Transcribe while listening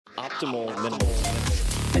Optimal minimal.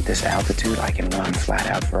 At this altitude, I can run flat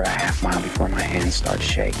out for a half mile before my hands start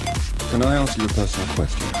shaking. Can I answer your personal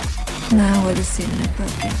question? Now would seem an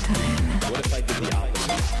appropriate time. What if I did the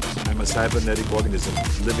opposite? I'm a cybernetic organism,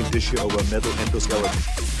 living tissue over a metal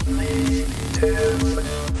endoskeleton. Tim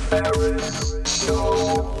Ferriss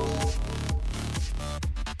Show.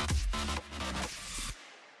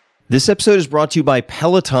 This episode is brought to you by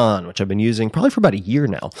Peloton, which I've been using probably for about a year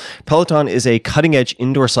now. Peloton is a cutting-edge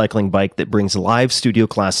indoor cycling bike that brings live studio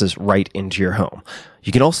classes right into your home.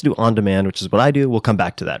 You can also do on-demand, which is what I do. We'll come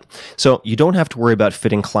back to that. So you don't have to worry about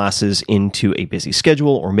fitting classes into a busy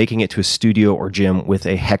schedule or making it to a studio or gym with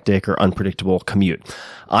a hectic or unpredictable commute.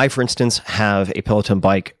 I, for instance, have a Peloton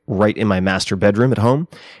bike right in my master bedroom at home,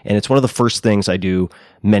 and it's one of the first things I do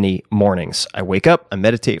many mornings. I wake up, I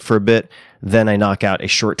meditate for a bit, then I knock out a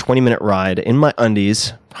short 20-minute ride in my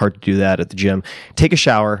undies. Hard to do that at the gym. Take a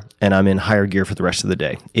shower, and I'm in higher gear for the rest of the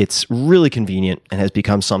day. It's really convenient and has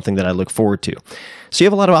become something that I look forward to. So you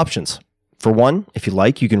have a lot of options. For one, if you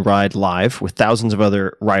like, you can ride live with thousands of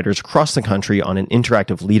other riders across the country on an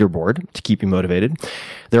interactive leaderboard to keep you motivated.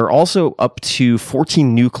 There are also up to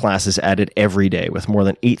 14 new classes added every day with more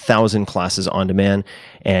than 8,000 classes on demand.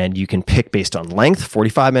 And you can pick based on length,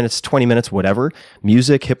 45 minutes, 20 minutes, whatever,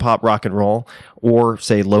 music, hip hop, rock and roll, or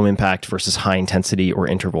say low impact versus high intensity or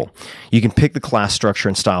interval. You can pick the class structure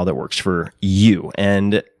and style that works for you.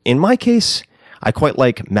 And in my case, I quite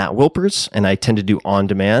like Matt Wilpers, and I tend to do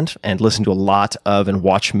on-demand and listen to a lot of and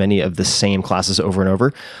watch many of the same classes over and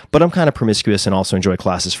over, but I'm kind of promiscuous and also enjoy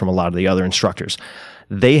classes from a lot of the other instructors.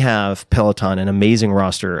 They have, Peloton, an amazing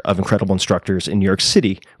roster of incredible instructors in New York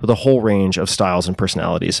City with a whole range of styles and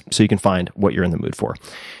personalities, so you can find what you're in the mood for.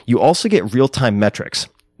 You also get real-time metrics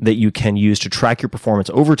that you can use to track your performance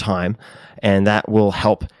over time, and that will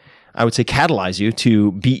help, I would say, catalyze you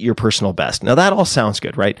to beat your personal best. Now, that all sounds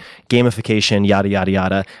good, right? Gamification, yada, yada,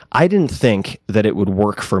 yada. I didn't think that it would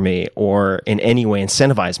work for me or in any way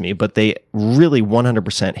incentivize me, but they really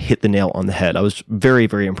 100% hit the nail on the head. I was very,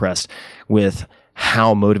 very impressed with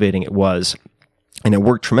how motivating it was. And it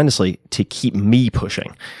worked tremendously to keep me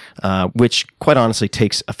pushing, which quite honestly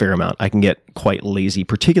takes a fair amount. I can get quite lazy,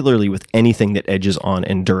 particularly with anything that edges on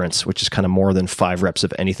endurance, which is kind of more than 5 reps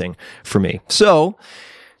of anything for me. So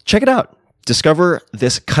check it out. Discover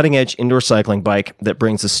this cutting-edge indoor cycling bike that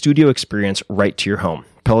brings the studio experience right to your home.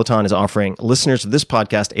 Peloton is offering listeners of this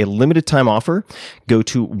podcast a limited-time offer. Go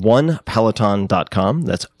to onepeloton.com.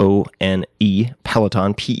 That's O-N-E,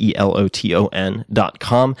 Peloton,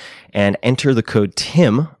 Peloton.com, and enter the code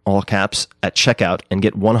TIM, all caps, at checkout and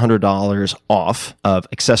get $100 off of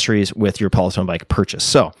accessories with your Peloton bike purchase.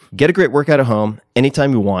 So get a great workout at home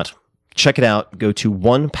anytime you want. Check it out. Go to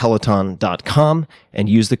onepeloton.com and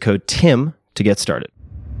use the code TIM to get started.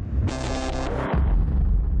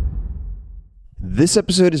 This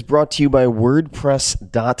episode is brought to you by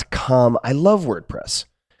WordPress.com. I love WordPress.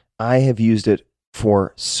 I have used it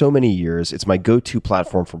for so many years. It's my go-to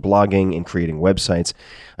platform for blogging and creating websites.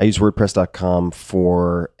 I use WordPress.com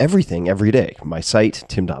for everything every day. My site,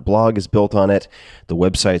 tim.blog, is built on it. The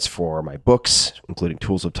websites for my books, including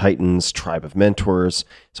Tools of Titans, Tribe of Mentors,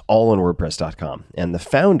 it's all on WordPress.com. And the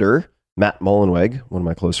founder, Matt Mullenweg, one of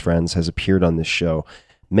my close friends, has appeared on this show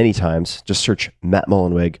many times. Just search Matt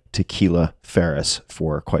Mullenweg Tequila Ferris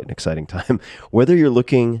for quite an exciting time. Whether you're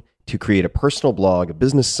looking to create a personal blog, a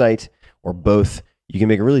business site, or both, you can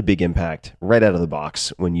make a really big impact right out of the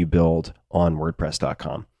box when you build on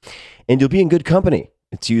WordPress.com. And you'll be in good company.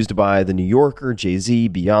 It's used by The New Yorker, Jay-Z,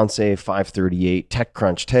 Beyonce, 538,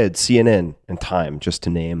 TechCrunch, TED, CNN, and Time, just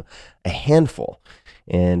to name a handful.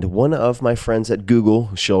 And one of my friends at Google,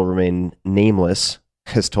 who shall remain nameless,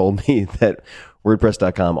 has told me that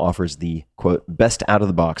WordPress.com offers the, quote, best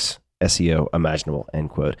out-of-the-box SEO imaginable,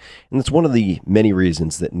 end quote. And that's one of the many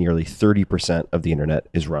reasons that nearly 30% of the internet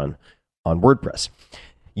is run on WordPress.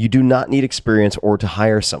 You do not need experience or to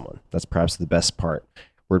hire someone. That's perhaps the best part.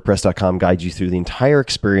 WordPress.com guides you through the entire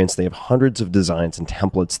experience. They have hundreds of designs and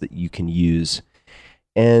templates that you can use.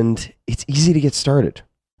 And it's easy to get started.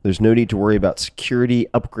 There's no need to worry about security,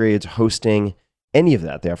 upgrades, hosting, any of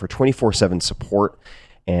that. They offer 24/7 support,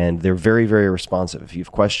 and they're very, very responsive. If you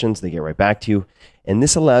have questions, they get right back to you. And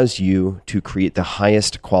this allows you to create the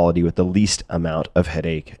highest quality with the least amount of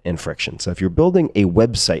headache and friction. So if you're building a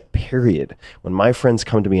website, period, when my friends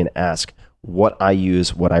come to me and ask what I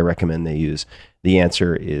use, what I recommend they use, the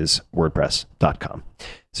answer is WordPress.com.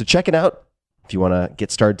 So check it out. If you want to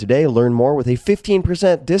get started today, learn more with a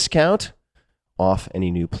 15% discount off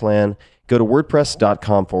any new plan. Go to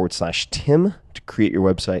WordPress.com/Tim to create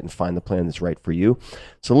your website and find the plan that's right for you.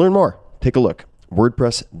 So learn more. Take a look.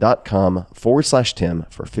 wordpress.com/Tim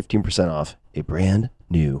for 15% off a brand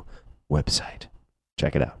new website.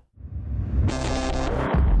 Check it out.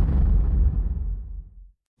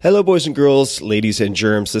 Hello, boys and girls, ladies and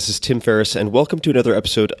germs. This is Tim Ferriss, and welcome to another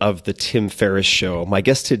episode of The Tim Ferriss Show. My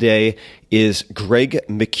guest today is Greg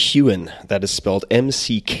McKeown. That is spelled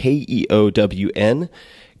McKeown.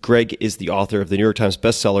 Greg is the author of the New York Times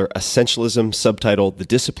bestseller Essentialism, subtitled The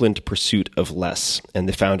Disciplined Pursuit of Less, and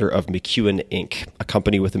the founder of McKeown Inc., a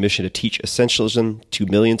company with a mission to teach essentialism to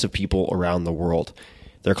millions of people around the world.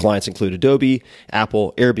 Their clients include Adobe,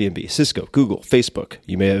 Apple, Airbnb, Cisco, Google, Facebook.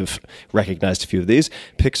 You may have recognized a few of these.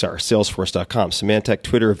 Pixar, Salesforce.com, Symantec,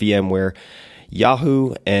 Twitter, VMware,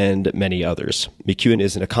 Yahoo, and many others. McKeown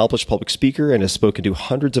is an accomplished public speaker and has spoken to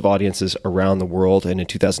hundreds of audiences around the world. And in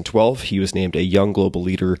 2012, he was named a Young Global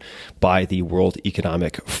Leader by the World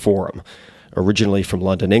Economic Forum. Originally from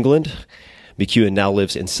London, England, McKeown now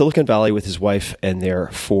lives in Silicon Valley with his wife and their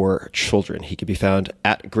 4 children. He can be found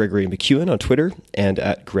at Gregory McKeown on Twitter and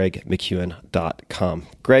at gregmckeown.com.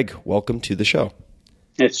 Greg, welcome to the show.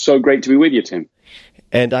 It's so great to be with you, Tim.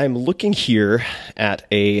 And I'm looking here at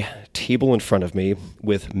a table in front of me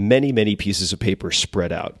with many, many pieces of paper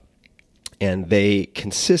spread out. And they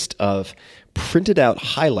consist of printed out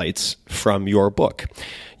highlights from your book.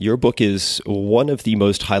 Your book is one of the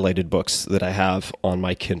most highlighted books that I have on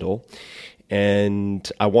my Kindle.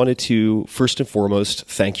 And I wanted to, first and foremost,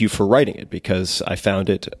 thank you for writing it, because I found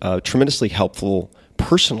it tremendously helpful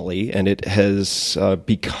personally, and it has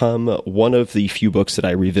become one of the few books that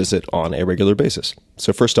I revisit on a regular basis.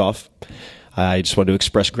 So first off, I just want to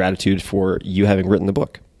express gratitude for you having written the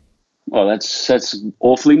book. Well, that's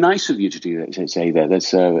awfully nice of you to do that, to say that.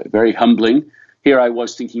 That's very humbling. Here I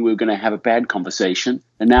was thinking we were going to have a bad conversation,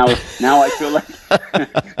 and now I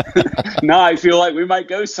feel like we might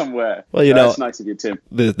go somewhere. Well, you know, that's nice of you, Tim.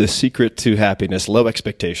 The secret to happiness: low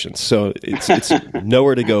expectations. So it's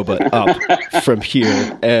nowhere to go but up from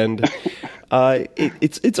here, and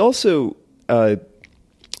it's also a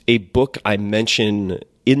book I mention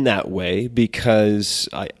in that way because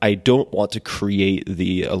I don't want to create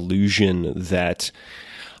the illusion that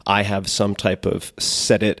I have some type of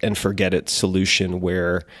set it and forget it solution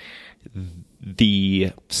where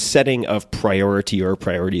the setting of priority or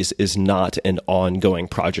priorities is not an ongoing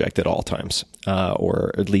project at all times,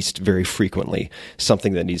 or at least very frequently,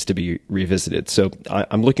 something that needs to be revisited. So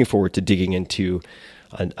I'm looking forward to digging into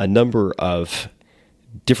a number of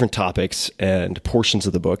different topics and portions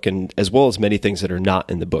of the book, and as well as many things that are not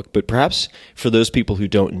in the book. But perhaps for those people who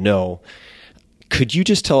don't know, could you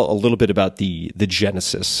just tell a little bit about the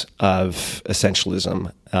genesis of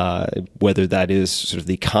essentialism, whether that is sort of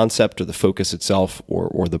the concept or the focus itself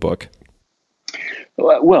or the book?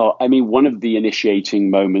 Well, I mean, one of the initiating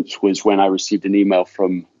moments was when I received an email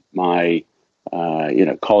from my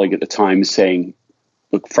colleague at the time saying,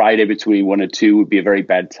 look, Friday between 1 and 2 would be a very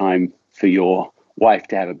bad time for your wife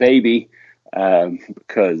to have a baby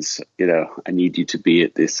because, I need you to be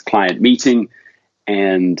at this client meeting.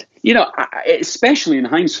 And, especially in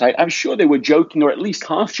hindsight, I'm sure they were joking or at least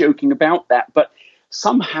half joking about that. But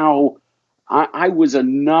somehow I was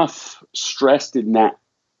enough stressed in that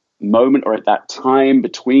moment or at that time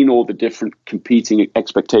between all the different competing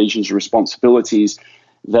expectations and responsibilities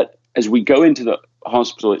that as we go into the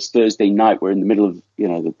hospital, it's Thursday night. We're in the middle of,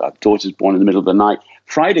 our daughter's born in the middle of the night.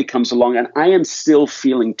 Friday comes along and I am still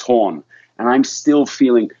feeling torn and I'm still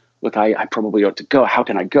feeling, look, I probably ought to go. How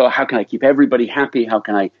can I go? How can I keep everybody happy? How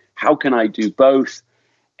can I do both?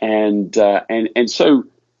 And so,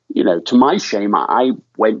 to my shame, I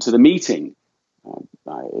went to the meeting.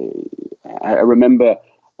 I remember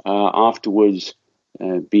afterwards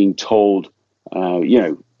being told,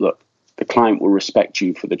 look, the client will respect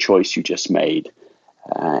you for the choice you just made.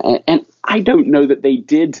 And I don't know that they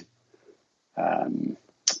did.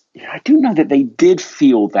 I do know that they did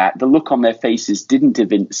feel that. The look on their faces didn't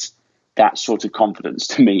evince that sort of confidence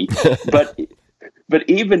to me. But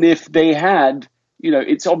even if they had,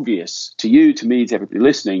 it's obvious to you, to me, to everybody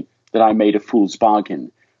listening, that I made a fool's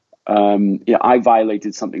bargain. I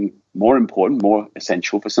violated something more important, more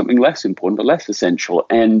essential for something less important, but less essential.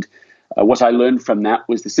 And what I learned from that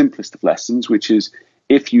was the simplest of lessons, which is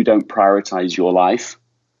if you don't prioritize your life,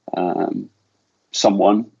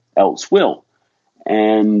 someone else will.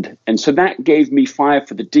 And so that gave me fire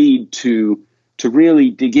for the deed to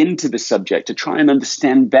really dig into the subject, to try and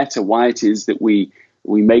understand better why it is that we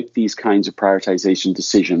make these kinds of prioritization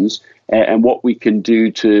decisions and what we can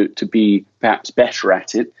do to be perhaps better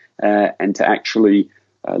at it and to actually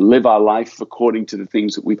live our life according to the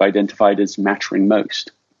things that we've identified as mattering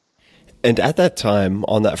most. And at that time,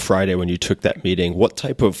 on that Friday when you took that meeting, what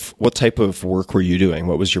type of work were you doing?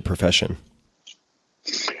 What was your profession?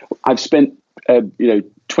 I've spent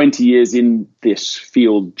 20 years in this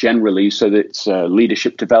field generally, so that it's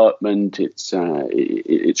leadership development, it's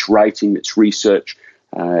writing, it's research,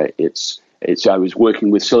 I was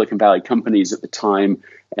working with Silicon Valley companies at the time,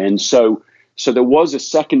 and so there was a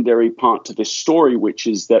secondary part to this story, which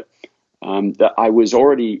is that that I was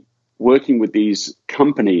already working with these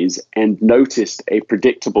companies and noticed a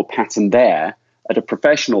predictable pattern there at a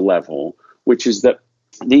professional level, which is that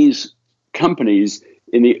these companies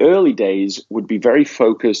in the early days would be very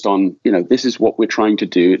focused on, this is what we're trying to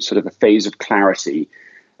do. It's sort of a phase of clarity,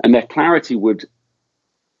 and their clarity would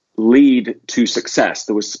lead to success.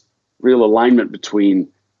 There was real alignment between,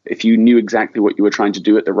 if you knew exactly what you were trying to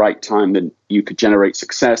do at the right time, then you could generate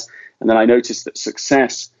success. And then I noticed that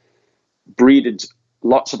success breeded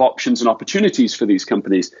lots of options and opportunities for these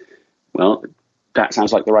companies. Well, that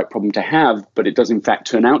sounds like the right problem to have, but it does in fact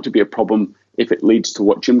turn out to be a problem if it leads to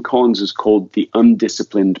what Jim Collins has called the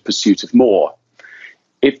undisciplined pursuit of more.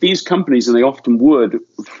 If these companies, and they often would,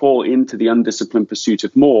 fall into the undisciplined pursuit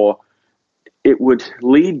of more, it would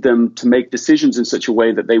lead them to make decisions in such a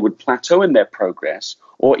way that they would plateau in their progress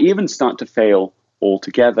or even start to fail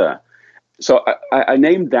altogether. So I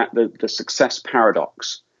named that the success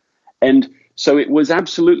paradox. And so it was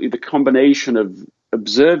absolutely the combination of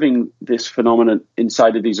observing this phenomenon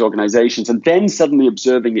inside of these organizations and then suddenly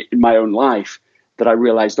observing it in my own life that I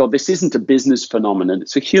realized, this isn't a business phenomenon,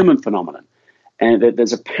 it's a human phenomenon. And that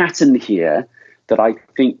there's a pattern here that I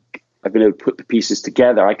think I've been able to put the pieces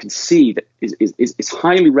together. I can see that is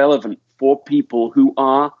highly relevant for people who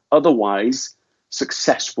are otherwise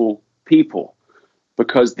successful people,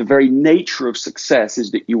 because the very nature of success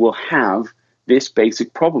is that you will have this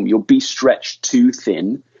basic problem. You'll be stretched too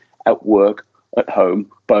thin at work, at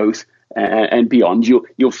home, both, and beyond.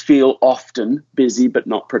 You'll feel often busy but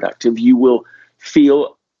not productive. You will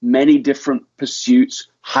feel many different pursuits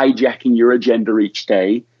hijacking your agenda each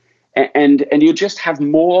day, and you'll just have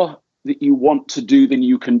more that you want to do than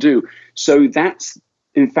you can do. So that's,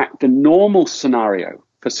 in fact, the normal scenario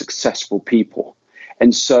for successful people.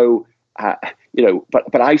 And so,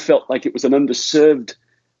 but I felt like it was an underserved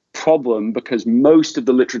problem because most of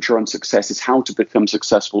the literature on success is how to become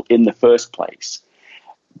successful in the first place.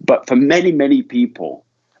 But for many, many people,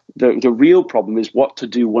 the real problem is what to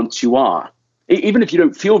do once you are. Even if you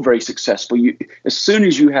don't feel very successful, as soon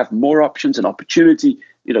as you have more options and opportunity,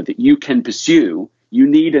 that you can pursue, you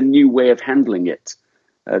need a new way of handling it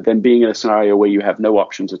than being in a scenario where you have no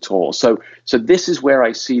options at all. So this is where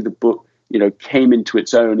I see the book, came into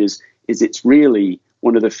its own. Is it's really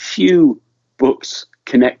one of the few books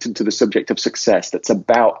connected to the subject of success that's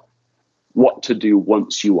about what to do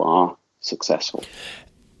once you are successful.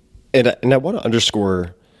 And I want to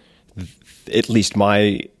underscore at least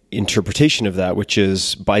my interpretation of that, which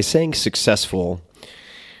is by saying successful,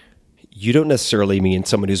 you don't necessarily mean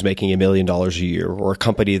someone who's making $1 million a year or a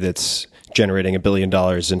company that's generating $1 billion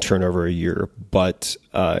in turnover a year. But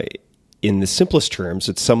in the simplest terms,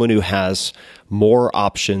 it's someone who has more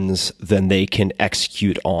options than they can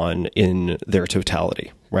execute on in their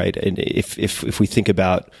totality, right? And if we think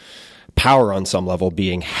about power on some level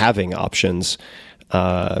being having options,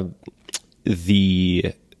 there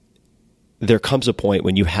comes a point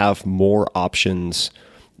when you have more options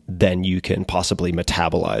than you can possibly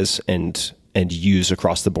metabolize and use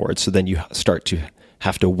across the board. So then you start to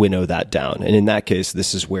have to winnow that down. And in that case,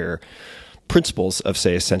 this is where principles of,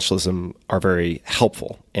 say, essentialism are very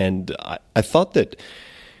helpful. And I thought that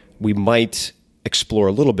we might explore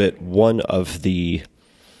a little bit one of the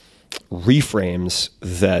reframes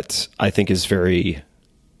that I think is very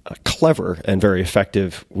clever and very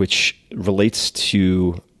effective, which relates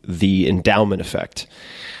to the endowment effect.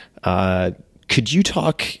 Could you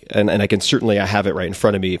talk, and I can certainly, I have it right in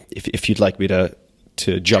front of me, if you'd like me to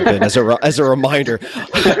jump in as a reminder.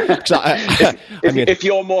 If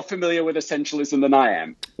you're more familiar with essentialism than I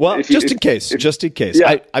am. Well, just in case.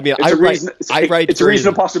 Yeah, it's a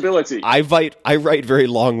reasonable possibility. I write very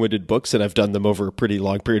long-winded books, and I've done them over a pretty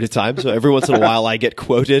long period of time. So every once in a while I get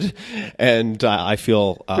quoted and I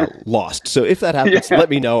feel lost. So if that happens, let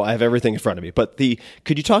me know. I have everything in front of me. But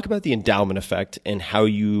could you talk about the endowment effect and how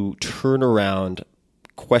you turn around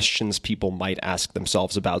questions people might ask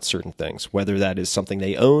themselves about certain things, whether that is something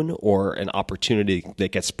they own or an opportunity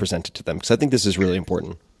that gets presented to them? Because I think this is really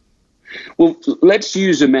important. Well, let's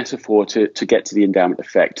use a metaphor to get to the endowment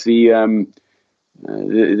effect.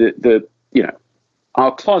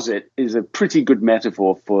 Our closet is a pretty good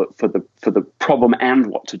metaphor for the problem and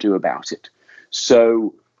what to do about it.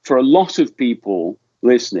 So for a lot of people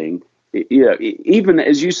listening, even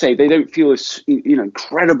as you say, they don't feel as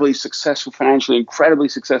incredibly successful financially, incredibly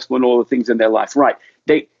successful in all the things in their life. Right?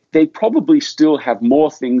 They probably still have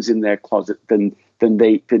more things in their closet than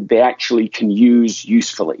they actually can use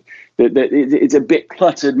usefully. It's a bit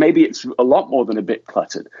cluttered. Maybe it's a lot more than a bit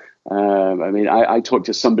cluttered. I talked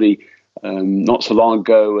to somebody not so long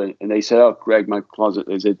ago, and they said, "Oh, Greg, my closet."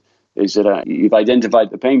 They said, "You've identified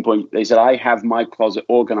the pain point." They said, "I have my closet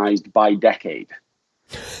organized by decade."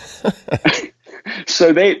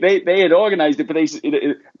 So they had organized it, but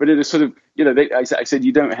it is sort of I said,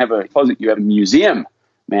 "You don't have a closet, you have a museum,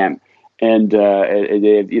 ma'am." And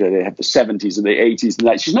they have the 70s and the 80s and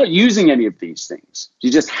that. She's not using any of these things.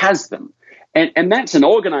 She just has them. And that's an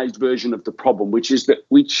organized version of the problem, which is that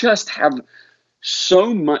we just have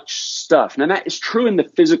so much stuff. Now, that is true in the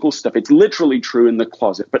physical stuff. It's literally true in the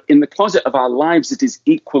closet. But in the closet of our lives, it is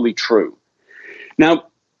equally true. Now,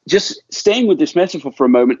 just staying with this metaphor for a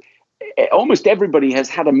moment, almost everybody has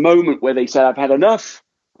had a moment where they say, "I've had enough.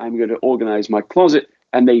 I'm going to organize my closet."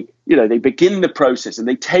 And they begin the process, and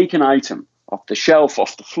they take an item off the shelf,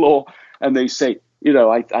 off the floor, and they say,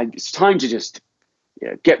 it's time to just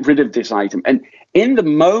get rid of this item. And in the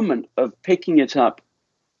moment of picking it up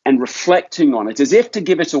and reflecting on it, as if to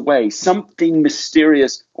give it away, something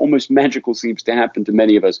mysterious, almost magical seems to happen to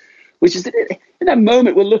many of us, which is that in that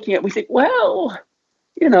moment we're looking at, we think, well,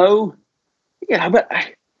 but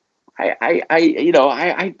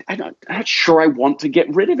I'm not sure I want to get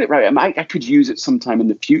rid of it. Right? I could use it sometime in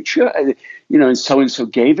the future. And so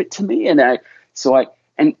gave it to me, and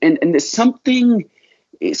there's something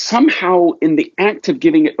somehow in the act of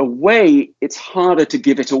giving it away. It's harder to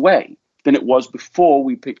give it away than it was before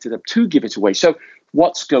we picked it up to give it away. So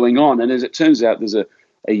what's going on? And as it turns out, there's a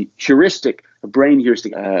brain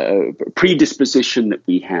heuristic, predisposition that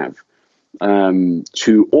we have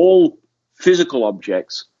to all physical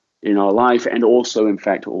objects in our life, and also, in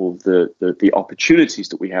fact, all the opportunities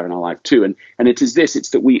that we have in our life too. And it is this: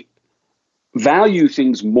 it's that we value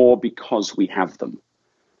things more because we have them,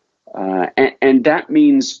 and that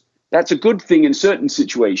means that's a good thing in certain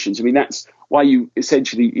situations. I mean, that's why you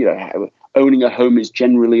essentially, owning a home is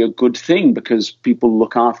generally a good thing, because people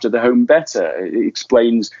look after the home better. It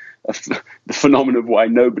explains the phenomenon of why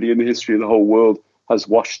nobody in the history of the whole world has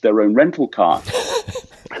washed their own rental car.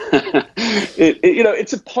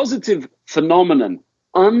 It's a positive phenomenon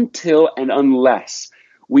until and unless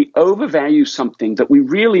we overvalue something that we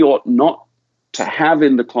really ought not to have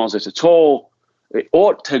in the closet at all. It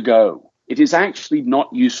ought to go. It is actually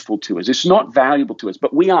not useful to us. It's not valuable to us,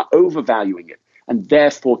 but we are overvaluing it and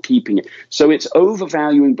therefore keeping it. So it's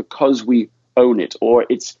overvaluing because we own it, or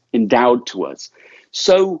it's endowed to us.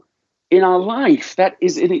 So in our life, that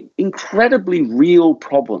is an incredibly real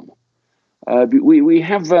problem. We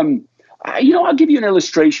have, I'll give you an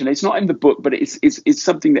illustration. It's not in the book, but it's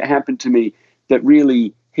something that happened to me that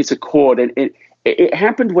really hit a chord. And it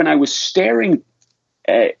happened when I was staring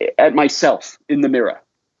at myself in the mirror,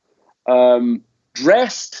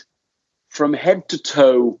 dressed from head to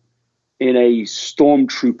toe in a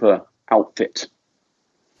stormtrooper outfit.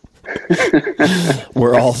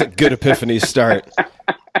 Where all the good epiphanies start.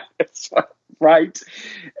 Right.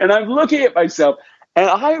 And I'm looking at myself, and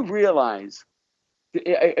I realize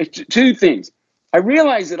two things. I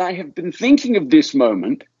realize that I have been thinking of this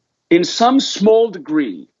moment in some small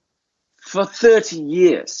degree for 30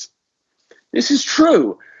 years. This is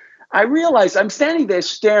true. I realize I'm standing there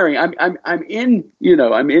staring. I'm in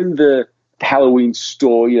the Halloween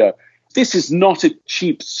store. This is not a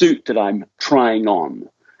cheap suit that I'm trying on.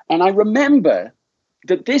 And I remember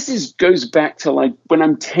that this goes back to like when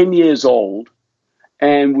I'm 10 years old,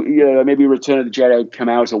 and maybe Return of the Jedi had come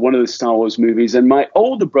out, or one of the Star Wars movies, and one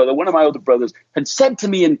of my older brothers had said to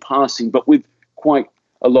me in passing, but with quite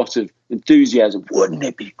a lot of enthusiasm, wouldn't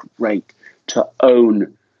it be great to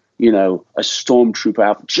own, a stormtrooper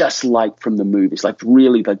outfit just like from the movies, like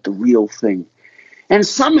really like the real thing? And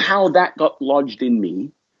somehow that got lodged in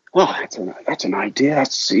me. Well, that's an idea.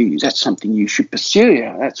 That's something you should pursue.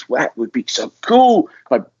 Yeah, that would be so cool.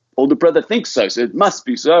 My older brother thinks so it must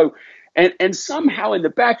be so. And somehow in the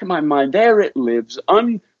back of my mind, there it lives,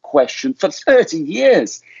 unquestioned, for 30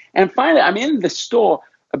 years. And finally, I'm in the store,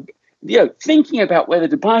 thinking about whether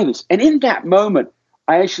to buy this. And in that moment,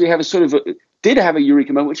 I actually have did have a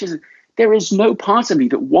eureka moment, which is, there is no part of me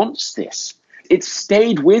that wants this. It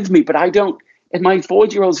stayed with me, but I don't. And my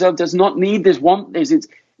 40-year-old self does not need this, want this.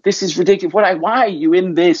 This is ridiculous. Why are you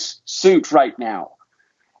in this suit right now?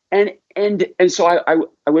 And so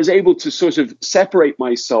I was able to sort of separate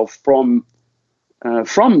myself from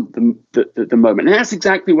from the moment. And that's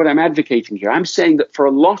exactly what I'm advocating here. I'm saying that for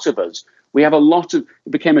a lot of us, we have a lot of,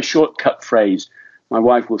 it became a shortcut phrase. My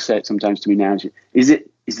wife will say it sometimes to me now. Is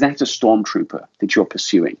that a stormtrooper that you're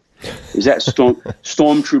pursuing? Is that a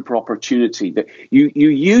stormtrooper opportunity that you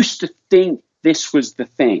used to think this was the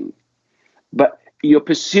thing, but you're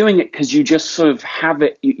pursuing it because you just sort of have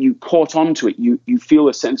it, you caught onto it. You feel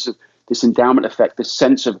a sense of this endowment effect, this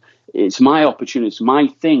sense of it's my opportunity, it's my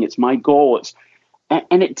thing, it's my goal.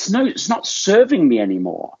 And it's not serving me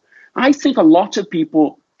anymore. I think a lot of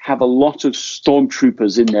people have a lot of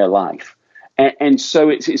stormtroopers in their life. And so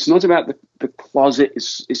it's not about the closet,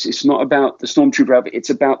 it's not about the stormtrooper outfit,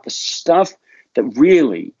 it's about the stuff that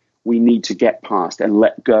really we need to get past and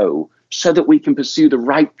let go so that we can pursue the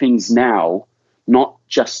right things now, not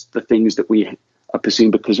just the things that we are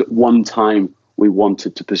pursuing because at one time we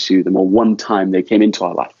wanted to pursue them or one time they came into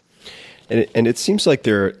our life. And it seems like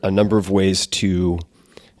there are a number of ways to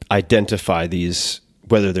identify these,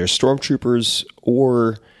 whether they're stormtroopers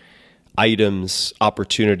or items,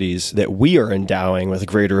 opportunities that we are endowing with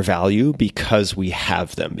greater value because we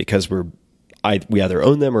have them, because we either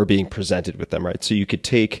own them or being presented with them, right? So you could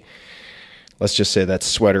take, let's just say that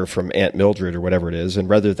sweater from Aunt Mildred or whatever it is, and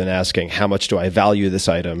rather than asking how much do I value this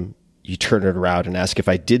item, you turn it around and ask if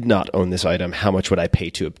I did not own this item, how much would I pay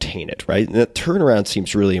to obtain it, right? And that turnaround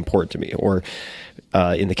seems really important to me. Or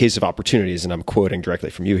in the case of opportunities, and I'm quoting directly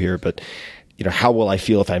from you here, but how will I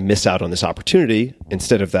feel if I miss out on this opportunity?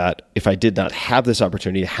 Instead of that, if I did not have this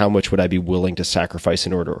opportunity, how much would I be willing to sacrifice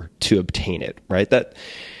in order to obtain it, right? That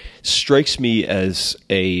strikes me as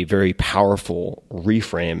a very powerful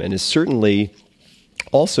reframe and is certainly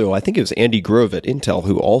also, I think it was Andy Grove at Intel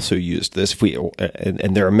who also used this.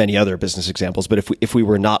 And there are many other business examples, but if we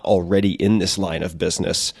were not already in this line of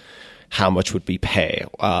business, how much would we pay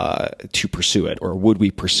to pursue it, or would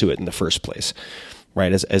we pursue it in the first place,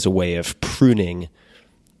 right? As a way of pruning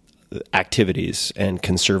activities and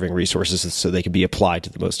conserving resources so they can be applied to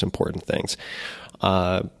the most important things.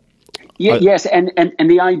 Yes, and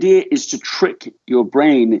the idea is to trick your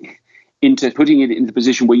brain into putting it in the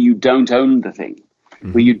position where you don't own the thing.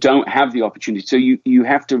 Where you don't have the opportunity. So you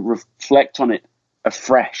have to reflect on it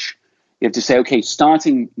afresh. You have to say, okay,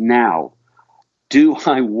 starting now, do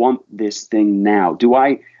I want this thing now?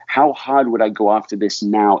 How hard would I go after this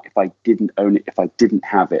now if I didn't own it, if I didn't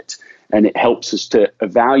have it? And it helps us to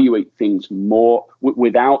evaluate things more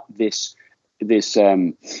without this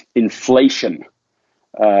inflation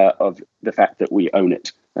of the fact that we own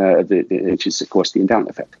it, which is, of course, the endowment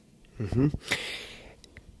effect. Mm-hmm.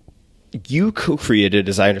 You co-created,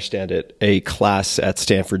 as I understand it, a class at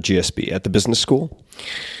Stanford GSB at the business school.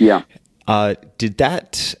 Yeah.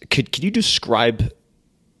 Could you describe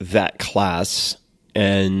that class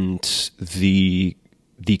and the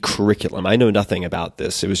curriculum? I know nothing about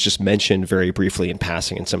this. It was just mentioned very briefly in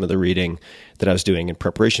passing in some of the reading that I was doing in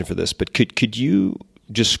preparation for this. But could you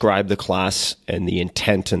describe the class and the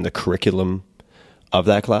intent and the curriculum of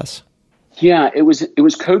that class? Yeah, it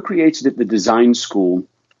was co-created at the design school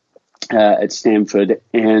at Stanford,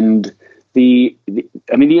 and the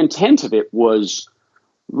intent of it was,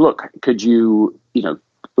 look,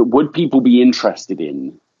 would people be interested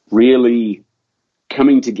in really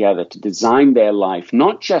coming together to design their life,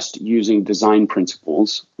 not just using design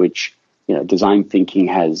principles, which design thinking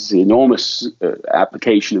has enormous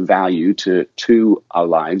application and value to our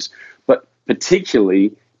lives, but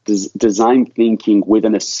particularly design thinking with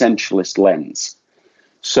an essentialist lens.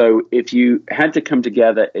 So if you had to come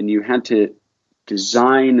together and you had to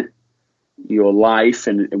design your life,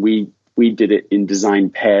 and we did it in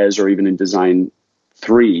design pairs or even in design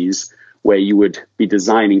threes, where you would be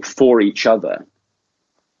designing for each other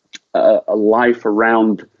a life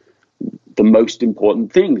around the most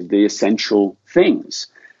important things, the essential things.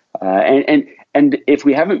 And if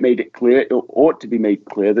we haven't made it clear, it ought to be made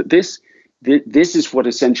clear that this is what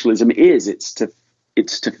essentialism is. It's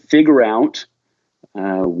to figure out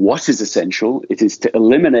what is essential. It is to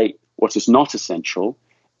eliminate what is not essential,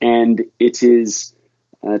 and it is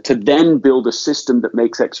to then build a system that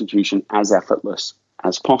makes execution as effortless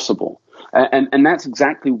as possible. And that's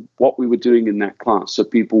exactly what we were doing in that class. So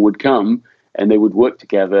people would come and they would work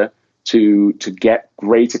together to get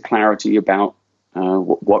greater clarity about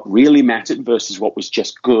what really mattered versus what was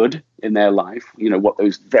just good in their life. What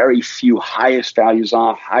those very few highest values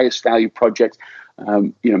are, highest value projects,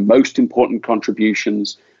 most important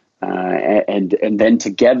contributions, and then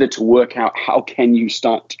together to work out how can you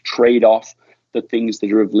start to trade off the things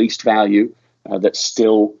that are of least value, that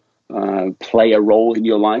still play a role in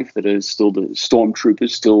your life, that are still the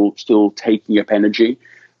stormtroopers, still taking up energy,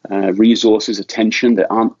 resources, attention that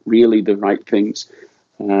aren't really the right things.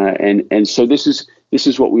 And so this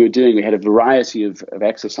is what we were doing. We had a variety of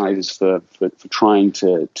exercises for trying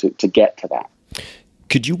to get to that.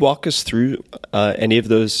 Could you walk us through any of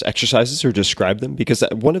those exercises or describe them? Because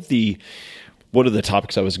one of the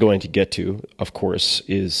topics I was going to get to, of course,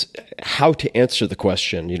 is how to answer the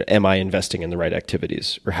question, am I investing in the right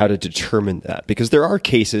activities, or how to determine that? Because there are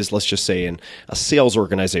cases, let's just say in a sales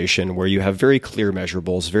organization, where you have very clear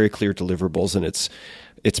measurables, very clear deliverables, and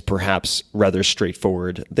it's perhaps rather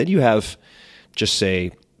straightforward. Then you have, just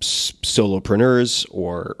say, solopreneurs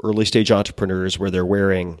or early stage entrepreneurs where they're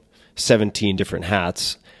wearing 17 different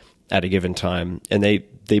hats at a given time, and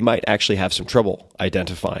they might actually have some trouble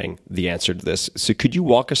identifying the answer to this. So could you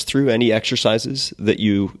walk us through any exercises that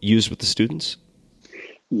you use with the students?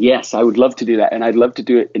 Yes, I would love to do that. And I'd love to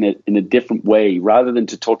do it in a different way, rather than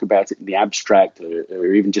to talk about it in the abstract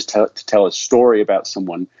or even just to tell a story about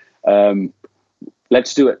someone.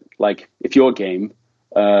 Let's do it like, if you're game,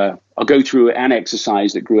 I'll go through an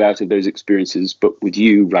exercise that grew out of those experiences, but with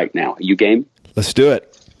you right now. Are you game? Let's do it.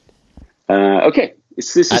 Okay.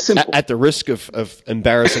 This is simple. At the risk of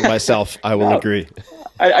embarrassing myself, I will agree.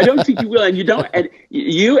 I don't think you will, and you don't. And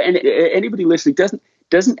you and anybody listening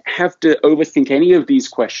doesn't have to overthink any of these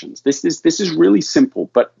questions. This is really simple,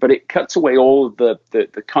 but it cuts away all of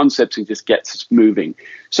the concepts and just gets us moving.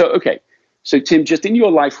 So Tim, just in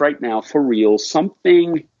your life right now, for real,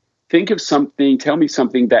 think of something. Tell me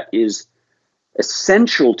something that is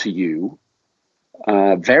essential to you,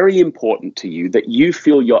 very important to you, that you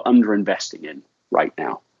feel you're underinvesting in right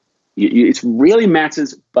now. It really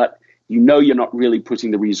matters, but you're not really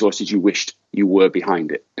putting the resources you wished you were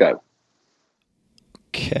behind it. Go.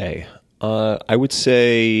 Okay. I would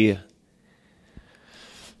say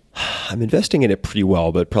I'm investing in it pretty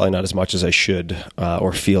well, but probably not as much as I should,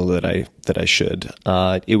 or feel that I should.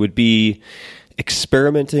 It would be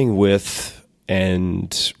experimenting with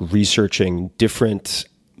and researching different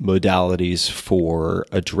modalities for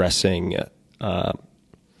addressing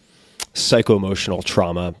psycho-emotional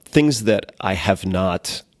trauma, things that I have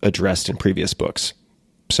not addressed in previous books.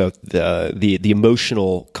 So the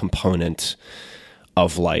emotional component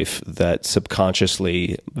of life that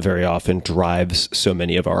subconsciously very often drives so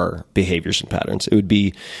many of our behaviors and patterns. It would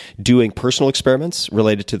be doing personal experiments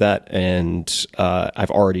related to that, and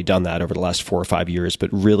I've already done that over the last 4 or 5 years, but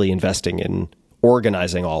really investing in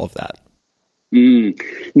organizing all of that.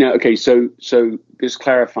 Now, okay, so just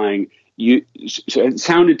clarifying, so it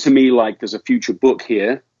sounded to me like there's a future book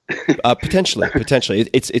here. Potentially.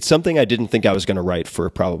 It's something I didn't think I was going to write for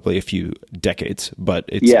probably a few decades, but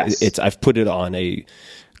I've put it on a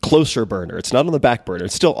closer burner. It's not on the back burner.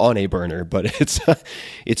 It's still on a burner, but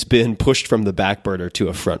it's been pushed from the back burner to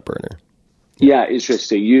a front burner. Yeah,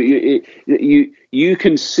 interesting. You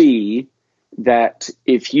can see that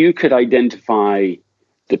if you could identify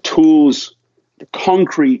the tools, the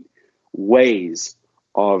concrete ways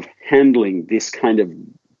of handling this kind of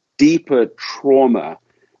deeper trauma,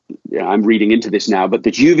 I'm reading into this now, but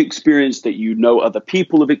that you've experienced, that other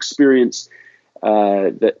people have experienced,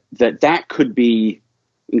 that could be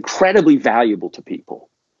incredibly valuable to people,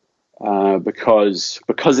 because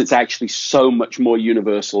it's actually so much more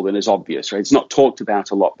universal than is obvious, right? It's not talked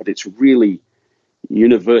about a lot, but it's really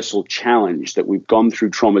universal challenge that we've gone through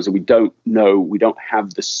traumas and we don't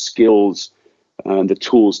have the skills and the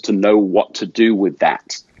tools to know what to do with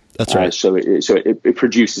that. That's right. So it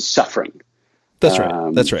produces suffering. That's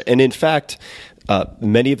right. That's right. And in fact,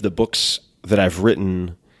 many of the books that I've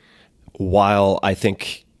written, while I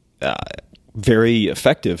think very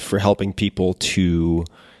effective for helping people to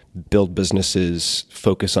build businesses,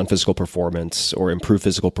 focus on physical performance or improve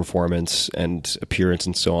physical performance and appearance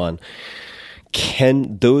and so on,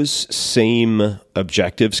 those same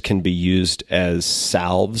objectives can be used as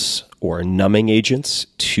salves or numbing agents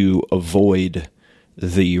to avoid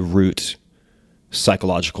the root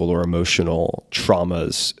psychological or emotional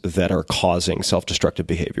traumas that are causing self-destructive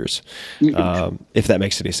behaviors, if that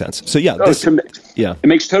makes any sense. So it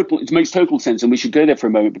makes total sense, and we should go there for a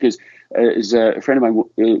moment, because as a friend of mine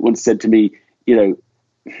once said to me,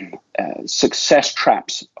 success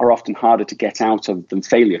traps are often harder to get out of than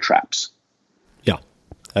failure traps. Yeah,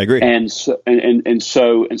 I agree. And so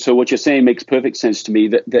what you're saying makes perfect sense to me,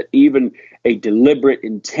 that even a deliberate,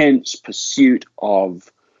 intense pursuit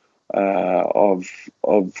of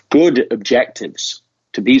good objectives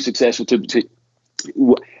to be successful,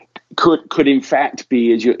 could in fact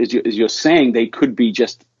be, as you're saying, they could be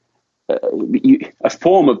just a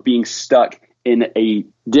form of being stuck in a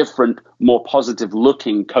different, more positive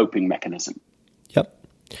looking coping mechanism. Yep.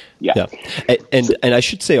 Yeah. And I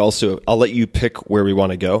should say also, I'll let you pick where we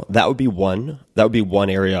want to go. That would be one. That would be one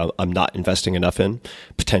area I'm not investing enough in,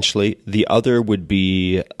 potentially. The other would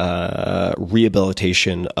be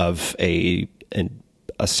rehabilitation of a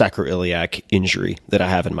sacroiliac injury that I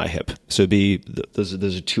have in my hip. So those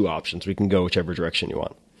are two options. We can go whichever direction you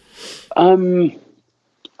want.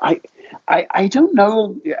 I don't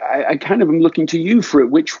know. I kind of am looking to you for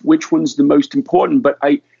it. Which one's the most important? But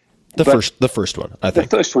the first one, I think.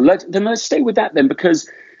 The first one. Let's stay with that then, because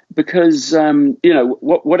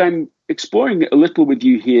what I'm exploring a little with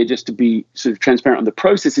you here, just to be sort of transparent on the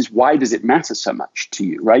process, is why does it matter so much to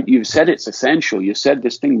you, right? You've said it's essential. You said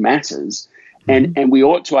this thing matters, and we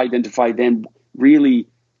ought to identify then really,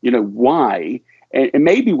 why. And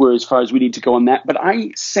maybe we're as far as we need to go on that. But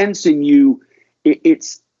I sense in you,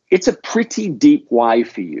 it's a pretty deep why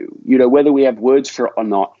for you. Whether we have words for it or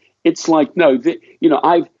not. It's like, no,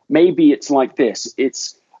 maybe it's like this.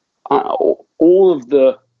 It's all of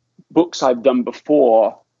the books I've done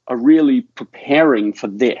before are really preparing for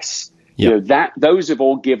this. Yep. Those have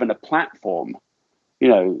all given a platform.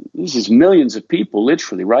 This is millions of people,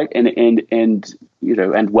 literally, right? And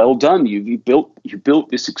well done. You built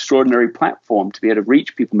this extraordinary platform to be able to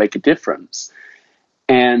reach people, make a difference.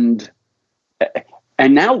 And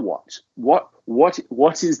now what? What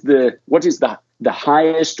is the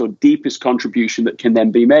highest or deepest contribution that can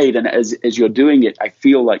then be made? And as you're doing it, I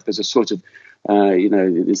feel like there's a sort of,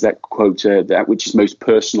 there's that quote, that which is most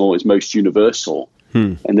personal is most universal.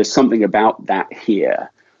 And there's something about that here,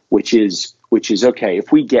 which is okay.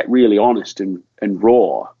 If we get really honest and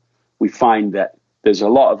raw, we find that there's a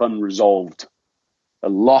lot of unresolved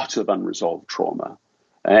trauma.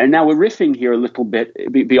 And now we're riffing here a little bit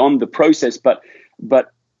beyond the process, but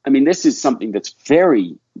I mean, this is something that's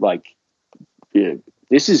very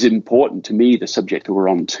this is important to me, the subject that we're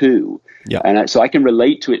on too. Yeah. And so I can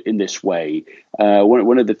relate to it in this way.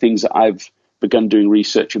 One of the things that I've begun doing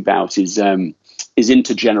research about is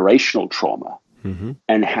intergenerational trauma,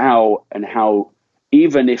 and how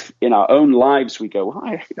even if in our own lives we go,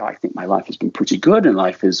 I think my life has been pretty good and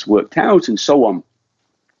life has worked out and so on.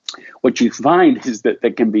 What you find is that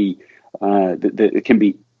there can be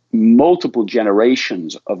multiple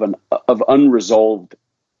generations of unresolved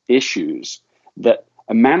issues that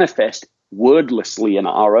manifest wordlessly in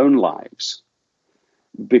our own lives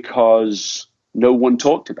because no one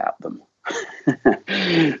talked about them.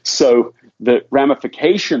 So the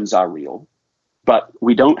ramifications are real, but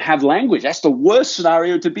we don't have language. That's the worst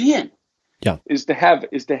scenario to be in. Yeah. Is to have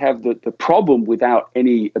the problem without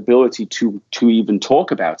any ability to even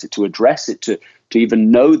talk about it, to address it, to even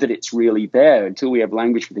know that it's really there. Until we have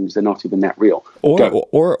language for things, they're not even that real.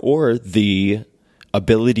 Or the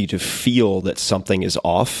ability to feel that something is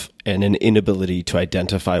off and an inability to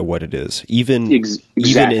identify what it is, even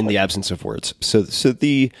in the absence of words. So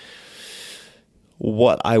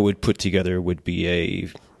what I would put together would be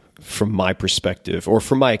from my perspective or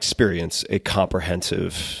from my experience, a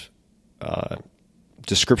comprehensive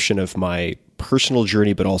description of my personal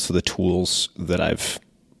journey, but also the tools that I've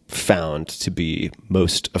found to be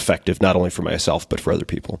most effective, not only for myself, but for other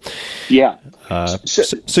people. Yeah.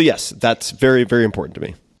 So yes, that's very, very important to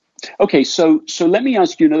me. Okay. So let me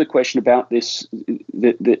ask you another question about this,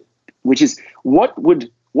 which is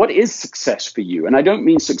what is success for you? And I don't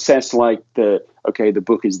mean success like the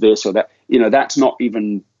book is this or that, that's not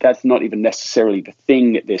even necessarily the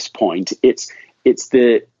thing at this point. It's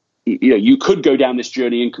the, you could go down this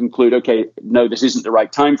journey and conclude, okay, no, this isn't the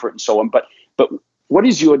right time for it and so on. But what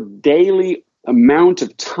is your daily amount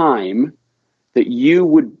of time that you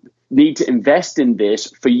would need to invest in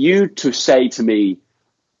this for you to say to me,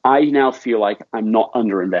 I now feel like I'm not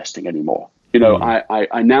underinvesting anymore.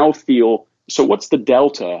 I now feel, so what's the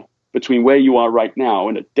delta between where you are right now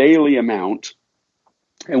and a daily amount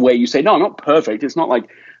and where you say, no, I'm not perfect. It's not like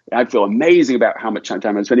I feel amazing about how much time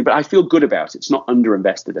I'm spending, but I feel good about it. It's not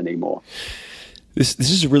underinvested anymore. This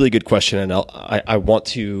is a really good question, and I want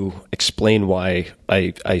to explain why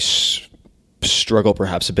I struggle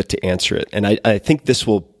perhaps a bit to answer it. And I think this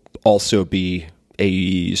will also be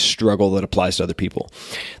a struggle that applies to other people.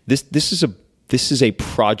 This is a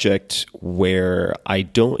project where I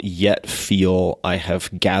don't yet feel I have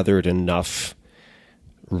gathered enough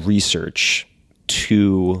research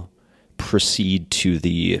to proceed to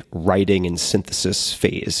the writing and synthesis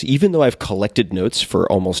phase, even though I've collected notes for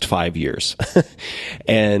almost 5 years.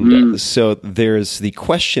 And so there's the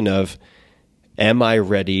question of, am I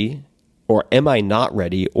ready or am I not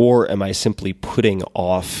ready, or am I simply putting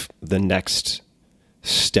off the next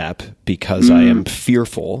step because I am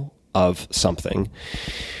fearful of something?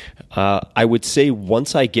 I would say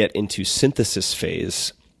once I get into synthesis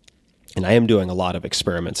phase, and I am doing a lot of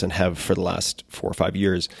experiments and have for the last 4 or 5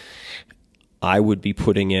 years, I would be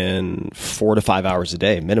putting in 4 to 5 hours a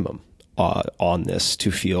day minimum on this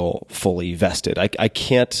to feel fully vested. I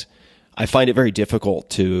can't. I find it very difficult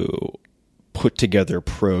to put together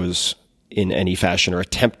prose in any fashion or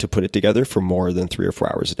attempt to put it together for more than 3 or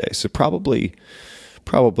 4 hours a day. So probably,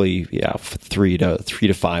 3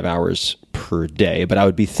 to 5 hours per day. But I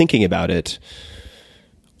would be thinking about it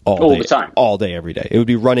all day, the time, all day, every day. It would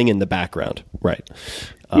be running in the background, right?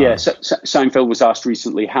 Yeah. Seinfeld was asked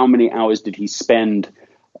recently how many hours did he spend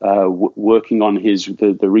working on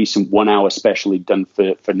the recent 1 hour special he'd done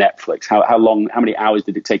for Netflix. How many hours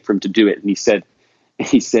did it take for him to do it? And he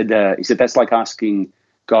said that's like asking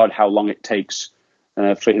God how long it takes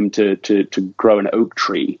for him to grow an oak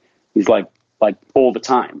tree. He's like all the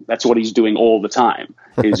time. That's what he's doing all the time.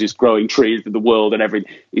 He's just growing trees in the world and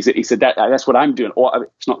everything. He said that's what I'm doing.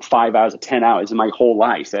 It's not 5 hours or 10 hours in my whole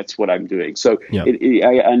life. That's what I'm doing. So yeah.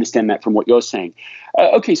 I understand that from what you're saying.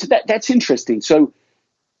 Okay, so that's interesting.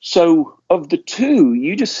 So of the two,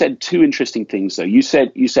 you just said two interesting things, though. You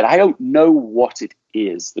said I don't know what it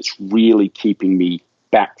is that's really keeping me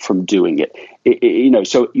back from doing it.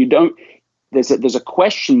 So you don't. There's a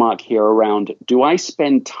question mark here around: do I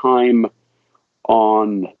spend time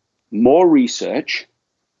on more research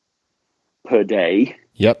per day?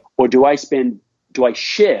 Yep. Or do I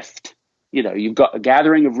shift? You've got a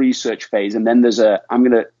gathering of research phase, and then I'm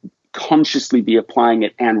going to consciously be applying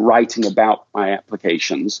it and writing about my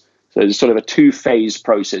applications. So there's sort of a 2-phase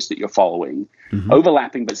process that you're following,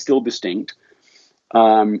 overlapping but still distinct.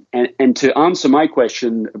 And to answer my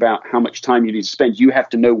question about how much time you need to spend, you have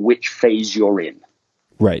to know which phase you're in.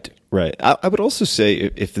 Right. I would also say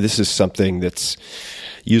if this is something that's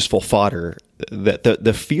useful fodder, that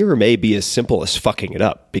the fear may be as simple as fucking it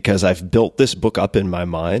up, because I've built this book up in my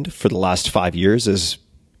mind for the last 5 years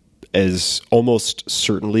as almost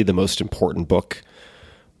certainly the most important book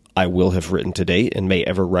I will have written to date and may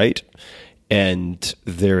ever write. And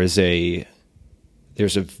there's a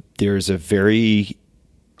very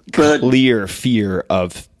clear fear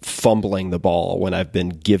of fumbling the ball when I've been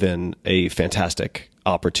given a fantastic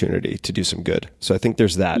opportunity to do some good. So I think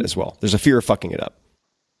there's that as well. There's a fear of fucking it up.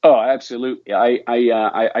 Oh, absolutely.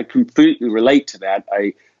 I completely relate to that.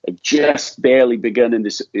 I just barely begun in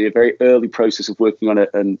this very early process of working on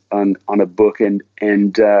a book, and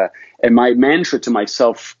my mantra to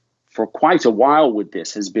myself for quite a while with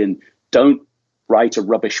this has been: don't write a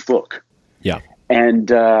rubbish book. Yeah.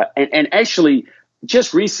 And actually,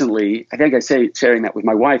 just recently, I think sharing that with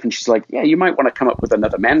my wife, and she's like, "Yeah, you might want to come up with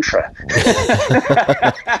another mantra."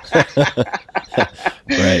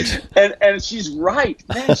 Right. And she's right.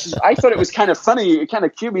 Man, I thought it was kind of funny, kind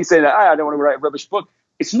of cute me saying that I don't want to write a rubbish book.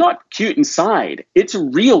 It's not cute inside. It's a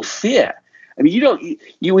real fear. I mean,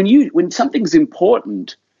 when something's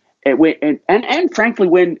important, and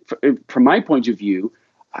frankly, from my point of view,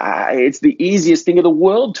 it's the easiest thing in the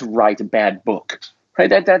world to write a bad book. Right?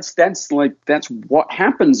 That's what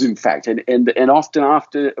happens, in fact, and often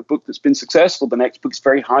after a book that's been successful, the next book's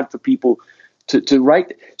very hard for people to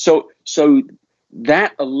write. So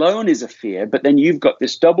that alone is a fear, but then you've got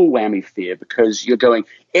this double whammy fear because you're going,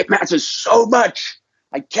 it matters so much.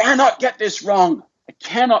 I cannot get this wrong. I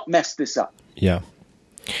cannot mess this up. Yeah.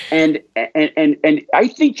 And I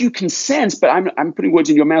think you can sense, but I'm putting words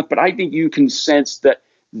in your mouth, but I think you can sense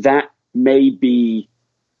that may be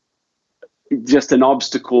just an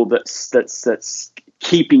obstacle that's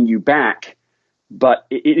keeping you back, but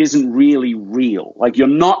it isn't really real. Like, you're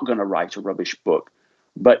not going to write a rubbish book,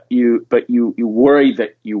 but you worry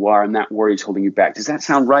that you are, and that worry is holding you back. Does that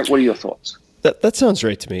sound right? What are your thoughts? That sounds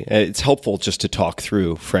right to me. It's helpful just to talk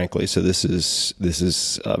through, frankly. So this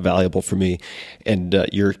is valuable for me. And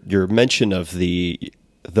your mention of the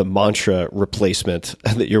mantra replacement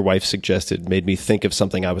that your wife suggested made me think of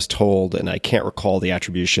something I was told, and I can't recall the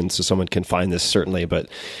attribution, so someone can find this certainly, but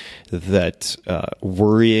that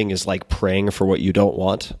worrying is like praying for what you don't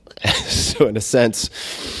want. So in a sense,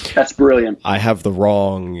 that's brilliant. I have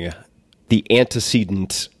the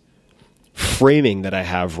antecedent framing that I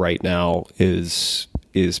have right now is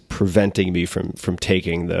preventing me from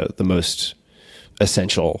taking the most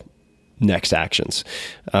essential next actions.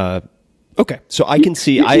 Okay, so I can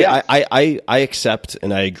see. Yeah. I accept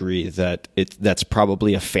and I agree that that's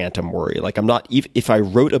probably a phantom worry. Like, I'm not. If I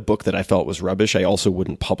wrote a book that I felt was rubbish, I also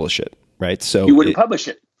wouldn't publish it. Right? So you wouldn't publish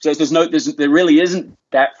it. So there really isn't,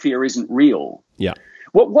 that fear isn't real. Yeah.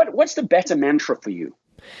 What's the better mantra for you?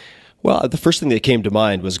 Well, the first thing that came to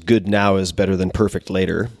mind was good now is better than perfect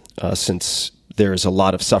later, since there's a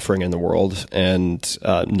lot of suffering in the world, and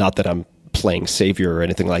not that I'm playing savior or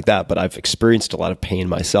anything like that, but I've experienced a lot of pain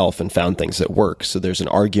myself and found things that work. So there's an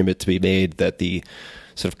argument to be made that the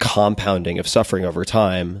sort of compounding of suffering over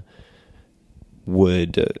time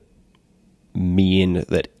would mean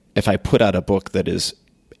that if I put out a book that is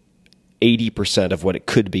 80% of what it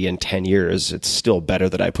could be in 10 years, it's still better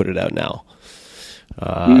that I put it out now.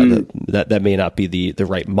 That may not be the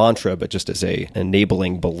right mantra, but just as a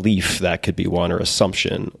enabling belief, that could be one, or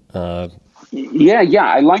assumption. Yeah,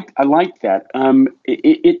 I like that. I'm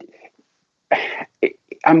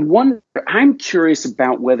curious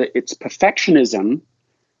about whether it's perfectionism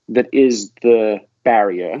that is the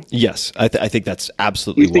barrier. Yes, I think that's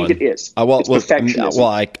absolutely one. You think it is? It's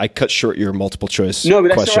perfectionism. I cut short your multiple choice. No,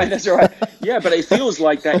 but that's question. all right. That's all right. Yeah, but it feels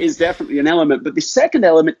like that is definitely an element. But the second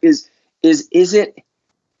element is it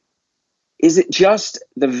just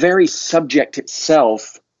the very subject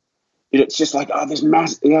itself? It's just like, there's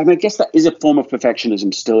mass. I guess that is a form of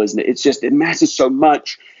perfectionism still, isn't it? It's just, it masses so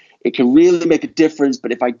much, it can really make a difference.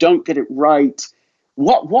 But if I don't get it right,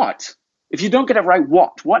 what? If you don't get it right,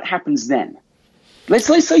 what happens then? Let's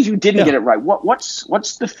say you didn't get it right.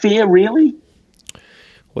 What's the fear really?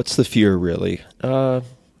 What's the fear really? That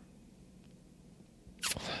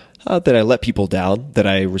I let people down, that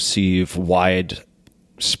I receive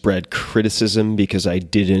widespread criticism because I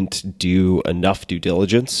didn't do enough due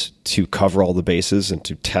diligence to cover all the bases and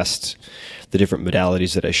to test the different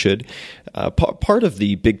modalities that I should. Part of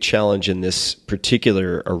the big challenge in this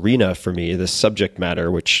particular arena for me, this subject matter,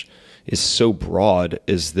 which is so broad,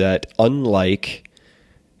 is that unlike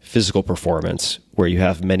physical performance, where you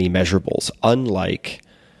have many measurables, unlike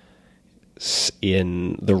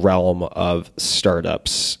in the realm of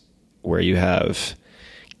startups, where you have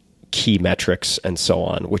key metrics and so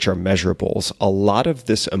on, which are measurables, a lot of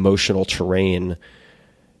this emotional terrain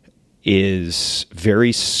is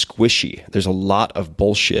very squishy. There's a lot of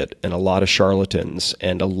bullshit and a lot of charlatans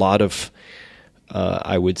and a lot of,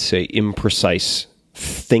 I would say, imprecise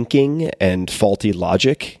thinking and faulty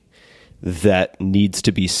logic that needs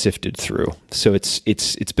to be sifted through. So it's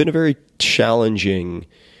been a very challenging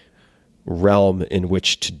realm in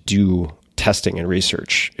which to do testing and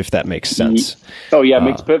research, if that makes sense. Oh yeah, it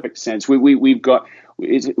makes perfect sense. We're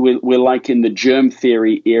like in the germ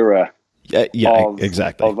theory era.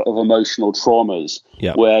 Exactly. Of emotional traumas,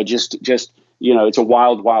 yeah. Where just it's a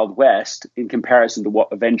wild west in comparison to what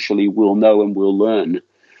eventually we'll know and we'll learn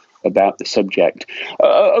about the subject.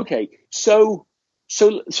 Okay, so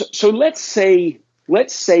let's say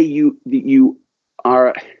you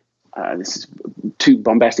are. This is too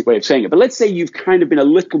bombastic way of saying it, but let's say you've kind of been a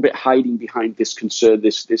little bit hiding behind this concern,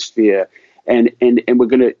 this fear, and we're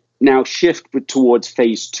going to now shift towards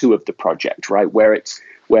phase 2 of the project, right? Where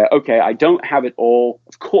okay, I don't have it all.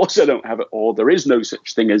 Of course, I don't have it all. There is no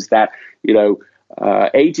such thing as that.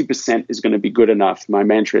 80% is going to be good enough. My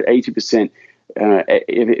mantra: 80%.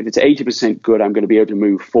 If it's 80% good, I'm going to be able to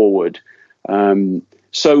move forward.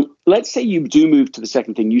 So let's say you do move to the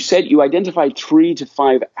second thing. You said you identified 3 to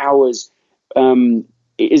 5 hours.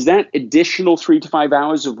 Is that additional 3 to 5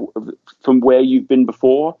 hours from where you've been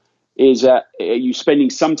before? Are you spending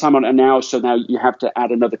some time on it now, so now you have to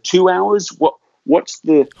add another 2 hours? What's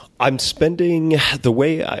the... I'm spending the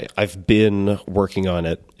way I've been working on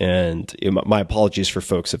it, and my apologies for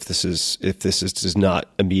folks if this does not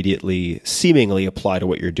immediately seemingly apply to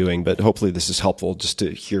what you're doing, but hopefully this is helpful just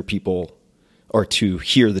to hear people, or to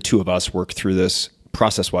hear the two of us work through this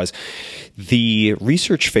process-wise. The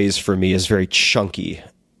research phase for me is very chunky,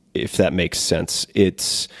 if that makes sense.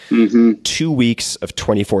 It's 2 weeks of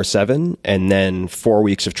 24/7, and then 4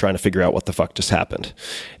 weeks of trying to figure out what the fuck just happened.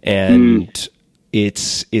 And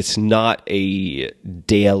it's not a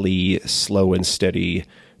daily, slow and steady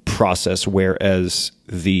process, whereas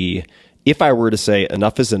if I were to say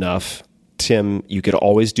enough is enough, Tim, you could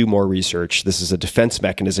always do more research. This is a defense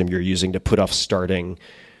mechanism you're using to put off starting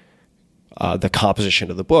the composition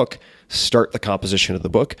of the book. Start the composition of the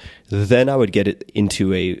book. Then I would get it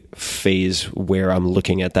into a phase where I'm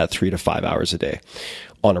looking at that 3 to 5 hours a day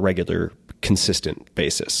on a regular, consistent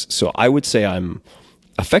basis. So I would say I'm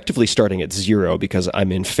effectively starting at 0 because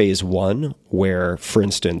I'm in phase 1 where, for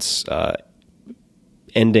instance,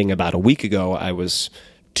 ending about a week ago, I was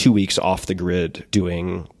 2 weeks off the grid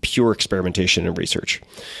doing pure experimentation and research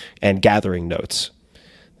and gathering notes.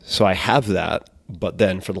 So I have that, but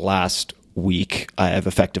then for the last week, I have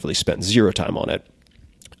effectively spent 0 time on it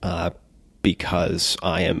because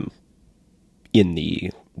I am in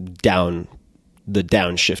the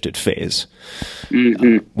downshifted phase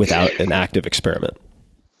without an active experiment.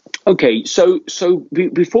 Okay,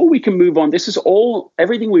 before we can move on,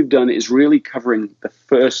 everything we've done is really covering the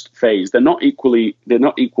first phase. They're not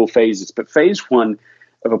equal phases, but phase one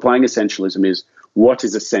of applying essentialism is what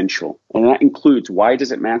is essential, and that includes why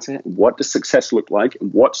does it matter, what does success look like,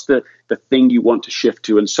 and what's the thing you want to shift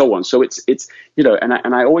to, and so on. So it's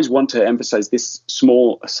and I always want to emphasize this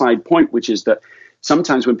small aside point, which is that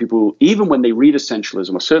sometimes when people, even when they read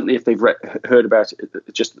essentialism, or certainly if they've heard about it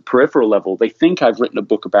at just the peripheral level, they think I've written a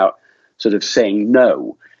book about sort of saying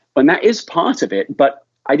no, and that is part of it. But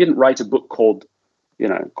I didn't write a book called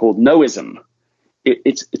Noism.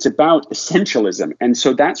 It's about essentialism, and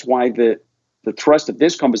so that's why the thrust of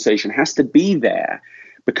this conversation has to be there,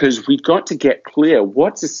 because we've got to get clear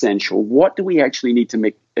what's essential, what do we actually need to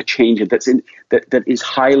make a change that is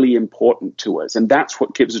highly important to us, and that's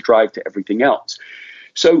what gives a drive to everything else.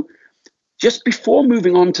 So just before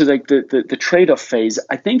moving on to the trade-off phase,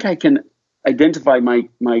 I think I can identify my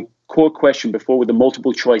core question before with the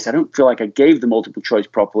multiple choice. I don't feel like I gave the multiple choice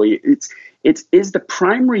properly. Is the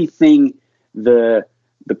primary thing the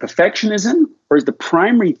perfectionism, or is the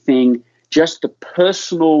primary thing just the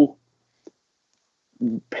personal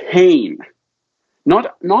pain,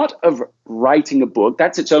 not of writing a book?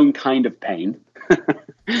 That's its own kind of pain.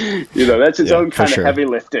 That's its own kind of heavy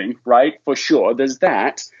lifting, right? For sure, there's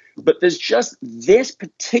that. But there's just this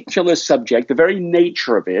particular subject, the very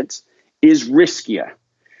nature of it is riskier.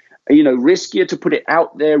 Riskier to put it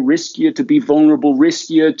out there, riskier to be vulnerable,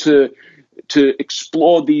 riskier to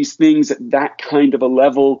explore these things at that kind of a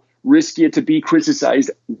level, riskier to be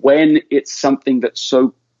criticized when it's something that's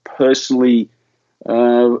so personally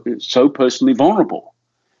vulnerable.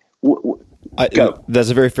 That's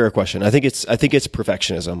a very fair question. I think it's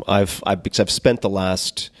perfectionism. I've spent the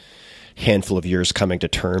last handful of years coming to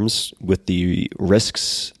terms with the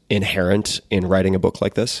risks inherent in writing a book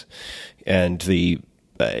like this, and the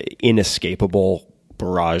inescapable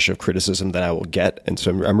barrage of criticism that I will get. And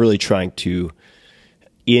so I'm really trying to,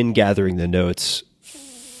 in gathering the notes,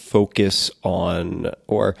 focus on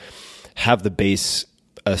or have the base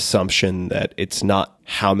assumption that it's not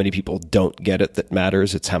how many people don't get it that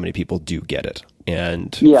matters, it's how many people do get it.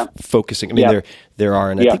 And focusing, there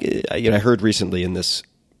are, and I think, I heard recently in this,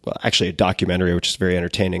 actually a documentary, which is very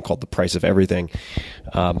entertaining, called The Price of Everything.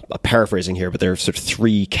 I'm paraphrasing here, but there are sort of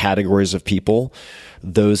three categories of people: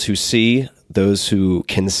 those who see, those who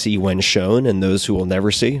can see when shown, and those who will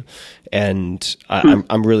never see. And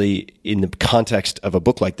I'm really, in the context of a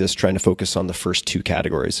book like this, trying to focus on the first two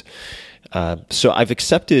categories. So I've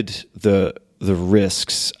accepted the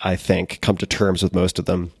risks, I think, come to terms with most of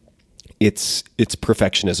them. It's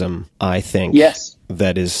perfectionism, I think. Yes.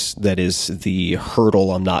 That is the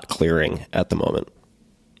hurdle I'm not clearing at the moment.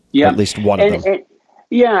 Yeah. Or at least one of them.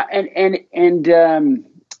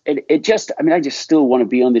 It just, I just still want to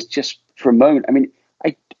be on this just for a moment.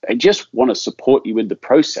 I just want to support you with the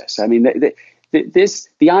process.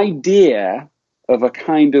 The idea of a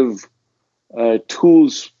kind of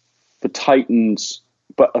tools for Titans,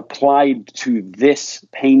 but applied to this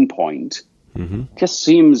pain point, just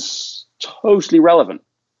seems totally relevant.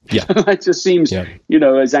 Yeah. It just seems,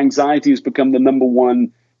 as anxiety has become the number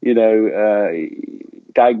one,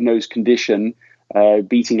 diagnosed condition,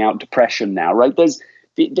 beating out depression now, right? There's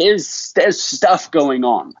stuff going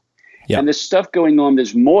on. Yeah. And there's stuff going on.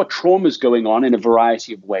 There's more traumas going on in a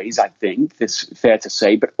variety of ways, I think. That's fair to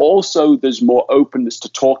say. But also there's more openness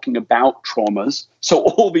to talking about traumas. So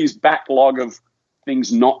all these backlog of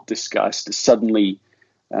things not discussed is suddenly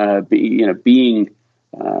being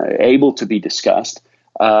able to be discussed.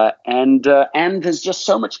 And there's just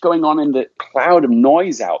so much going on in the cloud of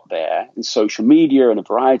noise out there in social media in a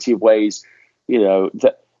variety of ways,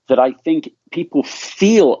 that I think people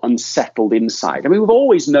feel unsettled inside. We've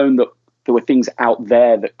always known that there were things out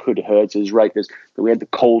there that could hurt us, right? We had the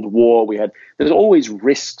Cold War. There's always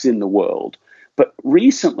risks in the world. But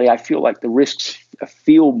recently, I feel like the risks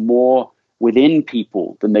feel more within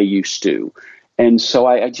people than they used to. And so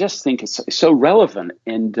I just think it's so relevant.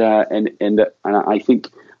 And I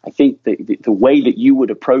think the way that you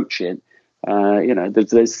would approach it,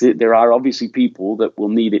 there are obviously people that will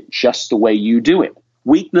need it just the way you do it.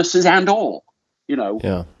 Weaknesses and all,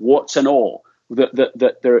 warts and all. So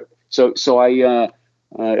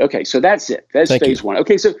that's it. That's phase one.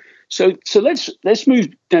 Okay, so let's move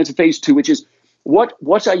down to phase two, which is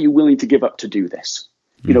what are you willing to give up to do this?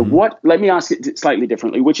 Let me ask it slightly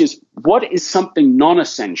differently, which is, what is something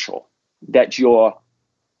non-essential that you're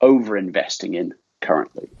over-investing in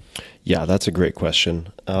currently? Yeah, that's a great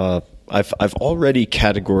question. I've already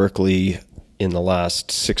categorically in the last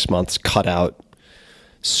 6 months cut out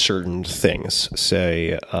certain things,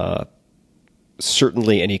 say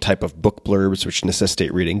certainly any type of book blurbs which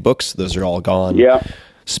necessitate reading books. Those are all gone. Yeah.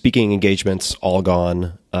 Speaking engagements, all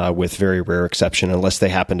gone, with very rare exception, unless they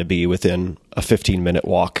happen to be within a 15-minute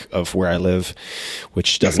walk of where I live,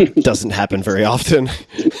 which doesn't happen very often.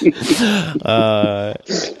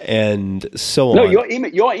 And so on. No,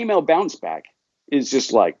 your email bounce back is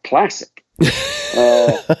just like classic.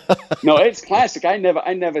 No, it's classic. I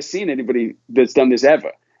never seen anybody that's done this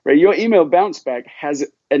ever. Right? Your email bounce back has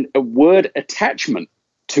a word attachment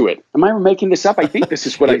to it. Am I making this up? I think this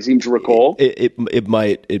is what I seem to recall. It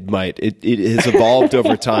might. It has evolved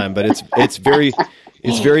over time, but it's very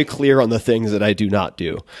clear on the things that I do not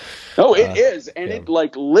do. Oh, it is. And it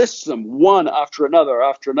like lists them one after another.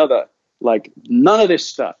 Like none of this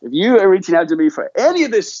stuff. If you are reaching out to me for any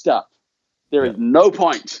of this stuff, there is no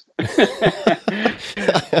point.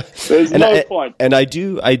 There's no point. And I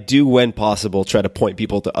do, when possible, try to point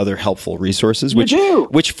people to other helpful resources, which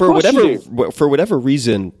for whatever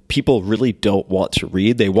reason, people really don't want to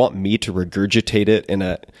read. They want me to regurgitate it in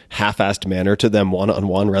a half-assed manner to them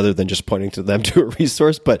one-on-one, rather than just pointing to them to a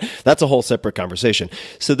resource. But that's a whole separate conversation.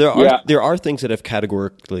 So there are things that I've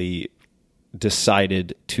categorically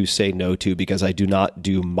decided to say no to because I do not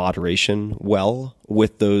do moderation well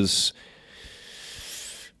with those.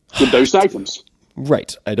 With those items.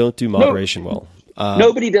 Right. I don't do moderation well.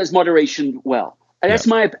 Nobody does moderation well. And that's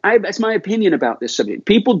my opinion about this subject.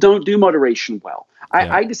 People don't do moderation well.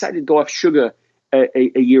 I decided to go off sugar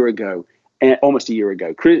a year ago, almost a year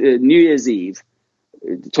ago, New Year's Eve,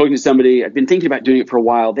 talking to somebody. I've been thinking about doing it for a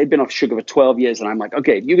while. They've been off sugar for 12 years. And I'm like,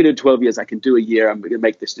 okay, if you can do 12 years, I can do a year. I'm going to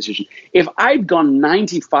make this decision. If I'd gone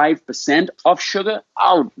 95% off sugar,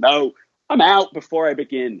 oh no, I'm out before I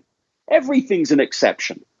begin. Everything's an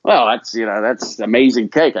exception. Well, that's amazing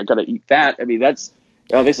cake. I've got to eat that. I mean, this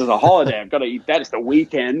is a holiday. I've got to eat that. It's the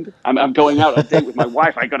weekend. I'm going out on a date with my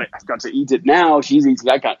wife. I've got to eat it now. She's eating.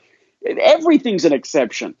 I can't. Everything's an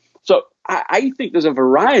exception. So I think there's a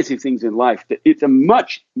variety of things in life that it's a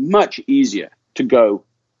much, much easier to go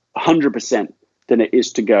 100% than it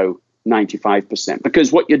is to go 95%.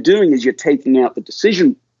 Because what you're doing is you're taking out the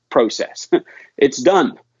decision process. It's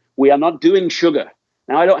done. We are not doing sugar.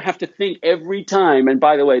 Now, I don't have to think every time. And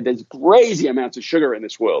by the way, there's crazy amounts of sugar in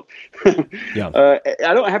this world. I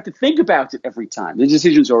don't have to think about it every time. The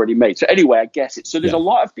decision's already made. So anyway, I guess it. So there's a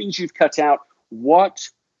lot of things you've cut out. What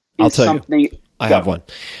is something? I have one.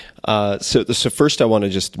 So first, I want to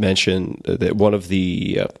just mention that one of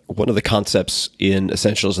the concepts in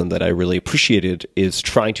Essentialism that I really appreciated is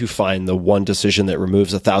trying to find the one decision that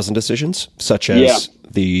removes 1,000 decisions, such as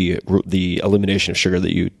the elimination of sugar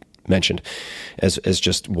that you mentioned as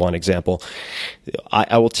just one example.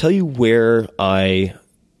 I will tell you where I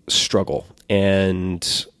struggle,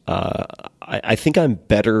 and I think I'm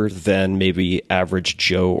better than maybe average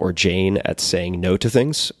Joe or Jane at saying no to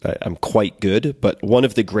things. I'm quite good, but one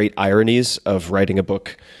of the great ironies of writing a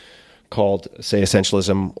book called, say,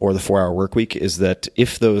 Essentialism or The 4-Hour Workweek is that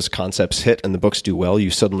if those concepts hit and the books do well,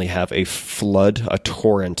 you suddenly have a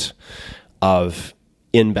torrent of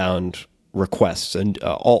inbound requests and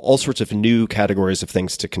all sorts of new categories of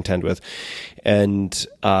things to contend with. And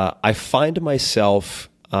I find myself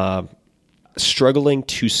struggling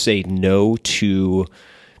to say no to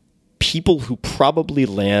people who probably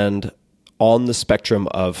land on the spectrum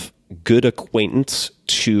of good acquaintance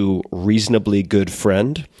to reasonably good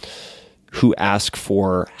friend who ask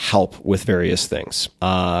for help with various things.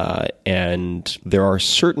 And there are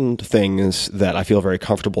certain things that I feel very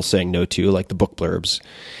comfortable saying no to, like the book blurbs.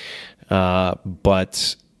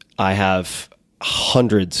 But I have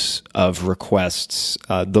hundreds of requests.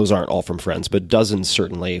 Those aren't all from friends, but dozens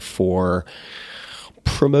certainly for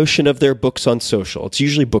promotion of their books on social. It's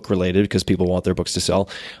usually book related because people want their books to sell.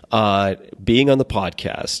 Being on the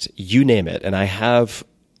podcast, you name it. And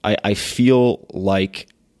I feel like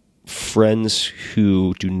friends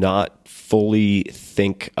who do not fully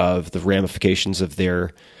think of the ramifications of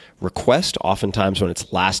their request, oftentimes when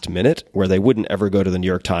it's last minute, where they wouldn't ever go to the New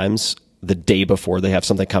York Times the day before they have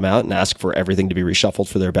something come out and ask for everything to be reshuffled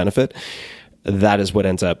for their benefit. That is what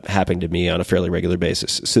ends up happening to me on a fairly regular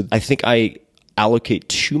basis. So I think I allocate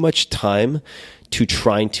too much time to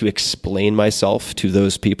trying to explain myself to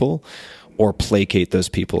those people or placate those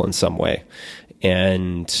people in some way.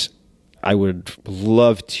 And I would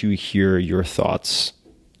love to hear your thoughts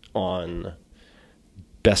on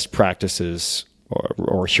best practices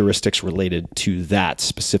or heuristics related to that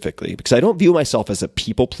specifically, because I don't view myself as a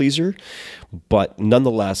people pleaser, but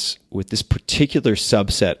nonetheless, with this particular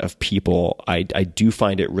subset of people, I do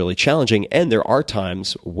find it really challenging. And there are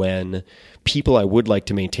times when people I would like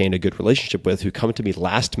to maintain a good relationship with who come to me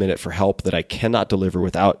last minute for help that I cannot deliver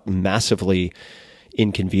without massively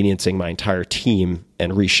inconveniencing my entire team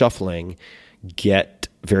and reshuffling, get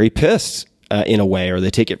very pissed in a way, or they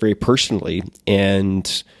take it very personally.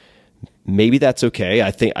 And maybe that's okay.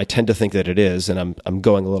 I tend to think that it is, and I'm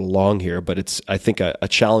going a little long here, but it's, I think, a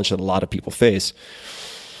challenge that a lot of people face.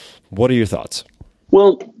 What are your thoughts?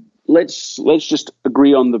 Well, let's just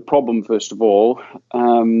agree on the problem first of all,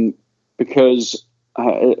 because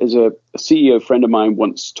as a CEO friend of mine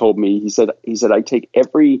once told me, he said I take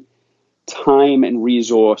every time and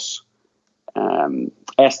resource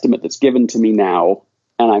estimate that's given to me now,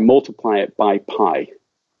 and I multiply it by pi.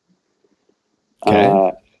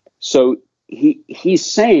 Okay. So he's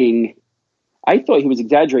saying, I thought he was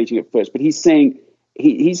exaggerating at first, but he's saying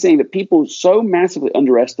that people so massively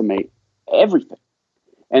underestimate everything.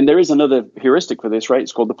 And there is another heuristic for this, right?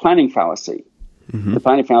 It's called the planning fallacy. Mm-hmm. The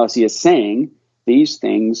planning fallacy is saying these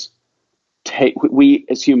things we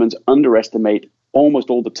as humans underestimate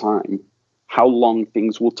almost all the time how long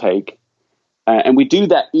things will take. And we do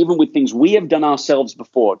that even with things we have done ourselves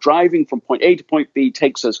before. Driving from point A to point B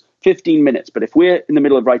takes us 15 minutes. But if we're in the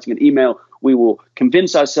middle of writing an email, we will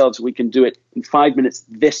convince ourselves we can do it in 5 minutes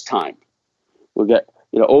this time. We'll get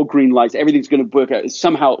all green lights. Everything's going to work out.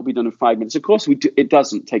 Somehow it'll be done in 5 minutes. Of course, it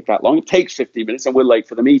doesn't take that long. It takes 15 minutes and we're late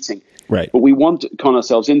for the meeting. Right. But we want to con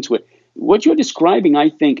ourselves into it. What you're describing, I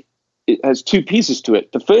think, it has two pieces to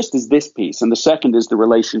it. The first is this piece, and the second is the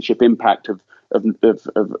relationship impact of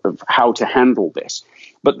how to handle this.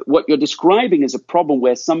 But what you're describing is a problem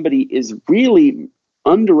where somebody is really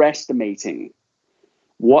underestimating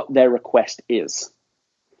what their request is.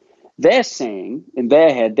 They're saying, in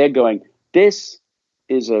their head, they're going, this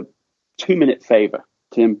is a 2-minute favor,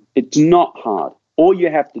 Tim. It's not hard. All you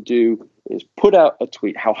have to do is put out a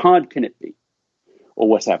tweet. How hard can it be? Or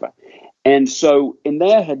whatever. And so in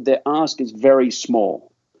their head, their ask is very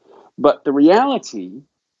small. But the reality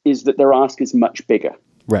is that their ask is much bigger.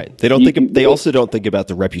 Right. They also don't think about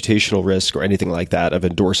the reputational risk or anything like that of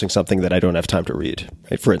endorsing something that I don't have time to read,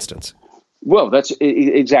 right? For instance. Well, that's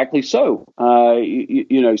exactly so.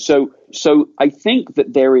 So I think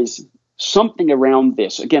that there is something around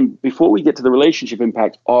this. Again, before we get to the relationship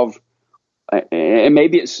impact of, and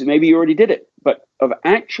maybe you already did it, but of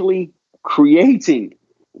actually creating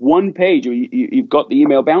one page, or you've got the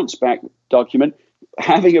email bounce back document,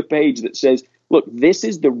 having a page that says, look, this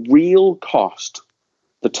is the real cost,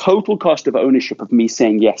 the total cost of ownership of me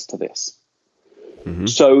saying yes to this. Mm-hmm.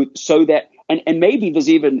 So that, and maybe there's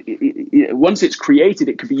even, once it's created,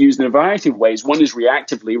 it could be used in a variety of ways. One is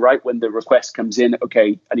reactively, right? When the request comes in,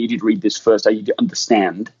 okay, I need you to read this first. I need to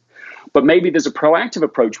understand. But maybe there's a proactive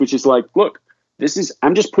approach, which is like, look,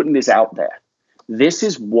 I'm just putting this out there. This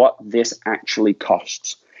is what this actually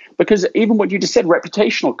costs. Because even what you just said,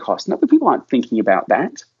 reputational cost, people aren't thinking about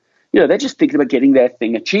that. They're just thinking about getting their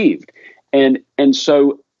thing achieved. And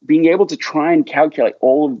so being able to try and calculate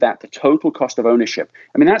all of that, the total cost of ownership.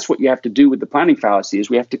 I mean, that's what you have to do with the planning fallacy, is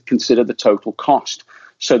we have to consider the total cost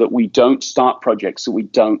so that we don't start projects that we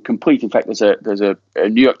don't complete. In fact, there's a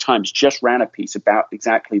New York Times just ran a piece about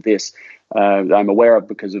exactly this that I'm aware of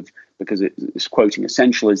because it's quoting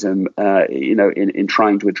essentialism, in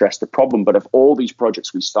trying to address the problem. But of all these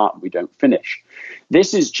projects we start and we don't finish,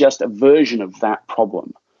 this is just a version of that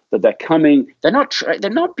problem. That they're coming,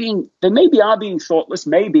 they maybe are being thoughtless,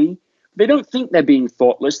 maybe. They don't think they're being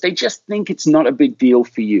thoughtless. They just think it's not a big deal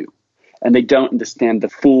for you. And they don't understand the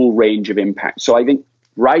full range of impact. So I think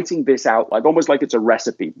writing this out, almost like it's a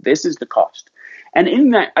recipe, this is the cost. And in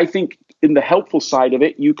that, I think in the helpful side of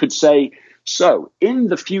it, you could say, so in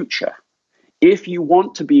the future, if you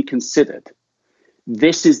want to be considered,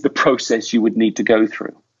 this is the process you would need to go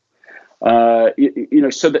through.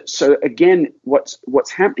 So again,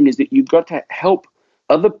 what's happening is that you've got to help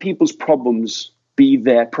other people's problems be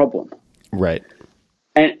their problem. Right.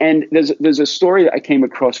 And there's a story that I came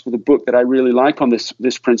across for the book that I really like on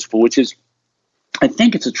this principle, which is, I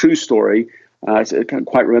think it's a true story. I can't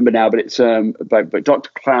quite remember now, but it's by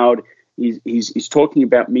Dr. Cloud. He's talking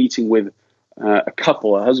about meeting with a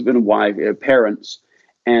couple, a husband and wife, parents,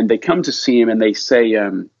 and they come to see him and they say,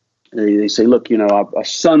 look, our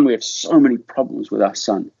son, we have so many problems with our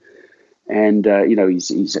son. And,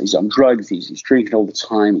 he's on drugs. He's drinking all the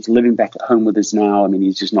time. He's living back at home with us now. I mean,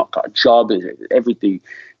 he's just not got a job. Everything,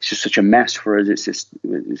 it's just such a mess for us. It's just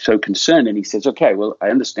so concerned. And he says, okay, well, I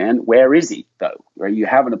understand. Where is he, though? Where you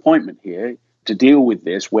have an appointment here. to deal with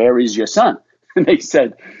this. Where is your son? And they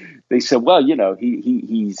said, well,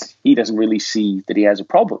 he doesn't really see that he has a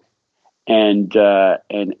problem. And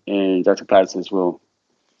Dr. Platt says, well,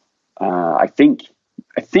 I think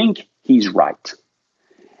he's right.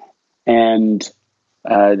 And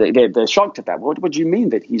they're shocked at that. What do you mean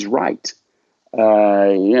that he's right?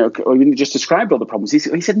 Or you just described all the problems. He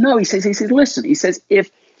said, no. He says, listen. He says,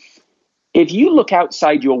 if you look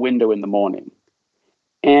outside your window in the morning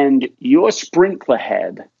and your sprinkler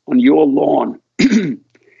head on your lawn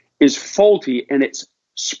is faulty and it's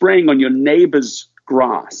spraying on your neighbor's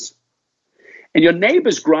grass, and your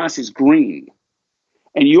neighbor's grass is green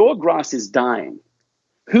and your grass is dying,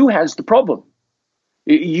 who has the problem?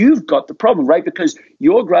 You've got the problem, right? Because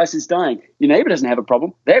your grass is dying. Your neighbor doesn't have a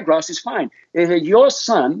problem. Their grass is fine. Your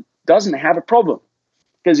son doesn't have a problem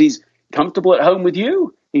because he's comfortable at home with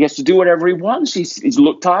you. He gets to do whatever he wants. He's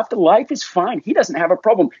looked after. Life is fine. He doesn't have a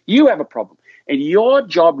problem. You have a problem. And your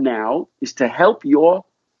job now is to help your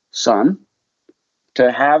son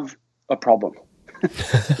to have a problem.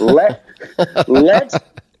 Let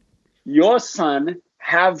your son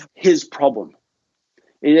have his problem.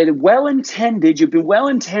 You've been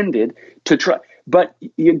well-intended to try, but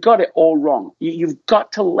you got it all wrong. You've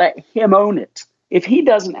got to let him own it. If he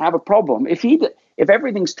doesn't have a problem, if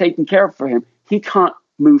everything's taken care of for him, he can't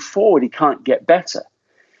move forward. He can't get better.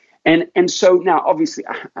 And so now, obviously,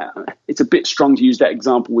 it's a bit strong to use that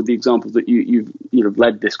example with the examples that you've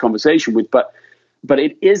led this conversation with, but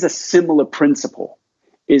it is a similar principle.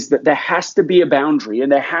 Is that there has to be a boundary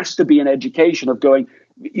and there has to be an education of going,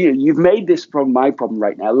 you've made this problem my problem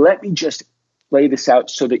right now. Let me just lay this out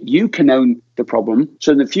so that you can own the problem.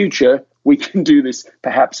 So in the future, we can do this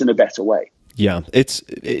perhaps in a better way. Yeah,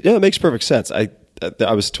 it makes perfect sense. I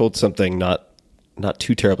was told something not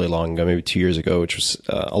too terribly long ago, maybe 2 years ago, which was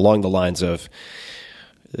along the lines of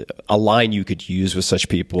a line you could use with such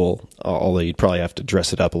people, although you'd probably have to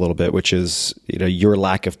dress it up a little bit, which is, your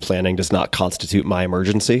lack of planning does not constitute my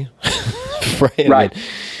emergency. Right. Right.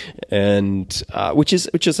 And which is,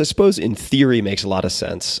 I suppose, in theory makes a lot of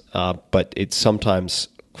sense, but it sometimes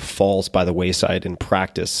falls by the wayside in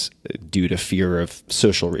practice due to fear of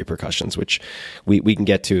social repercussions, which we can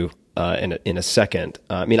get to in a second.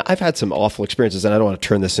 I've had some awful experiences, and I don't want to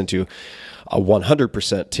turn this into a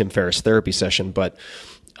 100% Tim Ferriss therapy session, but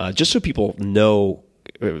just so people know,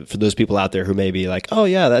 for those people out there who may be like, oh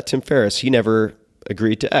yeah, that Tim Ferriss, he never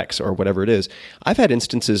agreed to X or whatever it is. I've had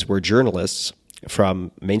instances where journalists from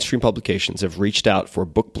mainstream publications have reached out for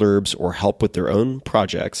book blurbs or help with their own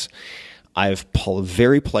projects. I've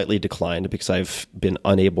very politely declined because I've been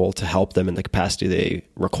unable to help them in the capacity they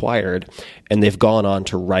required, and they've gone on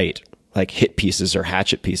to write like hit pieces or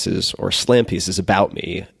hatchet pieces or slam pieces about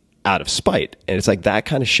me out of spite. And it's like that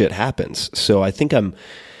kind of shit happens. So I think I'm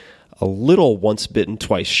a little once bitten,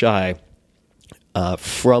 twice shy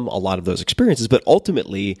from a lot of those experiences. But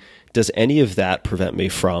ultimately, does any of that prevent me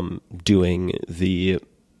from doing the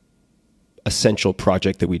essential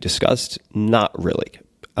project that we discussed? Not really.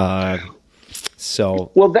 That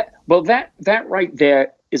right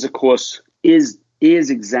there is, of course, is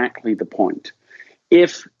exactly the point.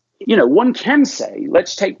 If one can say,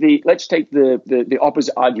 let's take the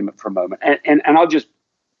opposite argument for a moment, and I'll just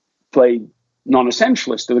play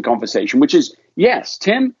non-essentialist to the conversation, which is, yes,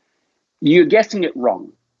 Tim, you're getting it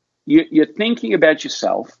wrong. You're thinking about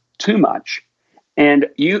yourself too much, and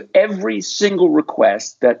every single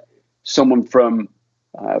request that someone from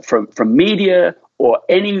media or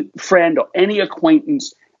any friend or any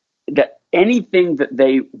acquaintance, that anything that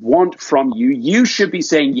they want from you, you should be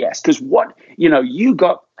saying yes. Because you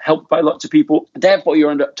got helped by lots of people, therefore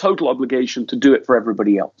you're under total obligation to do it for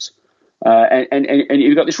everybody else. And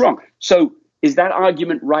you got this wrong. So is that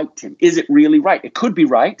argument right, Tim? Is it really right? It could be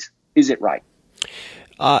right. Is it right?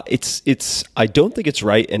 I don't think it's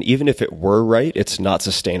right. And even if it were right, it's not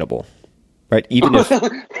sustainable. Right? Even if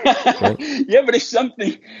right? Yeah, but if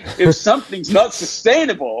something's not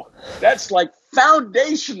sustainable, that's like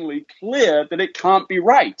foundationally clear that it can't be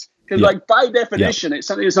right. Because by definition, it's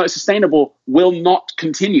something that's not sustainable will not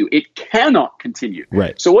continue. It cannot continue.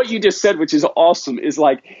 Right. So what you just said, which is awesome, is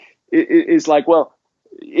like, well,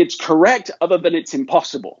 it's correct other than it's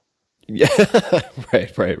impossible. Yeah.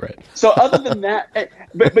 Right. So other than that,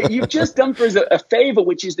 but you've just done for us a favor,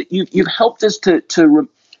 which is that you've helped us to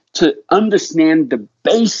understand the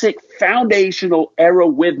basic foundational error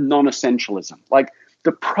with non-essentialism. Like,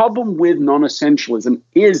 the problem with non-essentialism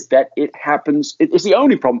is that it's the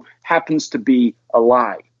only problem, happens to be a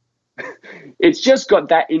lie. It's just got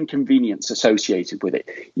that inconvenience associated with it.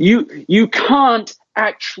 You can't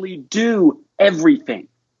actually do everything.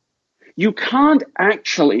 You can't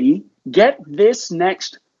actually get this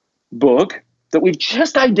next book that we've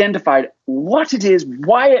just identified what it is,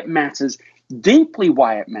 why it matters, deeply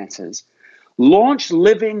why it matters, launch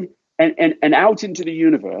living and out into the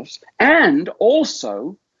universe, and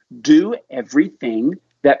also do everything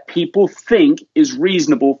that people think is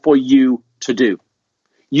reasonable for you to do.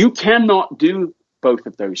 You cannot do both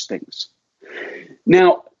of those things.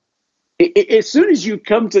 Now, as soon as you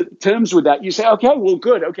come to terms with that, you say, okay, well,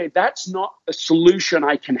 good. Okay, that's not a solution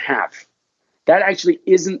I can have. That actually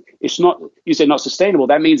isn't, it's not, you say not sustainable.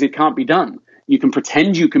 That means it can't be done. You can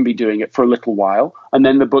pretend you can be doing it for a little while, and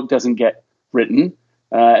then the book doesn't get written.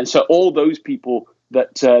 And so all those people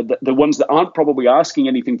that the ones that aren't probably asking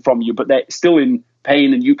anything from you, but they're still in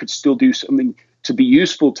pain, and you could still do something to be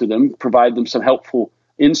useful to them, provide them some helpful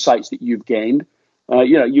insights that you've gained.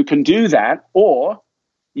 You can do that, or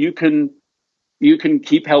you can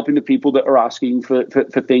keep helping the people that are asking for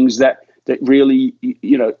things that really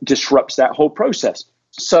disrupts that whole process.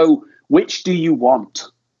 So which do you want?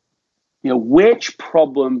 Which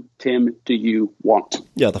problem, Tim, do you want?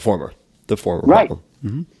 Yeah, the former right. problem.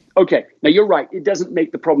 Mm-hmm. Okay, now you're right. It doesn't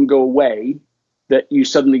make the problem go away that you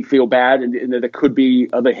suddenly feel bad and there could be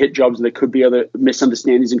other hit jobs and there could be other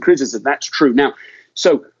misunderstandings and criticism. That's true. Now,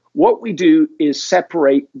 so what we do is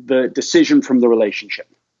separate the decision from the relationship.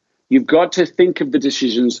 You've got to think of the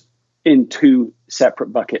decisions in two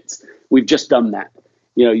separate buckets. We've just done that.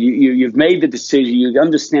 You've made the decision, you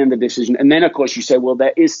understand the decision, and then, of course, you say, well,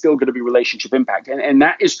 there is still going to be relationship impact. And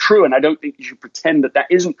that is true, and I don't think you should pretend that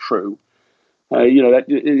isn't true. That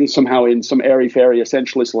is somehow in some airy-fairy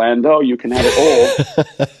essentialist land, you can have it all.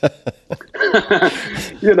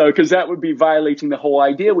 Because that would be violating the whole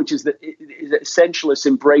idea, which is that essentialists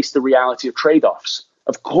embrace the reality of trade-offs.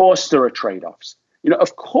 Of course there are trade-offs.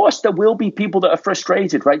 Of course there will be people that are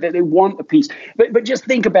frustrated, right? They want a piece. But just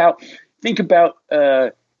think about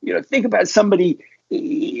somebody,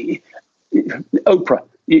 Oprah.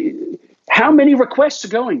 How many requests are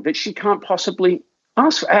going that she can't possibly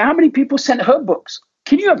ask for? How many people sent her books?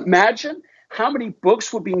 Can you imagine how many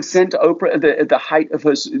books were being sent to Oprah at the height of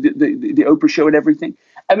the Oprah show and everything?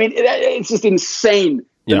 I mean, it's just insane.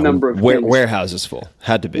 The number of warehouses full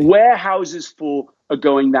had to be. Warehouses full are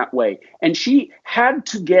going that way, and she had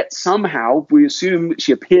to get somehow. We assume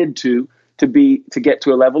she appeared to get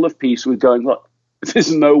to a level of peace with going, look,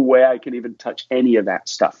 there's no way I can even touch any of that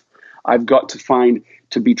stuff. I've got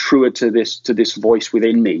to be truer to this voice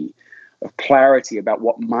within me of clarity about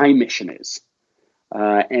what my mission is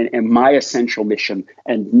and my essential mission,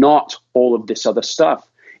 and not all of this other stuff.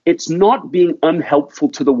 It's not being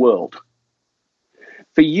unhelpful to the world.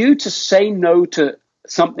 For you to say no to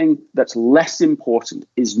something that's less important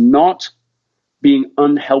is not being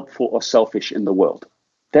unhelpful or selfish in the world.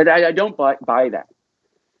 That I don't buy that.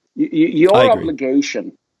 Your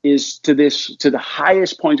obligation is to the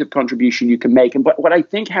highest point of contribution you can make. And but what I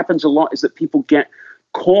think happens a lot is that people get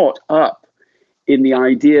caught up in the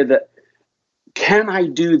idea that, can I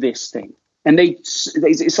do this thing? And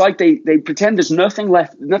it's like they pretend there's nothing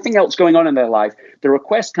left, nothing else going on in their life. The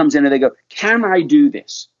request comes in and they go, can I do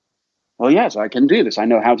this? Well, yes, I can do this. I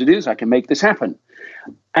know how to do this. I can make this happen.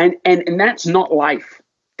 And that's not life.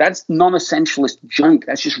 That's non-essentialist junk.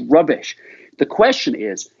 That's just rubbish. The question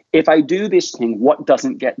is, if I do this thing, what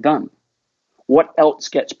doesn't get done? What else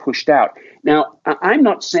gets pushed out? Now, I'm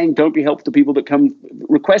not saying don't be helpful to people that come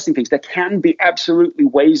requesting things. There can be absolutely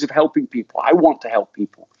ways of helping people. I want to help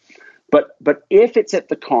people. But if it's at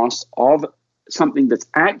the cost of something that's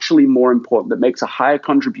actually more important, that makes a higher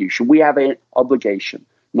contribution, we have an obligation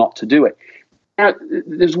not to do it. Now,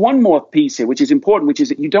 there's one more piece here, which is important, which is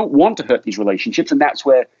that you don't want to hurt these relationships, and that's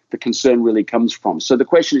where the concern really comes from. So the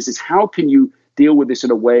question is how can you deal with this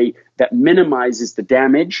in a way that minimizes the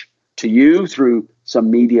damage to you through some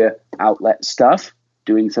media outlet stuff,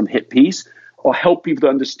 doing some hit piece, or help people to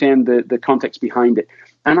understand the context behind it?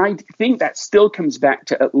 And I think that still comes back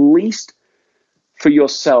to, at least for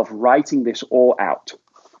yourself, writing this all out.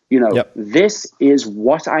 This is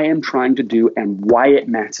what I am trying to do and why it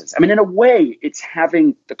matters. I mean, in a way, it's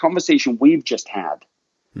having the conversation we've just had,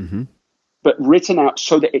 but written out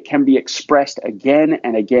so that it can be expressed again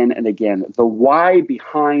and again and again. The why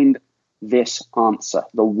behind this answer,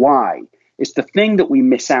 the why. It's the thing that we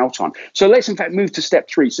miss out on. So let's, in fact, move to step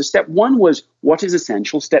 3. So step 1 was what is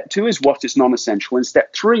essential. Step 2 is what is non-essential. And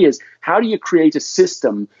step 3 is how do you create a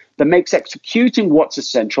system that makes executing what's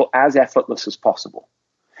essential as effortless as possible.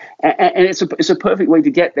 And it's a perfect way to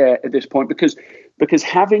get there at this point because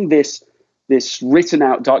having this written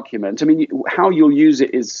out document, I mean, how you'll use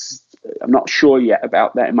it is, I'm not sure yet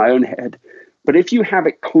about that in my own head. But if you have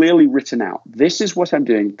it clearly written out, this is what I'm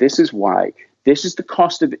doing, this is why, This is the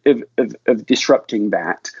cost of disrupting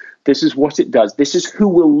that. This is what it does. This is who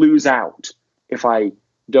will lose out if I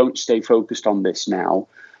don't stay focused on this now.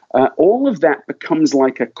 All of that becomes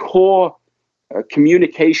like a core,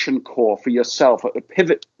 communication core for yourself, a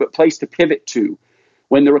place to pivot to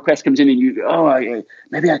when the request comes in and you go,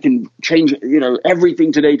 maybe I can change,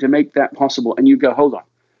 everything today to make that possible. And you go, hold on,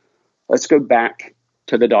 let's go back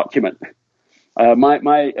to the document.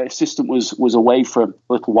 My assistant was away for a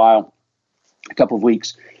little while, a couple of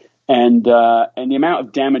weeks, and the amount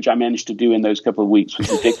of damage I managed to do in those couple of weeks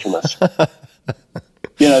was ridiculous.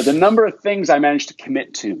 The number of things I managed to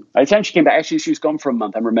commit to. By the time she came back, actually, she was gone for a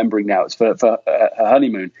month. I'm remembering now. It's for her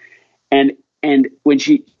honeymoon. And when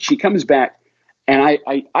she comes back, and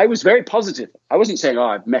I was very positive. I wasn't saying,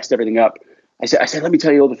 I've messed everything up. I said, let me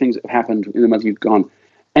tell you all the things that have happened in the month you've gone.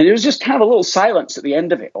 And there was just kind of a little silence at the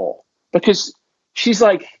end of it all. Because she's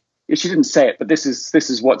like, she didn't say it, but this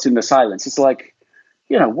is what's in the silence. It's like,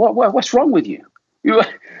 what's wrong with you?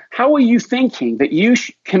 How are you thinking that you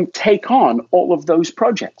can take on all of those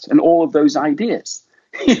projects and all of those ideas?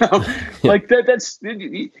 Like that's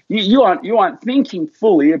you aren't thinking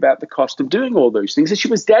fully about the cost of doing all those things. And she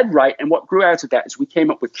was dead right. And what grew out of that is we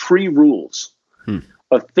came up with 3 rules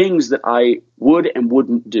of things that I would and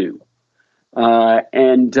wouldn't do.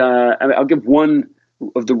 And I'll give one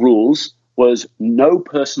of the rules was no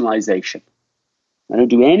personalization. I don't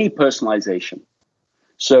do any personalization.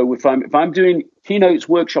 So if I'm doing keynotes,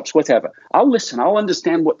 workshops, whatever, I'll listen. I'll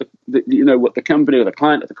understand what what the company or the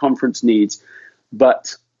client at the conference needs,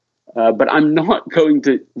 but I'm not going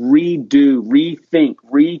to redo, rethink,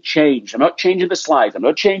 rechange. I'm not changing the slides. I'm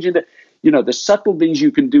not changing the subtle things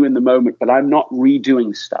you can do in the moment. But I'm not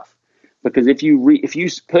redoing stuff, because if you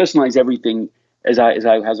personalize everything as I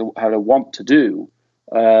want to do,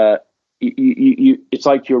 it's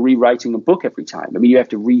like you're rewriting a book every time. I mean, you have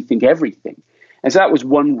to rethink everything. And so that was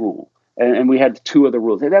one rule. And we had 2 other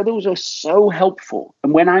rules. Those are so helpful.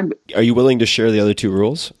 And when are you willing to share the other 2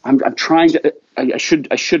 rules? I'm trying to. I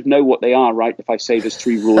should know what they are, right? If I say there's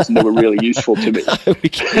 3 rules and they were really useful to me. we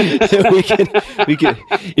can.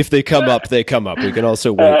 If they come up, they come up. We can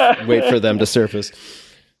also wait for them to surface.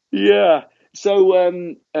 Yeah.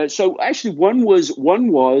 So actually, one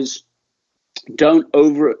was don't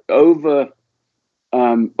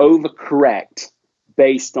overcorrect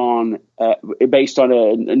based on a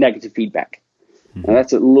negative feedback. And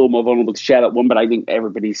that's a little more vulnerable to share that one, but I think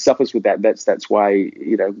everybody suffers with that. That's why,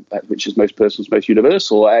 which is most personal, most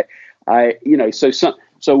universal.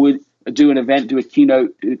 So we do an event, do a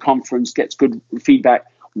keynote, do a conference, gets good feedback.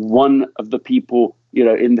 One of the people,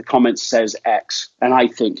 in the comments says X, and I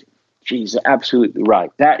think, geez, absolutely right.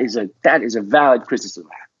 That is a valid criticism.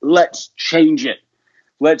 Let's change it.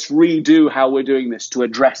 Let's redo how we're doing this to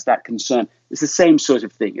address that concern. It's the same sort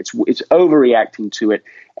of thing. It's overreacting to it.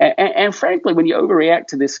 And frankly, when you overreact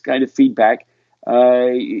to this kind of feedback,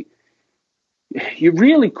 you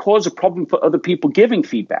really cause a problem for other people giving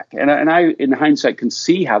feedback. And I, in hindsight, can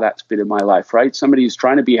see how that's been in my life, right? Somebody who's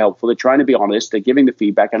trying to be helpful, they're trying to be honest, they're giving the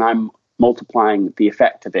feedback, and I'm multiplying the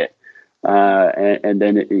effect of it. And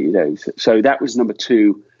then, so that was number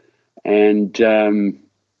 2. And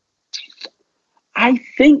I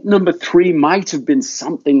think number 3 might have been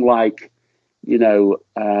something like, it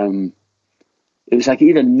was like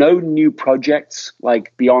either no new projects,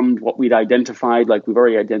 like beyond what we'd identified, like we've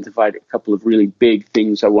already identified a couple of really big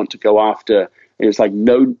things I want to go after. It was like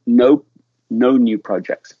no new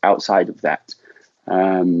projects outside of that.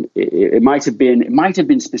 It might have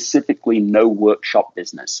been specifically no workshop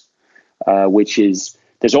business, which is,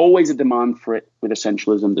 there's always a demand for it with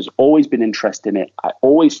Essentialism. There's always been interest in it. I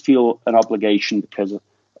always feel an obligation because,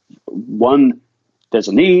 1, there's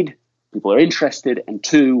a need, people are interested, and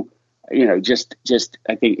 2, just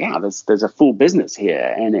I think, there's a full business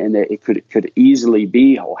here, and it could easily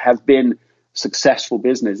be or have been successful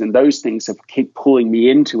business, and those things have kept pulling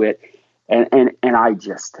me into it, and I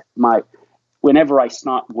just whenever I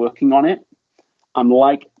start working on it, I'm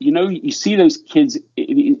like, you see those kids,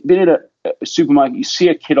 you've been at a supermarket, you see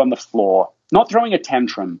a kid on the floor, not throwing a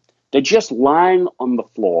tantrum, they're just lying on the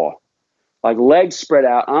floor, like legs spread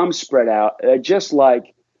out, arms spread out. They're just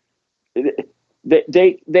like,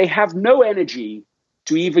 they have no energy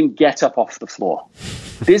to even get up off the floor.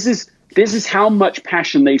 This is how much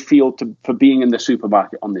passion they feel for being in the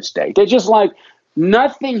supermarket on this day. They're just like,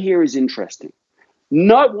 nothing here is interesting.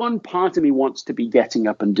 Not one part of me wants to be getting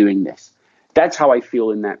up and doing this. That's how I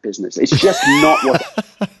feel in that business. It's just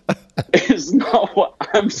not what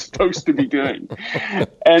I'm supposed to be doing.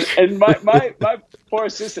 And my poor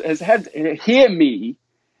assistant has had to hear me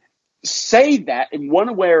say that in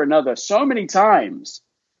one way or another so many times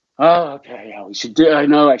Oh, okay, yeah, we should do it. I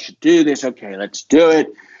know I should do this. Okay, let's do it.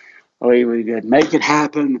 We could make it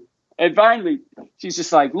happen. And finally, she's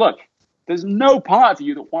just like, look, there's no part of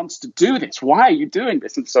you that wants to do this. Why are you doing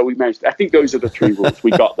this? And so we managed. I think those are the 3 rules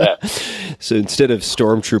we got there. So instead of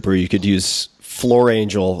Stormtrooper, you could use Floor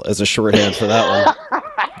Angel as a shorthand for that one.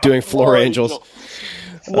 Doing Floor Angels.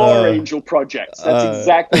 Floor Angel projects. That's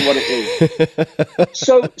exactly what it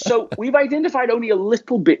is. So we've identified only a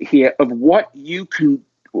little bit here of what you can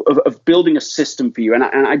of building a system for you, and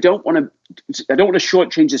I don't want to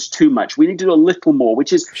shortchange this too much. We need to do a little more,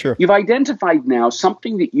 which is You've identified now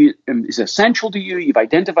something that you is essential to you. You've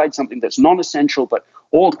identified something that's non-essential but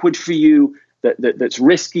awkward for you, that's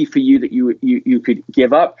risky for you, that you could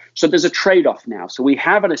give up. So there's a trade-off now. So we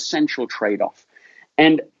have an essential trade-off,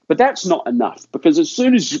 but that's not enough, because as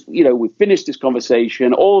soon as we finish this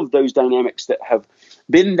conversation, all of those dynamics that have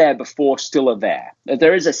been there before still are there.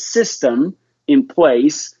 There is a system in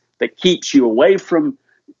place that keeps you away from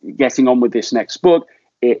getting on with this next book.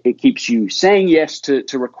 It keeps you saying yes to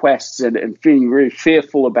requests and feeling really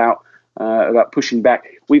fearful about pushing back.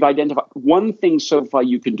 We've identified one thing so far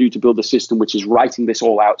you can do to build a system, which is writing this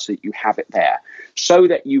all out so that you have it there, so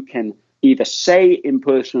that you can either say in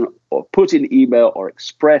person or put in email or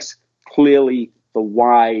express clearly the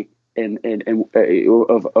why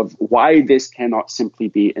of why this cannot simply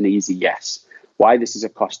be an easy yes, why this is a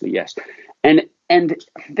costly yes. And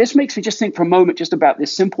this makes me just think for a moment just about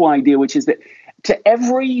this simple idea, which is that to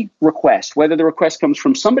every request, whether the request comes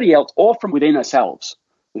from somebody else or from within ourselves,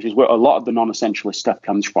 which is where a lot of the non-essentialist stuff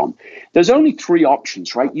comes from, there's only 3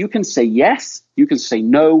 options, right? You can say yes, you can say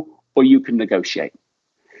no, or you can negotiate.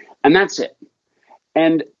 And that's it.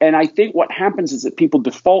 And I think what happens is that people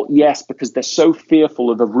default yes because they're so fearful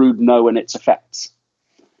of a rude no and its effects.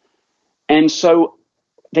 And so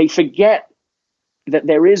they forget that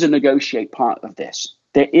there is a negotiate part of this.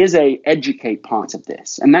 There is a educate part of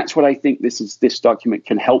this. And that's what I think this document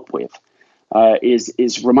can help with,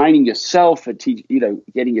 is reminding yourself and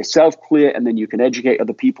getting yourself clear, and then you can educate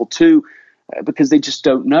other people too, because they just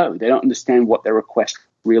don't know. They don't understand what their request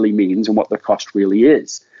really means and what the cost really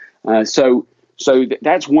is. So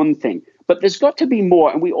that's one thing. But there's got to be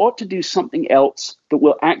more, and we ought to do something else that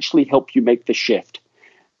will actually help you make the shift.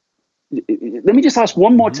 Let me just ask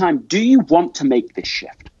one more time. Do you want to make this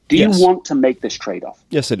shift? Do you want to make this trade-off?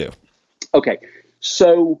 Yes, I do. Okay.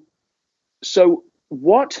 So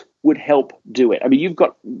what would help do it? I mean, you've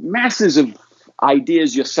got masses of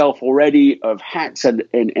ideas yourself already of hacks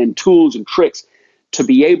and tools and tricks to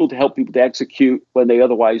be able to help people to execute when they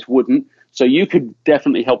otherwise wouldn't. So you could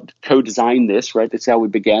definitely help co-design this, right? That's how we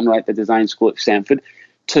began, right? The design school at Stanford,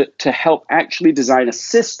 to help actually design a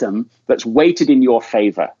system that's weighted in your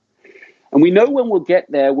favor. And we know when we'll get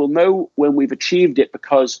there, we'll know when we've achieved it,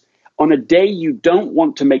 because on a day you don't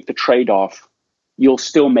want to make the trade-off, you'll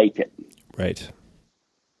still make it. Right.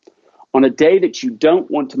 On a day that you don't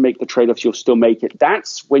want to make the trade-offs, you'll still make it.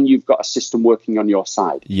 That's when you've got a system working on your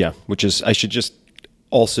side. Yeah, which is, I should just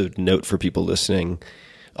also note for people listening,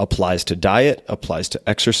 applies to diet, applies to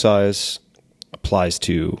exercise, applies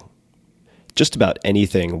to just about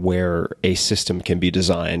anything where a system can be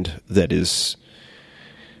designed that is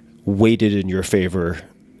weighted in your favor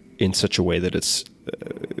in such a way that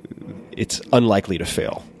it's unlikely to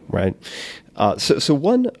fail, right? So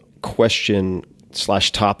one question /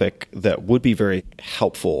 topic that would be very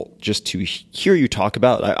helpful just to hear you talk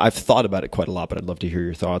about, I've thought about it quite a lot, but I'd love to hear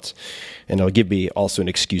your thoughts, and it'll give me also an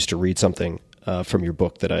excuse to read something from your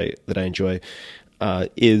book that I enjoy,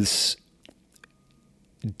 is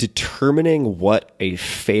determining what a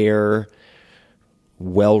fair,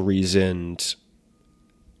 well-reasoned,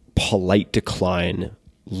 polite decline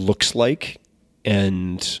looks like,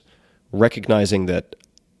 and recognizing that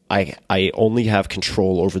I only have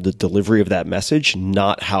control over the delivery of that message,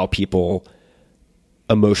 not how people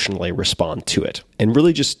emotionally respond to it. And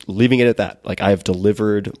really just leaving it at that. Like, I have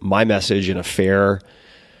delivered my message in a fair,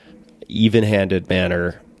 even-handed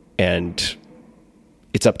manner, and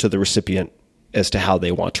it's up to the recipient as to how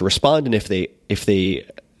they want to respond. And if they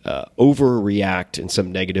overreact in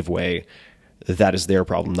some negative way, that is their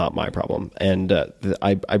problem, not my problem. And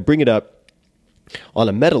I bring it up on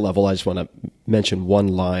a meta level. I just want to mention one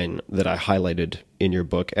line that I highlighted in your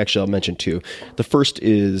book. Actually, I'll mention 2. The first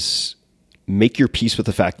is, make your peace with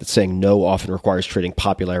the fact that saying no often requires trading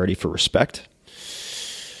popularity for respect.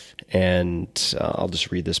 And I'll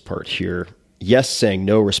just read this part here. Yes, saying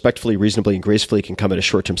no respectfully, reasonably, and gracefully can come at a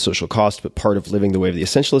short-term social cost, but part of living the way of the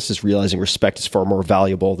essentialist is realizing respect is far more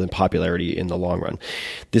valuable than popularity in the long run.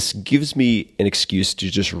 This gives me an excuse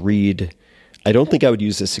to just read. I don't think I would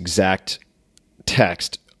use this exact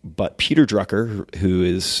text, but Peter Drucker, who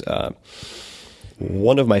is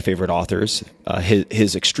one of my favorite authors,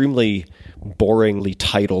 his extremely boringly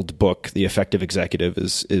titled book, The Effective Executive,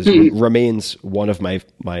 remains one of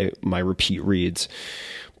my repeat reads.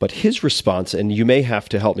 But his response, and you may have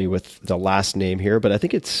to help me with the last name here, but I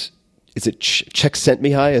think is it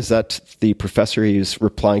Csikszentmihalyi? Is that the professor he's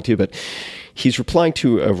replying to? But he's replying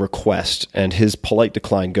to a request, and his polite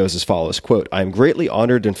decline goes as follows, quote, "I am greatly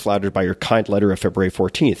honored and flattered by your kind letter of February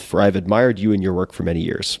 14th, for I have admired you and your work for many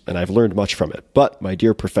years, and I've learned much from it. But, my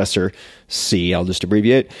dear Professor C, I'll just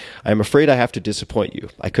abbreviate, I am afraid I have to disappoint you.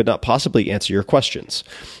 I could not possibly answer your questions.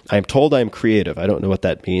 I am told I am creative. I don't know what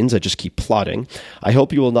that means. I just keep plodding. I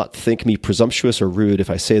hope you will not think me presumptuous or rude if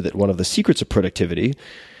I say that one of the secrets of productivity,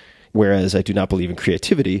 whereas I do not believe in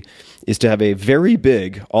creativity, is to have a very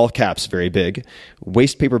big, all caps, very big,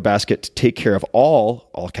 waste paper basket to take care of all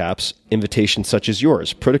caps, invitations such as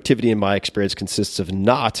yours. Productivity, in my experience, consists of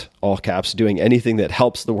not, all caps, doing anything that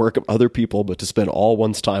helps the work of other people, but to spend all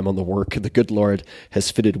one's time on the work the good Lord has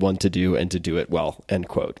fitted one to do, and to do it well," end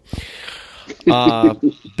quote.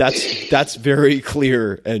 That's very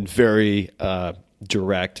clear and very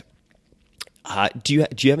direct. Do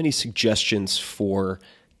you have any suggestions for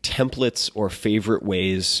templates or favorite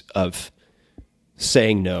ways of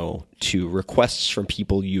saying no to requests from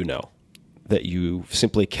people you know that you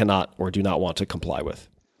simply cannot or do not want to comply with?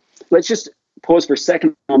 Let's just pause for a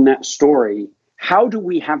second on that story. How do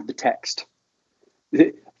we have the text?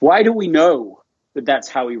 Why do we know that that's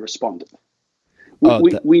how he responded?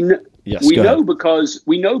 We know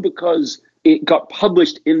because it got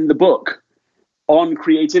published in the book on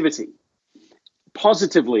creativity,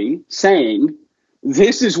 positively saying,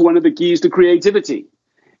 this is one of the keys to creativity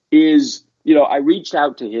is, I reached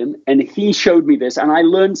out to him and he showed me this, and I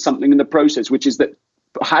learned something in the process, which is that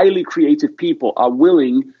highly creative people are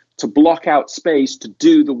willing to block out space to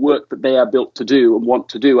do the work that they are built to do and want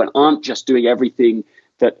to do, and aren't just doing everything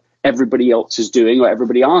that everybody else is doing or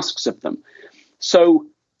everybody asks of them. So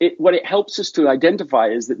what it helps us to identify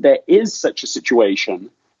is that there is such a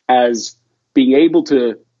situation as being able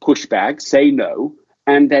to push back, say no,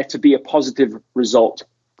 and there to be a positive result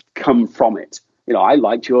come from it. I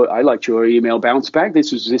liked your email bounce back.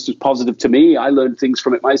 This was positive to me. I learned things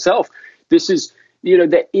from it myself. This is,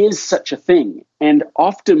 there is such a thing. And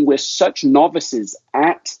often we're such novices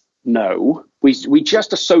at no. We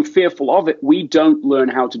just are so fearful of it. We don't learn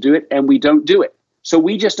how to do it, and we don't do it. So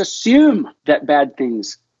we just assume that bad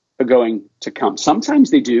things are going to come. Sometimes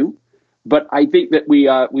they do, but I think that we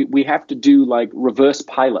have to do like reverse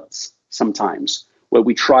pilots sometimes, where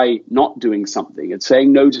we try not doing something and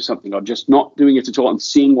saying no to something, or just not doing it at all, and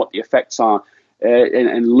seeing what the effects are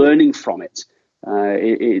and learning from it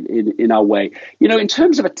in our way. In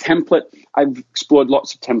terms of a template, I've explored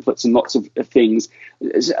lots of templates and lots of things.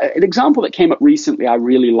 An example that came up recently I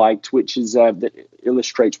really liked, which is that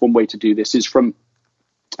illustrates one way to do this, is from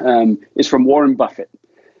Warren Buffett.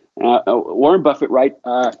 Warren Buffett, right?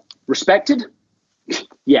 Respected?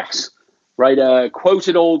 Yes. Right?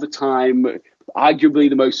 Quoted all the time. Arguably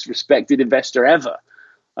the most respected investor ever.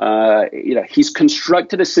 He's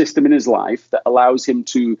constructed a system in his life that allows him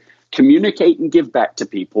to communicate and give back to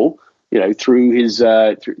people, through his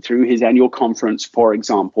annual conference, for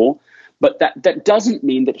example. But that doesn't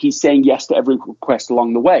mean that he's saying yes to every request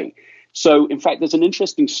along the way. So, in fact, there's an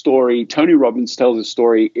interesting story. Tony Robbins tells a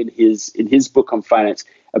story in his book on finance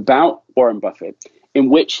about Warren Buffett, in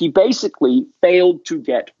which he basically failed to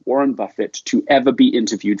get Warren Buffett to ever be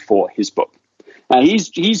interviewed for his book.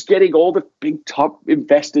 He's getting all the big top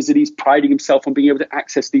investors, and he's priding himself on being able to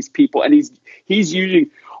access these people. And he's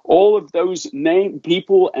using all of those named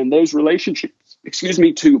people and those relationships,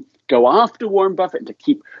 to go after Warren Buffett and to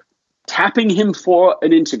keep tapping him for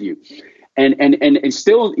an interview. And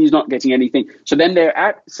still he's not getting anything. So then they're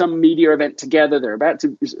at some media event together. They're about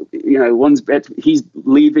to, he's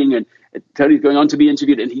leaving and Tony's going on to be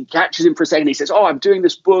interviewed, and he catches him for a second. He says, "Oh, I'm doing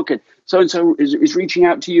this book, and so is reaching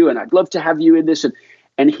out to you, and I'd love to have you in this."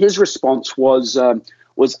 And his response was, I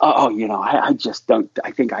just don't.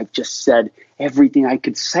 I think I've just said everything I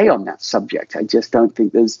could say on that subject. I just don't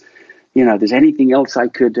think there's anything else I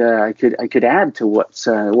could add to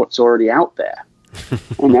what's already out there.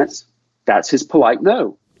 And that's his polite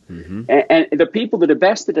no. Mm-hmm. And the people that are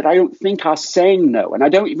best at it, I don't think, are saying no. And I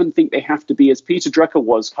don't even think they have to be, as Peter Drucker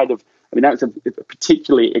was that was a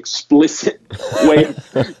particularly explicit way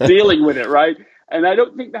of dealing with it, right? And I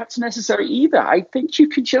don't think that's necessary either. I think you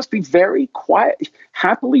could just be very quiet,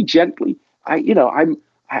 happily, gently. I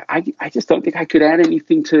just don't think I could add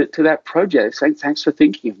anything to that project. Thanks for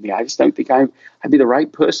thinking of me. I just don't think I'd be the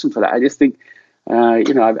right person for that. I just think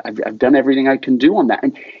I've done everything I can do on that.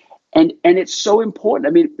 And it's so important.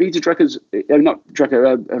 I mean,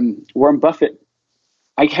 Warren Buffett,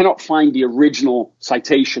 I cannot find the original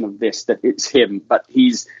citation of this, that it's him, but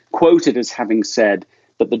he's quoted as having said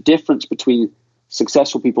that the difference between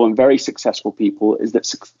successful people and very successful people is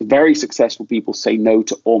that very successful people say no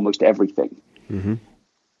to almost everything. Mm-hmm.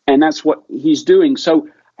 And that's what he's doing. So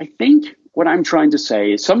I think what I'm trying to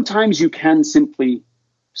say is sometimes you can simply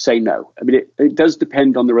say no. I mean, it does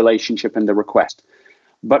depend on the relationship and the request.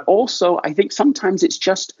 But also, I think sometimes it's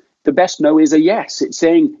just the best no is a yes. It's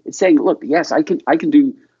saying, look, yes, I can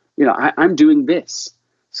do, I'm doing this.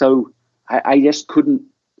 So I just couldn't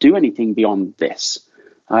do anything beyond this.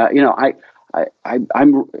 I'm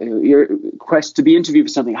your request to be interviewed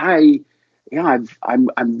for something. I'm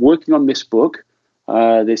working on this book,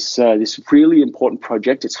 this really important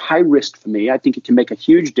project. It's high risk for me. I think it can make a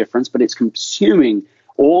huge difference, but it's consuming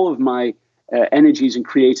all of my energies and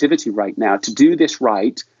creativity right now to do this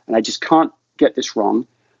right, and I just can't get this wrong.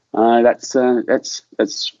 That's what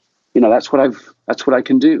I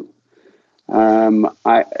can do.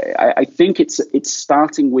 I think it's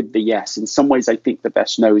starting with the yes. In some ways, I think the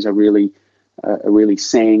best no's are really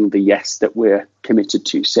saying the yes that we're committed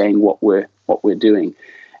to, saying what we're doing.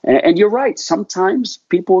 And you're right. Sometimes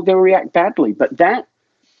people are going to react badly, but that,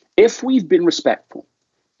 if we've been respectful,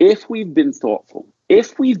 if we've been thoughtful,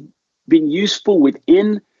 if we've been useful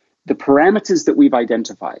within the parameters that we've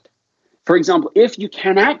identified. For example, if you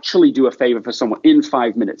can actually do a favor for someone in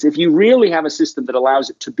 5 minutes, if you really have a system that allows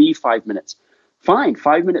it to be 5 minutes, fine,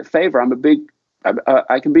 5-minute favor.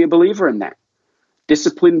 I can be a believer in that.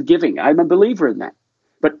 Disciplined giving, I'm a believer in that.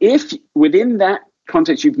 But if within that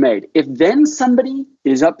context you've made, if then somebody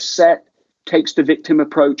is upset, takes the victim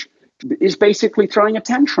approach, is basically throwing a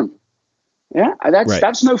tantrum. Yeah,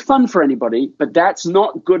 that's no fun for anybody, but that's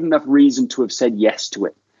not good enough reason to have said yes to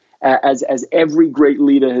it, as every great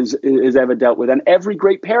leader has ever dealt with, and every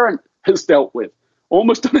great parent has dealt with,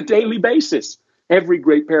 almost on a daily basis. Every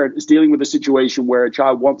great parent is dealing with a situation where a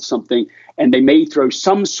child wants something, and they may throw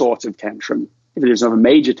some sort of tantrum, if it is not a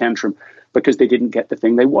major tantrum, because they didn't get the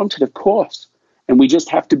thing they wanted, of course. And we just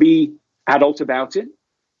have to be adult about it,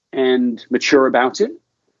 and mature about it,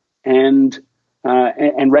 and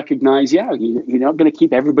recognize, you're not going to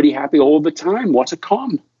keep everybody happy all the time. What a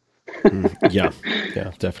con. Yeah,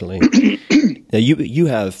 definitely. Now you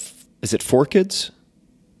have, is it 4 kids?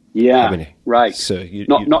 Yeah, right. So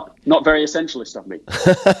not very essentialist of me.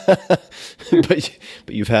 but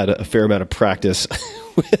you've had a fair amount of practice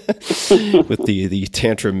with the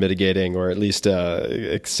tantrum mitigating, or at least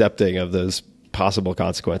accepting of those possible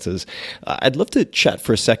consequences. I'd love to chat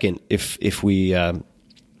for a second, if we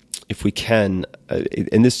can,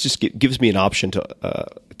 and this just gives me an option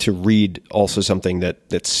to read also something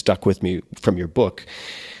that stuck with me from your book,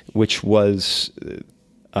 which was,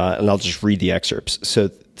 and I'll just read the excerpts. So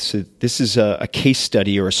this is a case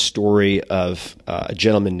study or a story of a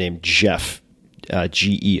gentleman named Geoff,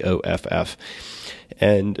 Geoff,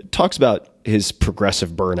 and talks about his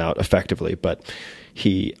progressive burnout effectively, but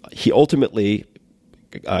he ultimately,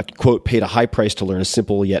 quote, paid a high price to learn a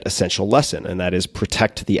simple yet essential lesson, and that is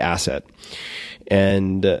protect the asset.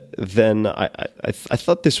 And then I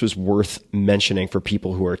thought this was worth mentioning for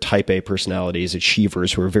people who are type A personalities,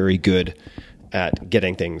 achievers who are very good at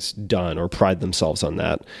getting things done or pride themselves on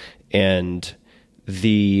that. And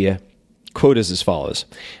the quote is as follows.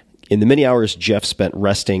 In the many hours Geoff spent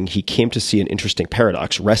resting, he came to see an interesting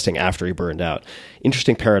paradox, resting after he burned out.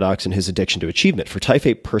 Interesting paradox in his addiction to achievement. For type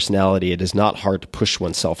A personality, it is not hard to push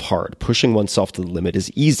oneself hard. Pushing oneself to the limit is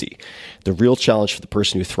easy. The real challenge for the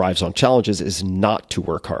person who thrives on challenges is not to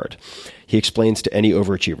work hard. He explains to any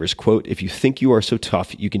overachievers, quote, if you think you are so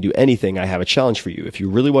tough, you can do anything, I have a challenge for you. If you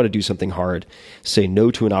really want to do something hard, say no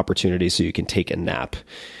to an opportunity so you can take a nap.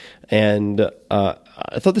 And I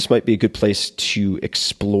thought this might be a good place to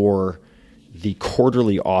explore the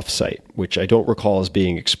quarterly offsite, which I don't recall as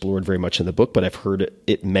being explored very much in the book, but I've heard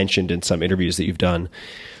it mentioned in some interviews that you've done.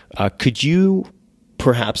 Could you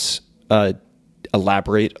perhaps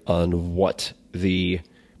elaborate on what the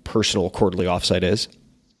personal quarterly offsite is?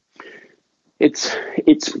 It's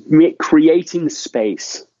creating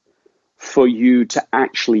space for you to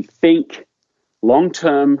actually think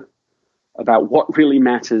long-term about what really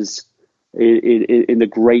matters in the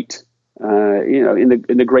great, in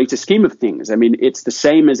the greater scheme of things. I mean, it's the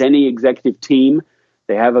same as any executive team.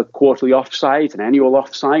 They have a quarterly offsite, an annual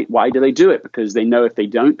offsite. Why do they do it? Because they know if they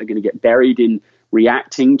don't, they're going to get buried in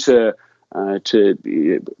reacting to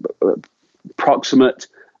proximate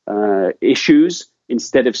issues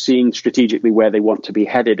instead of seeing strategically where they want to be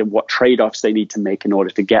headed and what trade-offs they need to make in order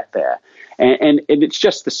to get there. And it's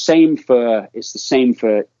just the same for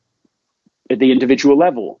at the individual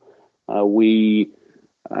level. My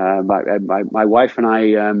wife and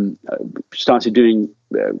I started doing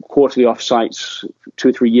quarterly offsites 2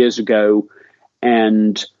 or 3 years ago,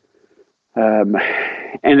 and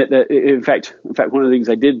in fact, one of the things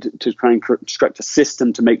I did to try and construct a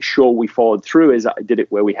system to make sure we followed through is I did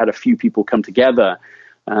it where we had a few people come together,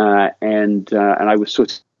 and I was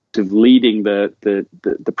sort of leading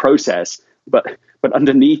the process, but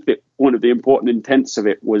underneath it, one of the important intents of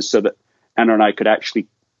it was so that Anna and I could actually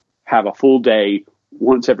have a full day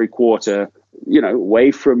once every quarter,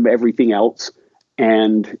 away from everything else,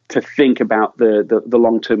 and to think about the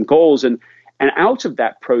long-term goals. And out of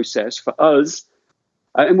that process for us,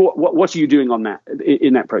 and what are you doing on that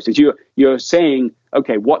in that process? You're saying,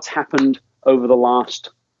 okay, what's happened over the last,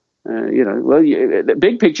 the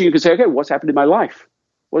big picture. You can say, okay, what's happened in my life?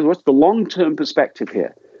 What's the long-term perspective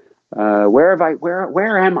here? Where am I?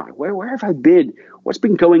 Where have I been? What's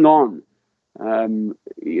been going on? So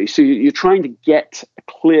you're trying to get a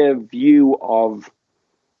clear view of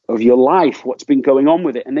your life, what's been going on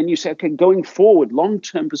with it, and then you say, okay, going forward,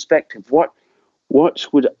 long-term perspective, what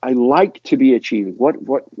would I like to be achieving?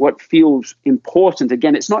 What feels important?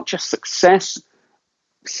 Again, it's not just success.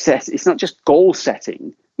 It's not just goal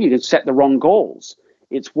setting. You can set the wrong goals.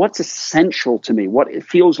 It's what's essential to me, what it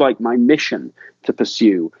feels like my mission to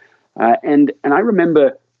pursue. And I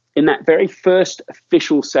remember in that very first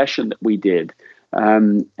official session that we did,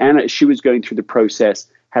 Anna, as she was going through the process,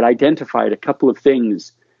 had identified a couple of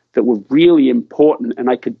things that were really important, and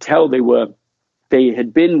I could tell they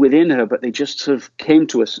had been within her, but they just sort of came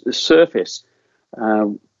to the surface.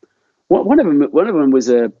 One of them was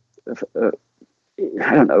I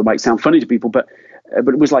don't know, it might sound funny to people, but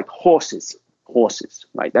it was like horses,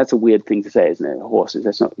 right? That's a weird thing to say, isn't it? Horses,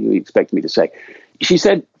 that's not what you expect me to say. She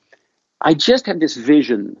said, I just had this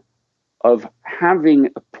vision of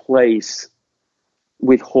having a place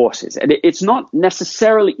with horses. And it's not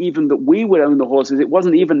necessarily even that we would own the horses. It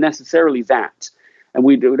wasn't even necessarily that. And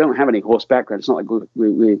we don't have any horse background. It's not like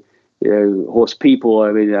we horse people.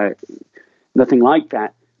 I mean, nothing like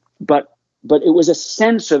that. But it was a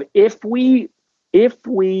sense of if we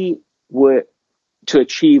were to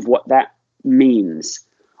achieve what that means,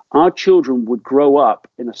 our children would grow up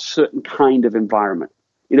in a certain kind of environment.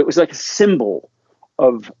 It was like a symbol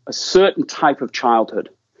of a certain type of childhood.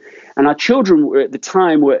 And our children were at the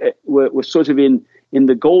time were sort of in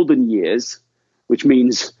the golden years, which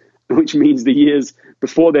means the years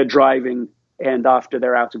before they're driving and after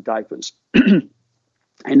they're out of diapers.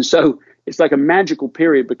 And so it's like a magical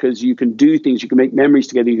period because you can do things, you can make memories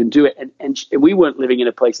together, you can do it. And we weren't living in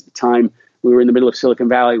a place at the time. We were in the middle of Silicon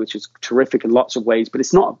Valley, which is terrific in lots of ways, but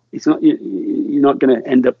it's not. You're not going to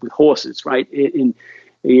end up with horses, right?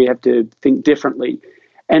 You have to think differently.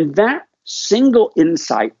 And that single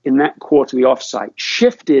insight in that quarterly offsite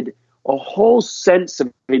shifted a whole sense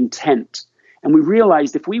of intent. And we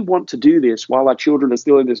realized if we want to do this while our children are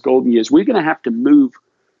still in this golden years, we're going to have to move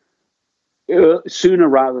sooner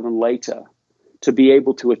rather than later to be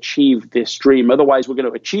able to achieve this dream. Otherwise, we're going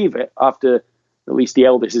to achieve it after at least the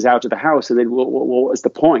eldest is out of the house. And then what's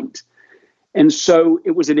the point? And so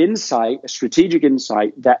it was an insight, a strategic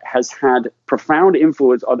insight that has had profound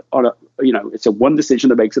influence on it's a one decision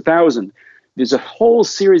that makes 1,000. There's a whole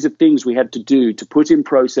series of things we had to do to put in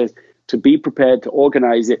process, to be prepared, to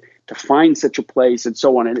organize it, to find such a place and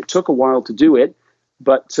so on. And it took a while to do it,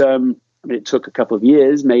 but it took a couple of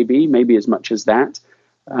years, maybe as much as that.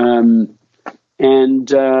 And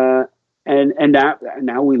now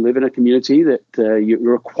we live in a community that you're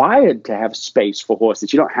required to have space for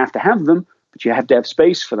horses. You don't have to have them, but you have to have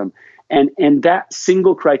space for them. And that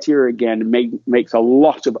single criteria, again, makes a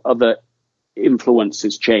lot of other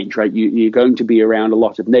influences change, right? You're going to be around a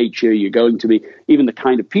lot of nature. You're going to be even the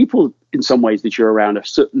kind of people in some ways that you're around, a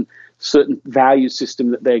certain value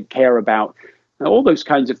system that they care about, all those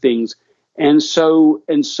kinds of things. And so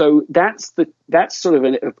that's sort of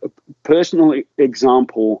a personal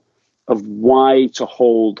example of why to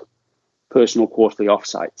hold personal quarterly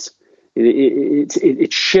offsites.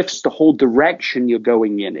 It shifts the whole direction you're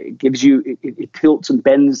going in. It gives you, it tilts and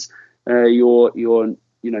bends your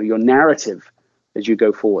narrative as you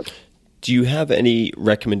go forward. Do you have any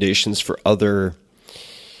recommendations for other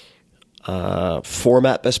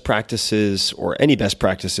format best practices or any best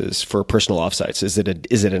practices for personal offsites? Is it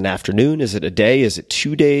an afternoon? Is it a day? Is it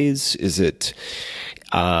 2 days? Is it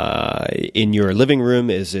in your living room?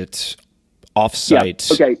 Is it offsite?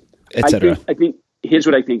 Yeah. Okay. Etc. I think here's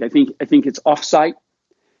what I think. I think it's offsite.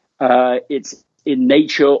 It's in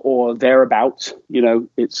nature or thereabouts. You know,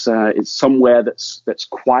 it's somewhere that's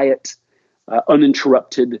quiet,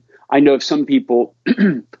 uninterrupted. I know of some people.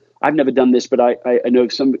 I've never done this, but I know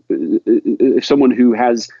of someone who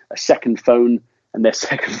has a second phone, and their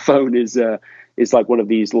second phone is like one of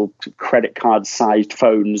these little credit card sized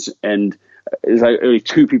phones, and there's like only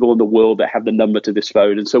 2 people in the world that have the number to this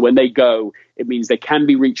phone. And so when they go, it means they can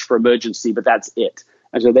be reached for emergency, but that's it.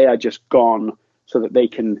 And so they are just gone so that they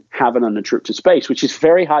can have an uninterrupted space, which is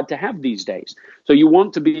very hard to have these days. So you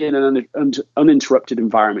want to be in an uninterrupted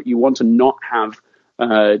environment. You want to not have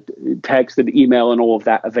text and email and all of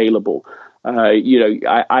that available.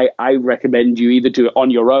 I recommend you either do it on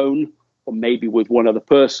your own or maybe with one other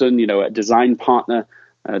person, a design partner,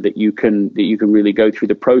 that you can really go through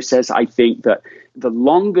the process. I think that the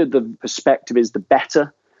longer the perspective is, the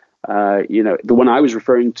better. The one I was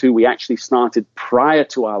referring to, we actually started prior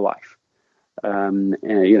to our life.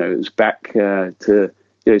 It was back so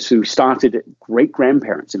we started at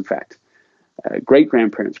great-grandparents, in fact.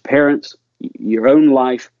 Great-grandparents, parents, your own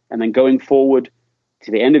life, and then going forward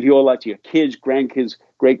to the end of your life, to your kids, grandkids,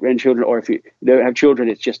 great-grandchildren, or if you don't have children,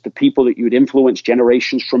 it's just the people that you would influence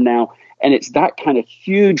generations from now. And it's that kind of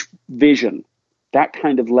huge vision, that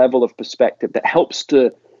kind of level of perspective that helps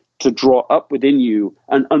to draw up within you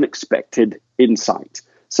an unexpected insight,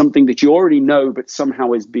 something that you already know, but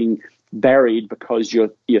somehow is being buried because you're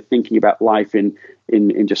thinking about life in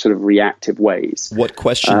just sort of reactive ways. What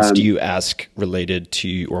questions do you ask related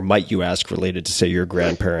to, or might you ask related to, say, your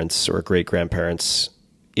grandparents or great-grandparents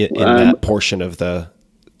in that portion of the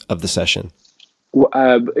session?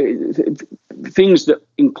 Things that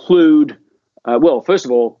include, first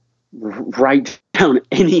of all, write down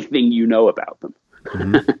anything you know about them.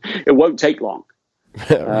 Mm-hmm. It won't take long.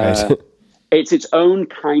 Right. It's its own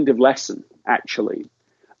kind of lesson, actually.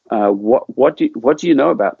 What do you know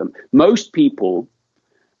about them? Most people,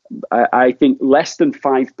 I think less than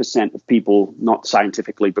 5% of people, not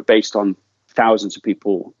scientifically, but based on thousands of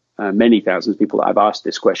people, many thousands of people that I've asked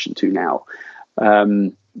this question to now,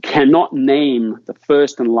 cannot name the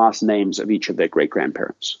first and last names of each of their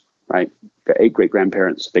great-grandparents, right? There are 8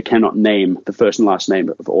 great-grandparents. They cannot name the first and last name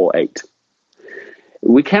of all 8.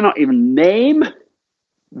 We cannot even name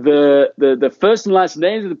the first and last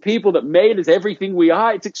names of the people that made us everything we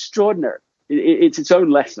are. It's extraordinary. It's its own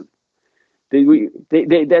lesson.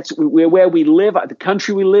 That's where we live, the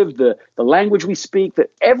country we live, the language we speak,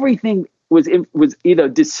 that everything was either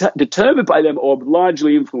determined by them or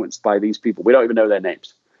largely influenced by these people. We don't even know their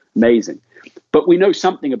names. Amazing. But we know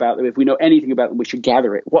something about them. If we know anything about them, we should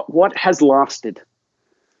gather it. What has lasted?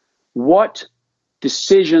 What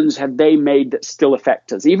decisions have they made that still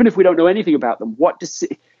affect us? Even if we don't know anything about them, we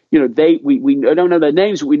don't know their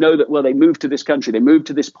names, but we know that, they moved to this country, they moved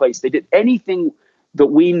to this place, they did anything that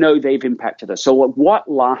we know they've impacted us. So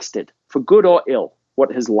what lasted, for good or ill,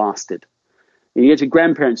 what has lasted? And you get to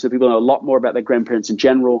grandparents, so people know a lot more about their grandparents in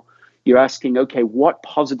general. You're asking, okay, what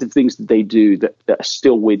positive things did they do that are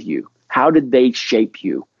still with you? How did they shape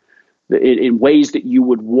you in ways that you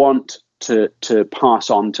would want to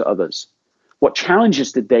pass on to others? What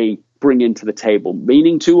challenges did they bring into the table,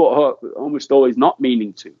 meaning to or almost always not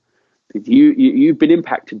meaning to? You've been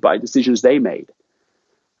impacted by decisions they made.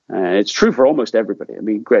 It's true for almost everybody. I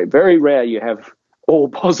mean, great, very rare you have all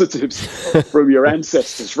positives from your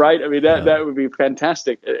ancestors, right? I mean, that would be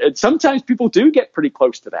fantastic. And sometimes people do get pretty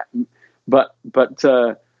close to that, but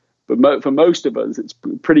for most of us, it's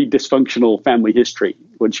pretty dysfunctional family history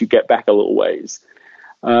once you get back a little ways.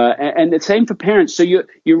 And the same for parents. So you're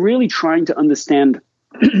really trying to understand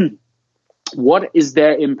what is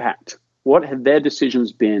their impact? What have their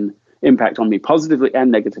decisions been impact on me, positively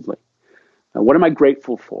and negatively? What am I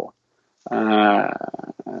grateful for?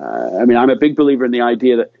 I'm a big believer in the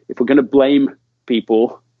idea that if we're going to blame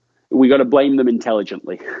people, we got to blame them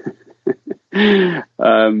intelligently. I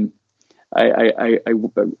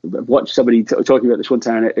watched somebody talking about this one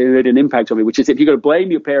time, and it had an impact on me, which is if you're going to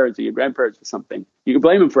blame your parents or your grandparents for something, you can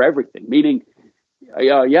blame them for everything, meaning,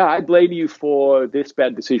 I blame you for this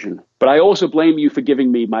bad decision, but I also blame you for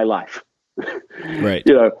giving me my life. Right.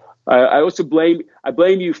 I also blame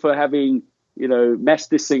you for having,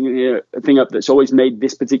 messed this thing up that's always made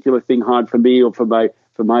this particular thing hard for me or for my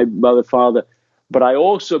mother, father. But I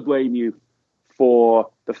also blame you for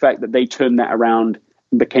the fact that they turned that around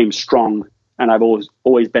and became strong, and I've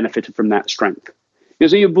always benefited from that strength.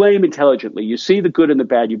 So you blame intelligently. You see the good and the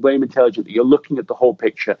bad. You blame intelligently. You're looking at the whole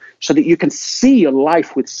picture so that you can see your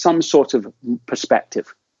life with some sort of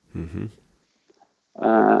perspective. Mm-hmm.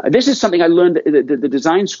 This is something I learned at the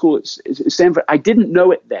design school at Stanford. I didn't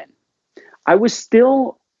know it then. I was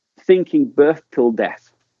still thinking birth till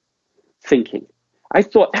death, thinking. I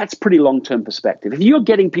thought that's pretty long-term perspective. If you're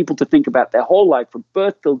getting people to think about their whole life from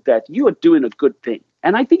birth till death, you are doing a good thing.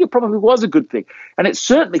 And I think it probably was a good thing. And it's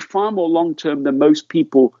certainly far more long-term than most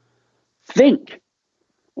people think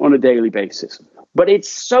on a daily basis. But it's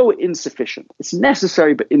so insufficient. It's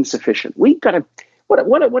necessary but insufficient. We've got to,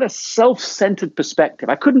 what a self-centered perspective.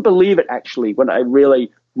 I couldn't believe it, actually, when I really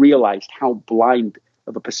realized how blind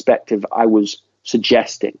of a perspective I was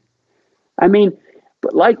suggesting. I mean,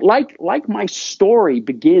 but like my story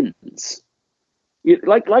begins,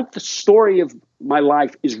 like the story of my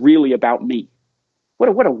life is really about me.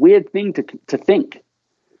 What a weird thing to think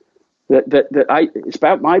that it's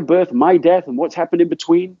about my birth, my death, and what's happened in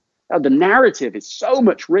between. The narrative is so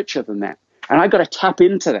much richer than that, and I got to tap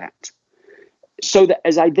into that. So that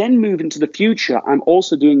as I then move into the future, I'm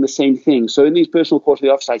also doing the same thing. So in these personal quarterly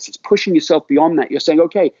offsites, it's pushing yourself beyond that. You're saying,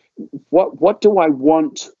 okay, what do I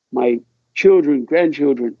want my children,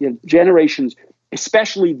 grandchildren, generations,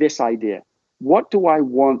 especially this idea? What do I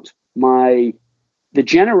want the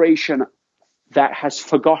generation that has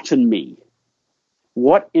forgotten me?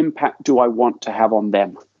 What impact do I want to have on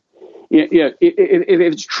them? If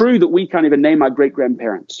it's true that we can't even name our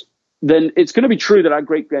great-grandparents, then it's going to be true that our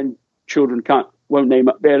great-grandchildren won't be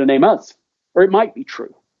able to name us. Or it might be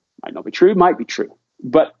true. Might not be true, might be true.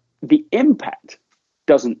 But the impact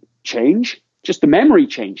doesn't change. Just the memory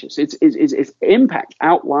changes. Its impact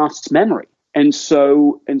outlasts memory. And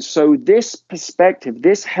so this perspective,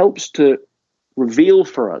 this helps to reveal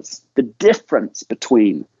for us the difference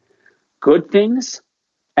between good things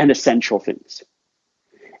and essential things.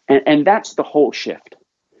 And that's the whole shift.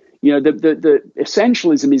 The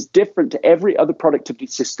essentialism is different to every other productivity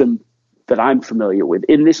system that I'm familiar with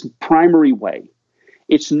in this primary way.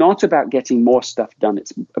 It's not about getting more stuff done.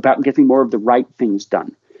 It's about getting more of the right things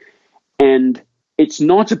done. And it's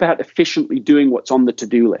not about efficiently doing what's on the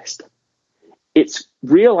to-do list. It's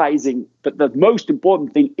realizing that the most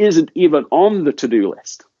important thing isn't even on the to-do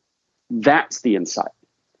list. That's the insight.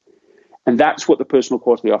 And that's what the personal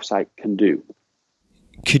quarterly offsite can do.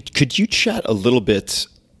 Could you chat a little bit,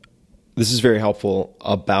 this is very helpful,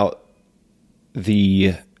 about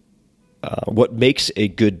the what makes a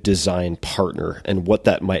good design partner and what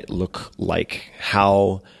that might look like,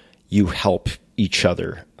 how you help each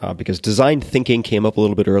other? Because design thinking came up a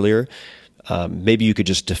little bit earlier. Maybe you could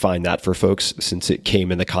just define that for folks, since it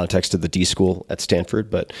came in the context of the D School at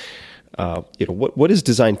Stanford. But what is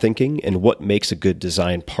design thinking, and what makes a good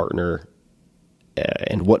design partner,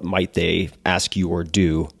 and what might they ask you or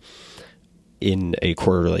do in a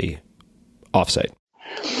quarterly offsite?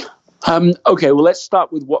 Okay, well, let's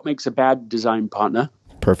start with what makes a bad design partner.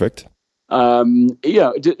 Perfect. A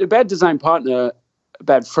bad design partner, a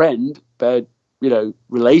bad friend, bad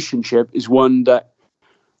relationship is one that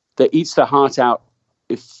eats the heart out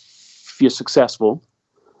if you're successful,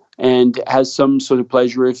 and has some sort of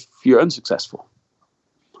pleasure if you're unsuccessful.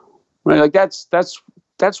 Right? Like that's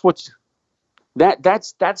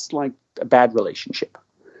like a bad relationship.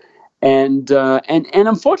 And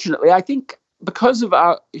unfortunately, I think because of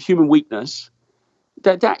our human weakness,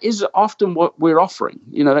 that is often what we're offering.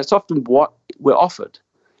 That's often what we're offered.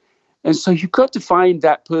 And so you've got to find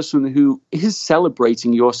that person who is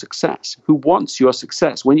celebrating your success, who wants your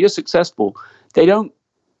success. When you're successful, they don't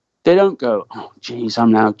go, oh, geez,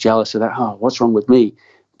 I'm now jealous of that. Oh, what's wrong with me?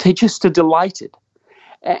 They just are delighted.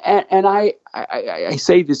 And I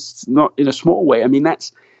say this not in a small way. I mean,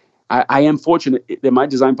 I am fortunate that my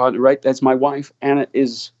design partner, right, that's my wife, Anna,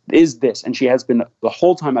 is this. And she has been the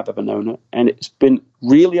whole time I've ever known her. And it's been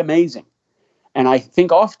really amazing. And I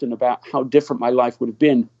think often about how different my life would have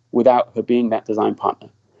been without her being that design partner.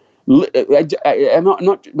 I'm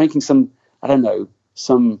not making some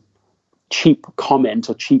cheap comment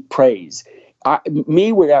or cheap praise.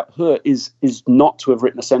 Me without her is not to have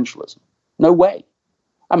written Essentialism. No way.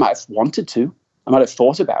 I might have wanted to. I might have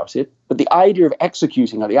thought about it. But the idea of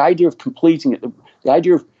executing it, the idea of completing it, the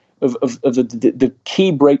idea of the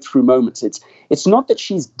key breakthrough moments, it's not that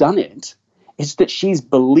she's done it. It's that she's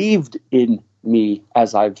believed in me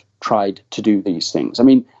as I've tried to do these things. I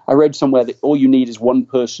mean, I read somewhere that all you need is one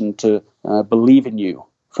person to believe in you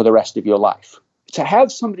for the rest of your life. To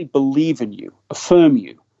have somebody believe in you, affirm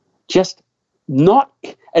you, just not,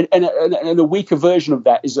 and a weaker version of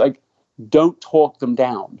that is like, don't talk them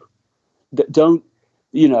down. Don't,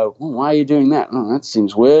 why are you doing that? Oh, that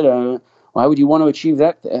seems weird. Why would you want to achieve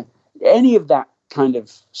that? Any of that kind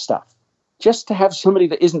of stuff. Just to have somebody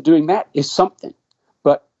that isn't doing that is something.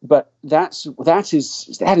 But that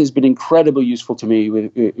has been incredibly useful to me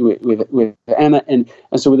with Anna, and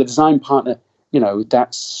so with a design partner,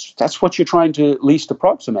 that's what you're trying to at least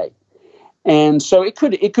approximate. And so it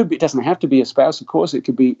could be. It doesn't have to be a spouse, of course. It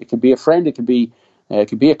could be a friend. It could be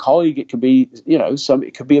a colleague. It could be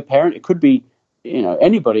It could be a parent. It could be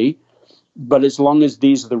anybody. But as long as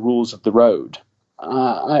these are the rules of the road,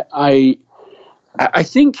 I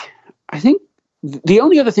think the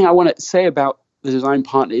only other thing I want to say about the design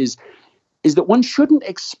partner is that one shouldn't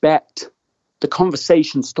expect the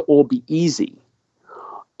conversations to all be easy,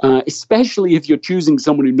 especially if you're choosing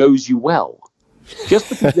someone who knows you well. Just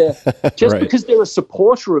because because they're a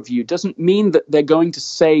supporter of you doesn't mean that they're going to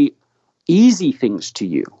say easy things to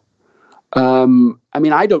you.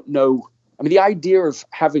 I don't know. The idea of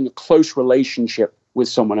having a close relationship with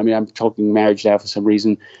someone, I'm talking marriage now for some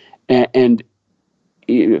reason, and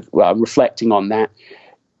I'm reflecting on that.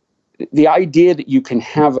 The idea that you can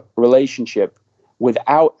have a relationship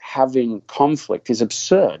without having conflict is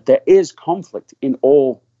absurd. There is conflict in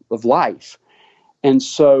all of life. And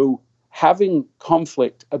so having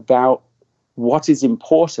conflict about what is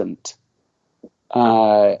important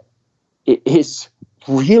it is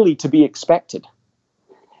really to be expected.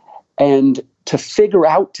 And to figure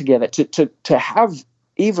out together, to have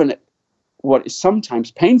even what is sometimes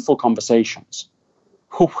painful conversations.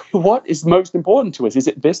 What is most important to us? Is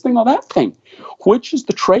it this thing or that thing? Which is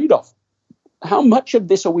the trade-off? How much of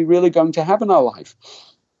this are we really going to have in our life?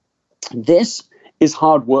 This is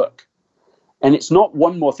hard work. And it's not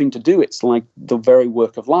one more thing to do. It's like the very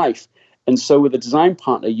work of life. And so with a design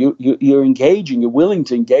partner, you're engaging, you're willing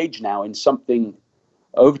to engage now in something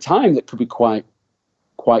over time that could be quite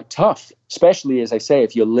tough, especially, as I say,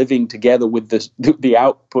 if you're living together with the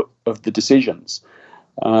output of the decisions.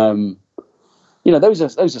 Those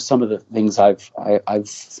are some of the things I've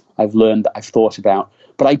learned, that I've thought about.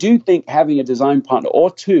 But I do think having a design partner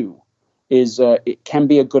or two it can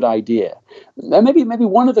be a good idea. And maybe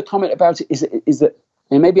one other comment about it is that,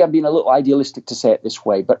 and maybe I'm being a little idealistic to say it this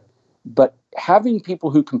way, but having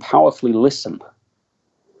people who can powerfully listen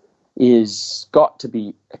is got to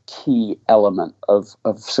be a key element of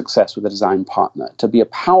success with a design partner. To be a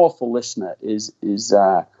powerful listener is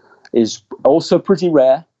also pretty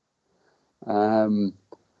rare.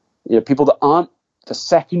 People that aren't, the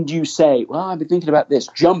second you say, well, I've been thinking about this,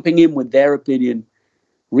 jumping in with their opinion,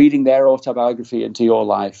 reading their autobiography into your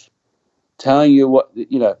life, telling you what,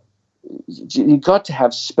 you've got to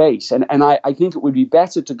have space. And I think it would be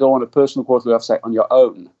better to go on a personal quarterly offsite on your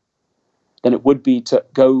own than it would be to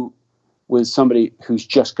go with somebody who's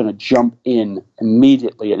just going to jump in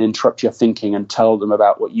immediately and interrupt your thinking and tell them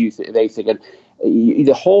about what they think. And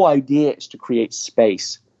the whole idea is to create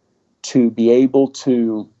space to be able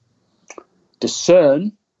to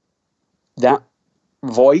discern that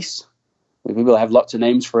voice. People have lots of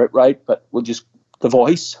names for it, right? But the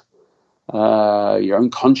voice, your own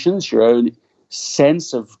conscience, your own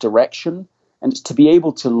sense of direction, and it's to be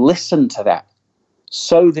able to listen to that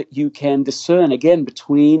so that you can discern, again,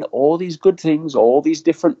 between all these good things, all these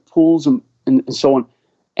different pools and so on,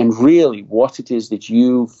 and really what it is that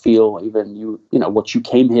you feel, what you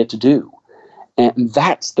came here to do. And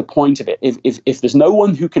that's the point of it. If there's no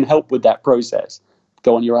one who can help with that process,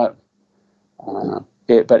 go on your own.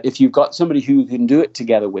 But if you've got somebody who can do it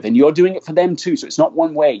together with, and you're doing it for them too, so it's not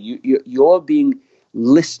one way, you're being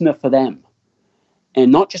listener for them.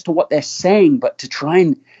 And not just to what they're saying, but to try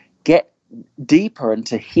and get deeper and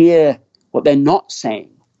to hear what they're not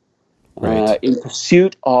saying. Right. In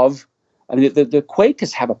pursuit of, the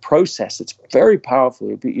Quakers have a process that's very powerful.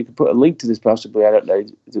 You can put a link to this possibly, I don't know,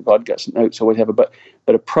 the God got some notes or whatever, but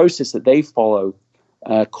a process that they follow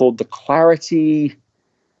called the Clarity,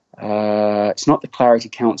 it's not the Clarity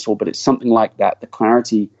Council, but it's something like that, the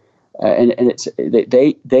Clarity, and it's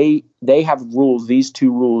they have rules, these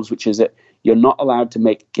two rules, which is that you're not allowed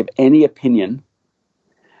to give any opinion,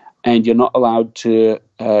 and you're not allowed to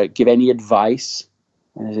give any advice,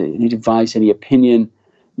 any opinion.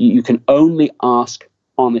 You can only ask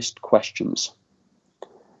honest questions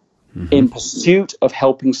in pursuit of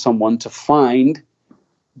helping someone to find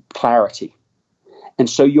clarity. And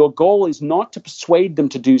so your goal is not to persuade them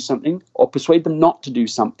to do something or persuade them not to do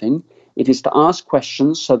something. It is to ask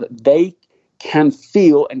questions so that they can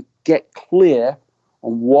feel and get clear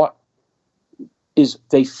on what is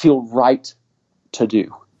they feel right to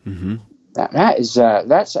do. Mm-hmm.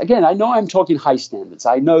 That's again, I know I'm talking high standards.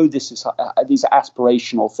 I know these are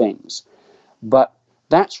aspirational things, but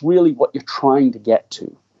that's really what you're trying to get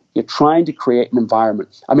to. You're trying to create an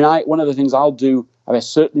environment. One of the things I'll do, I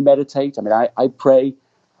certainly meditate. I pray,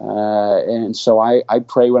 and so I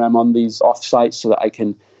pray when I'm on these offsites so that I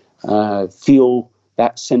can feel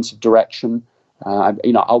that sense of direction.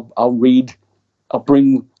 I'll read. I'll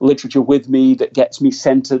bring literature with me that gets me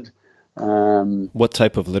centered. What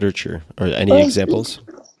type of literature? Or any examples?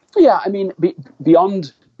 Yeah, I mean,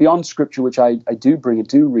 beyond scripture, which I do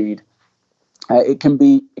read, it can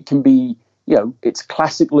be it's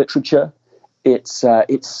classic literature. It's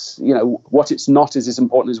what it's not is as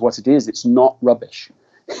important as what it is. It's not rubbish.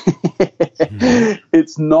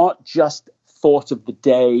 It's not just thought of the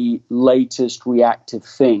day, latest reactive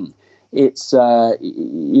thing. It's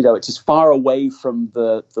it's as far away from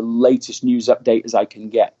the latest news update as I can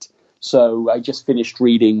get. So I just finished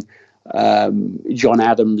reading John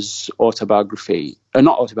Adams' biography by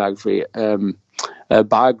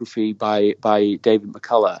David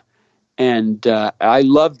McCullough, and I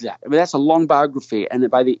loved that. I mean, that's a long biography, and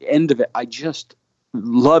by the end of it, I just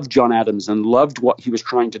loved John Adams and loved what he was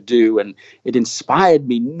trying to do, and it inspired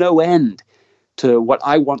me no end to what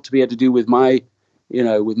I want to be able to do with my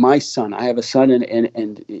son. I have a son,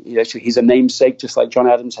 and he's a namesake, just like John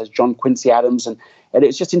Adams has John Quincy Adams, and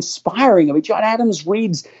it's just inspiring. I mean, John Adams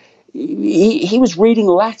reads. He was reading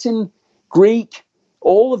Latin, Greek,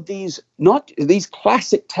 all of these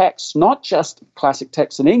classic texts, not just classic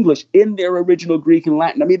texts in English, in their original Greek and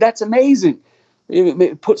Latin. I mean, that's amazing.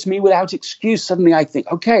 It puts me without excuse. Suddenly I think,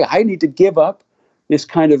 okay, I need to give up this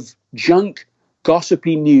kind of junk,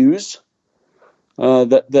 gossipy news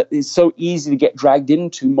that is so easy to get dragged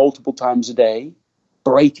into multiple times a day.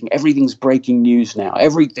 Everything's breaking news now.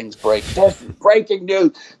 Everything's breaking. This is breaking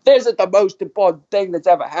news. This is the most important thing that's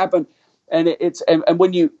ever happened. And and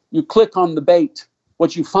when you click on the bait,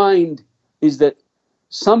 what you find is that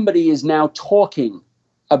somebody is now talking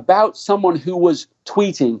about someone who was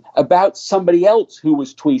tweeting about somebody else who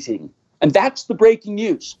was tweeting. And that's the breaking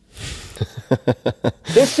news.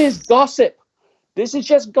 This is gossip. This is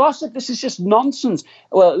just gossip. This is just nonsense.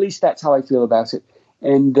 Well, at least that's how I feel about it.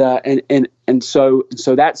 And so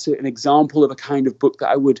that's an example of a kind of book that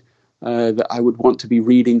I would want to be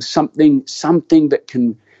reading, something that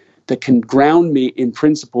can ground me in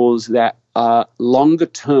principles that are longer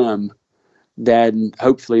term than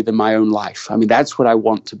my own life. I mean, that's what I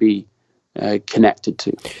want to be connected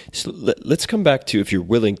to. So let's come back to, if you're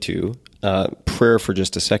willing to, prayer for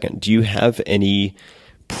just a second. Do you have any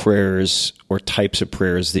prayers or types of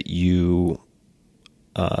prayers that you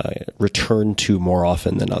return to more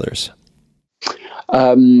often than others?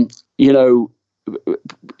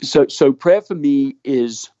 So prayer for me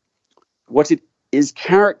is what it is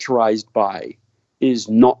characterized by is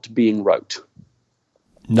not being rote.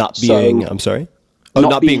 Not being, I'm sorry? Oh,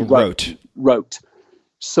 not being rote. Rote.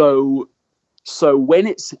 So when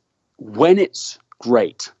it's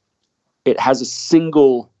great, it has a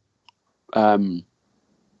single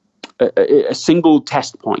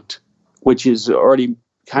test point, which is already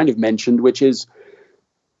kind of mentioned, which is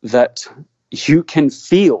that you can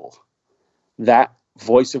feel that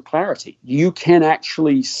voice of clarity. You can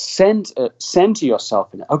actually center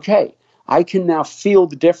yourself in it. Okay, I can now feel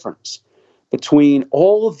the difference between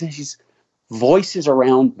all of these voices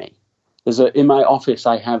around me. In my office,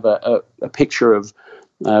 I have a picture of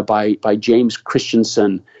by James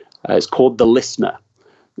Christensen. It's called The Listener.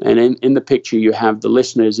 And in the picture, you have the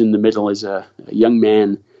listener is in the middle as a young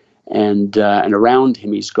man, and around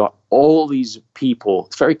him he's got all these people.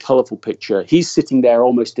 It's a very colorful picture. He's sitting there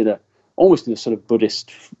almost in a sort of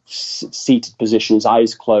Buddhist seated position, his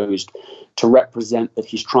eyes closed, to represent that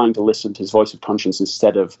he's trying to listen to his voice of conscience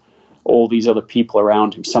instead of all these other people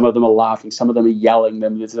around him. Some of them are laughing, some of them are yelling.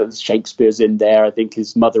 There's Shakespeare's in there. I think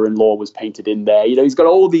his mother-in-law was painted in there. He's got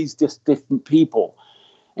all these different people.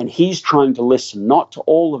 And he's trying to listen, not to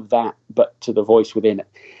all of that, but to the voice within it.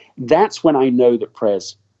 That's when I know that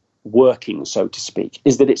prayer's working, so to speak,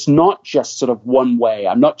 is that it's not just sort of one way.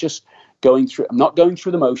 I'm not going through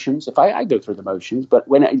the motions. If I go through the motions, but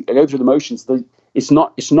when I go through the motions, it's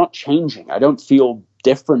not changing. I don't feel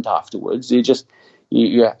different afterwards.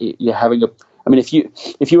 You're having I mean, if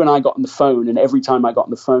you and I got on the phone, and every time I got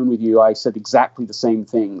on the phone with you, I said exactly the same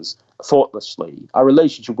things thoughtlessly, our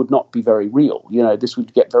relationship would not be very real. This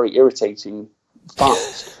would get very irritating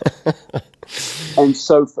fast. And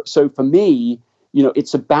so for me,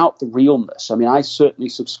 it's about the realness. I mean, I certainly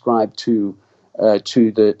subscribe to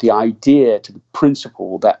the idea, to the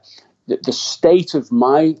principle that the state of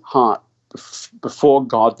my heart before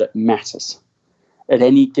God that matters at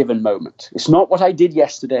any given moment. It's not what I did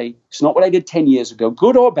yesterday. It's not what I did 10 years ago,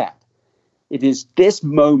 good or bad. It is this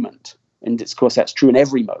moment, and of course that's true in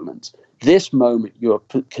every moment. This moment, your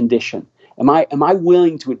condition. Am I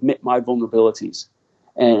willing to admit my vulnerabilities?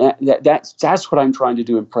 And that's what I'm trying to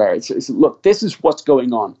do in prayer. It's look, this is what's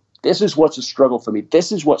going on. This is what's a struggle for me.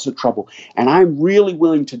 This is what's a trouble, and I'm really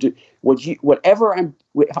willing to do whatever I'm.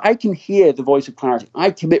 If I can hear the voice of clarity,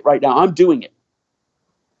 I commit right now. I'm doing it.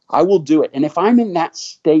 I will do it. And if I'm in that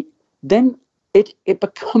state, then it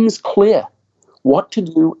becomes clear what to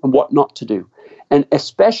do and what not to do. And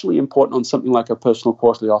especially important on something like a personal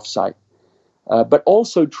quarterly offsite. But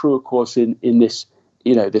also true, of course, in this,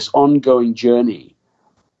 this ongoing journey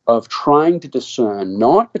of trying to discern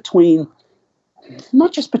not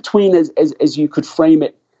just between as you could frame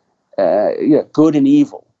it, good and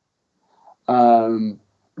evil.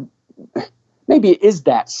 Maybe it is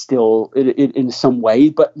that still in some way,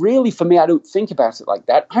 but really for me, I don't think about it like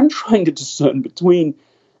that. I'm trying to discern between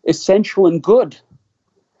essential and good.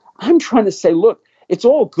 I'm trying to say, look, it's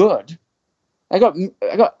all good. I got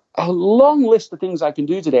a long list of things I can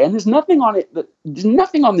do today, and there's nothing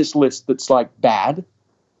on this list that's like bad.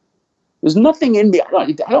 There's nothing in me.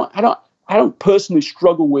 I don't personally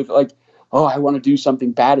struggle with like, oh, I want to do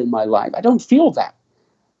something bad in my life. I don't feel that.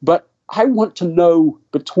 But I want to know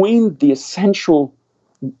between the essential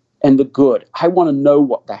and the good. I want to know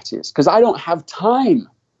what that is, because I don't have time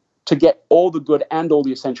to get all the good and all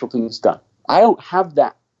the essential things done. I don't have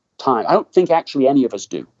that time. I don't think actually any of us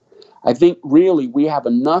do. I think really we have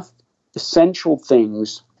enough essential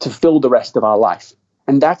things to fill the rest of our life.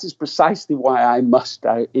 And that is precisely why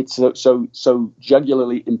it's so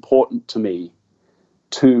jugularly important to me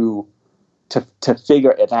to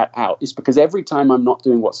figure that out. It's because every time I'm not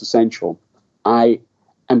doing what's essential, I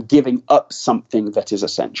am giving up something that is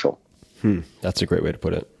essential. That's a great way to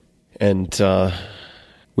put it. And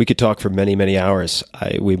we could talk for many, many hours.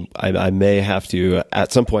 I may have to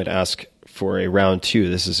at some point ask for a round 2.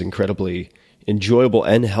 This is incredibly enjoyable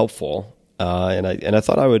and helpful. And I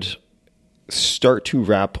thought I would start to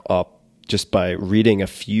wrap up just by reading a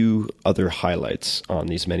few other highlights on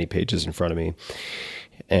these many pages in front of me,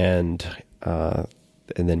 and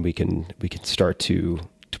then we can start to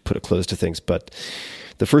put a close to things. But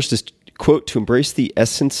the first is, quote, "To embrace the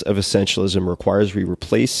essence of essentialism requires we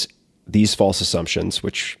replace these false assumptions,"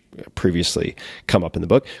 which previously come up in the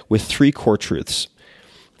book, "with 3 core truths.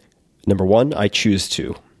 Number 1, I choose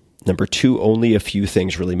to. Number 2, only a few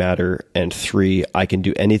things really matter. And 3, I can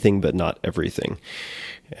do anything but not everything."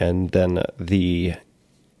 And then the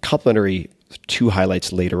complementary 2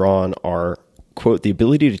 highlights later on are, quote, "The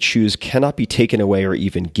ability to choose cannot be taken away or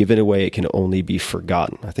even given away. It can only be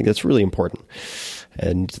forgotten." I think that's really important.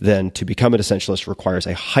 And then, "To become an essentialist requires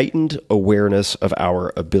a heightened awareness of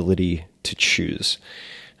our ability to choose."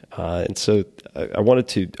 And so I wanted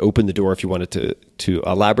to open the door if you wanted to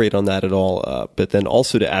elaborate on that at all, but then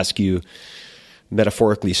also to ask you,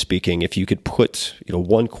 metaphorically speaking, if you could put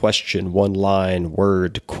one question, one line,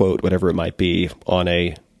 word, quote, whatever it might be, on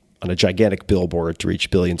a gigantic billboard to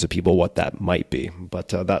reach billions of people, what that might be. But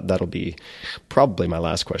that'll be probably my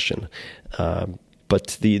last question.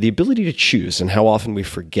 But the ability to choose, and how often we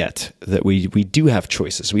forget that we do have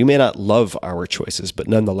choices. We may not love our choices, but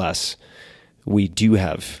nonetheless, we do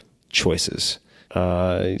have choices.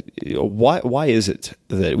 Why is it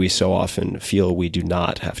that we so often feel we do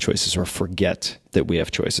not have choices or forget that we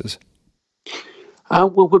have choices?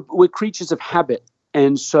 Well, we're creatures of habit,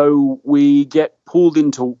 and so we get pulled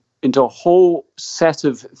into a whole set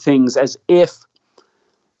of things as if,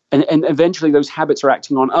 and eventually those habits are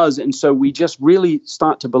acting on us, and so we just really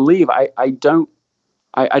start to believe I don't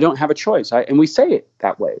have a choice, and we say it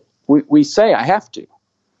that way. We say I have to.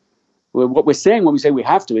 What we're saying when we say we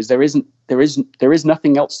have to is there is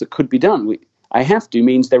nothing else that could be done. I have to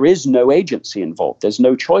means there is no agency involved. There's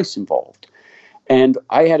no choice involved. And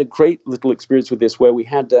I had a great little experience with this where we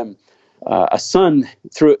had a son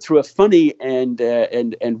through a funny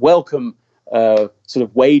and welcome sort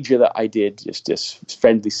of wager that I did, just this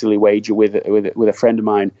friendly, silly wager with a friend of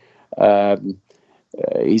mine.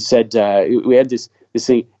 He said we had this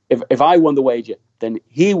thing. If I won the wager, then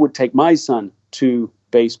he would take my son to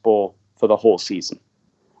baseball for the whole season.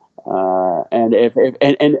 And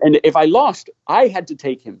if I lost, I had to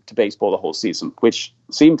take him to baseball the whole season, which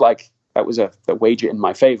seemed like that was a wager in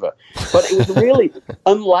my favor. But it was really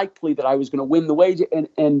unlikely that I was going to win the wager,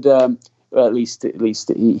 and at least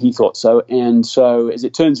he thought so. And so, as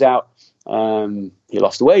it turns out, he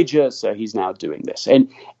lost the wager, so he's now doing this.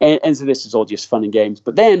 And so this is all just fun and games.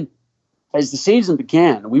 But then, as the season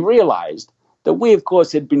began, we realized that we, of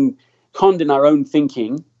course, had been conned in our own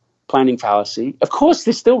thinking, planning fallacy. Of course,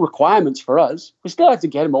 there's still requirements for us. We still have to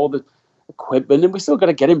get him all the equipment, and we still got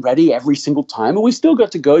to get him ready every single time, and we still got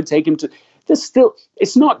to go and take him to.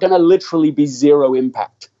 It's not going to literally be zero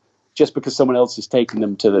impact just because someone else is taking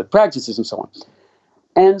them to the practices and so on.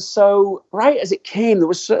 And so, right as it came, there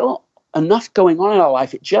was still enough going on in our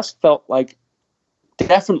life. It just felt like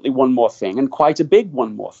definitely one more thing, and quite a big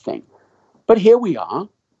one more thing. But here we are.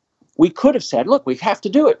 we could have said, look, we have to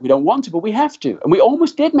do it. We don't want to, but we have to. And we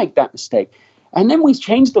almost did make that mistake. And then we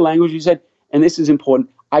changed the language. We said, and this is important,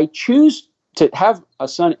 I choose to have a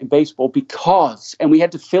son in baseball because, and we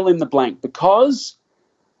had to fill in the blank, because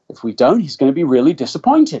if we don't, he's going to be really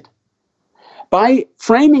disappointed. By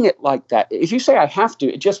framing it like that, if you say I have to,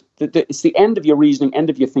 it's the end of your reasoning, end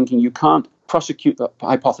of your thinking. You can't prosecute the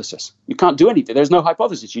hypothesis. You can't do anything. There's no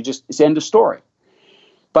hypothesis. It's the end of story.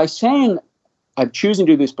 By saying I'm choosing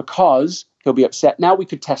to do this because he'll be upset, now we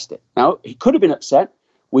could test it. Now, he could have been upset.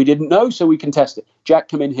 We didn't know, so we can test it. Jack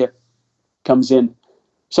comes in.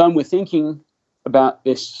 Son, we're thinking about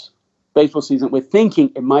this baseball season. We're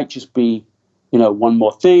thinking it might just be, one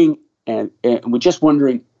more thing. And we're just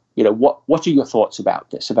wondering, what are your thoughts about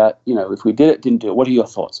this? About, if we did it, didn't do it, what are your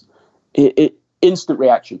thoughts? Instant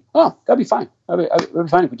reaction. Oh, that'd be fine. That'd be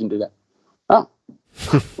fine if we didn't do that. Oh,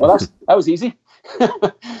 well, that was easy.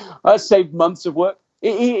 That saved months of work.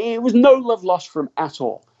 It was no love lost for him at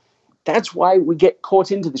all. That's why we get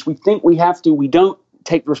caught into this. We think we have to. We don't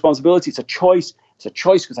take the responsibility. It's a choice. It's a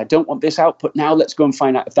choice because I don't want this output. Now let's go and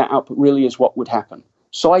find out if that output really is what would happen.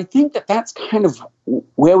 So I think that's kind of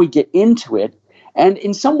where we get into it. And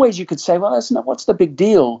in some ways you could say, well, what's the big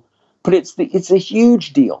deal? But it's a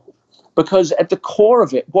huge deal, because at the core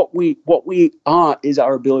of it, what we are is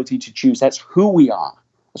our ability to choose. That's who we are.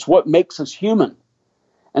 That's what makes us human.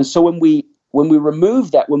 And so when we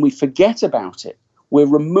remove that, when we forget about it, we're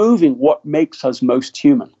removing what makes us most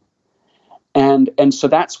human. And so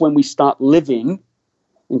that's when we start living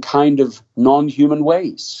in kind of non-human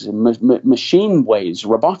ways, machine ways,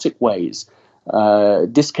 robotic ways,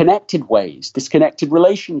 disconnected ways, disconnected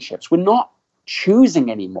relationships. We're not choosing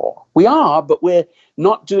anymore. We are, but we're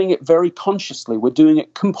not doing it very consciously. We're doing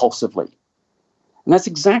it compulsively. And that's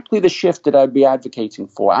exactly the shift that I'd be advocating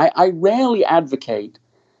for. I rarely advocate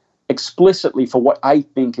explicitly for what I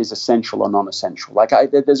think is essential or non-essential.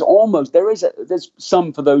 There's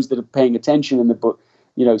some, for those that are paying attention in the book,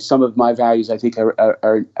 some of my values I think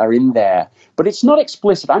are in there, but it's not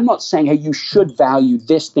explicit. I'm not saying, hey, you should value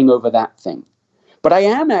this thing over that thing, but I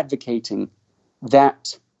am advocating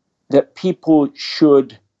that people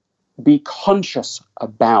should be conscious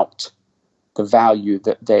about the value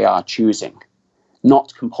that they are choosing,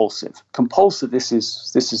 not compulsive. Compulsive, this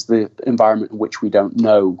is the environment in which we don't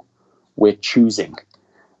know we're choosing.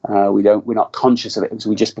 We're not conscious of it because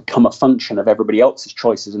we just become a function of everybody else's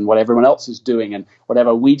choices and what everyone else is doing and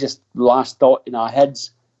whatever we just last thought in our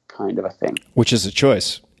heads, kind of a thing. Which is a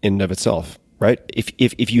choice in and of itself, right?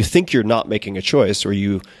 If you think you're not making a choice, or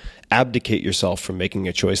you abdicate yourself from making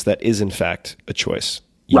a choice, that is in fact a choice.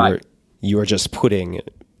 You are just putting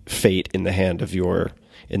fate in the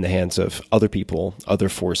hands of other people, other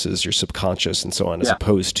forces, your subconscious, and so on, as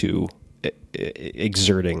opposed to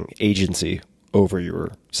exerting agency over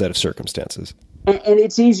your set of circumstances. And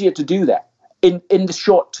it's easier to do that in the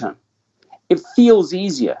short term. It feels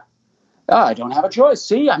easier. I don't have a choice.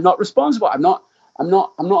 See, I'm not responsible. I'm not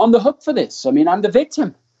on the hook for this. I mean, I'm the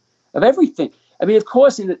victim of everything. I mean, of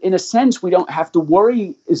course, in a sense, we don't have to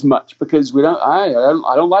worry as much because I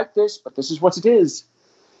don't like this, but this is what it is.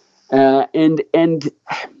 And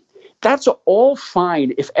that's all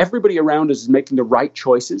fine if everybody around us is making the right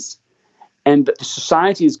choices, and that the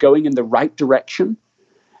society is going in the right direction,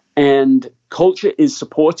 and culture is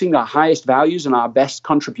supporting our highest values and our best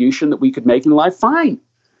contribution that we could make in life, fine.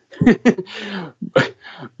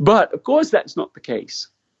 But of course, that's not the case.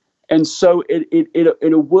 And so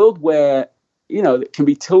in a world where, that can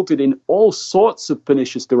be tilted in all sorts of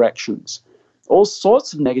pernicious directions, all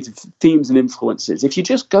sorts of negative themes and influences, if you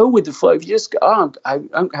just go with the flow, if you just go, I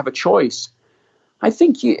don't have a choice, I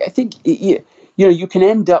think you can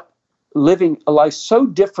end up living a life so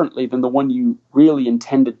differently than the one you really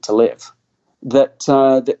intended to live, that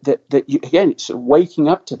you, again, it's waking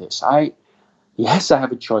up to this. Yes, I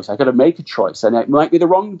have a choice. I got to make a choice, and it might be the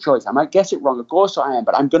wrong choice. I might get it wrong. Of course I am,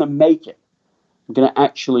 but I'm going to make it. I'm going to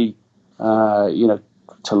actually,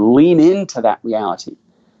 to lean into that reality.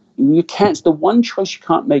 You can't. It's the one choice you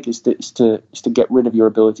can't make is to get rid of your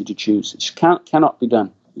ability to choose. It cannot be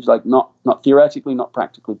done. It's like not theoretically, not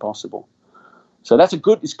practically possible. So it's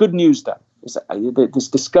good news, though. This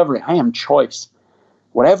discovery, I am choice.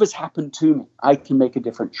 Whatever's happened to me, I can make a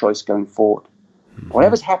different choice going forward. Mm-hmm.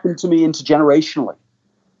 Whatever's happened to me intergenerationally,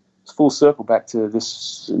 it's full circle back to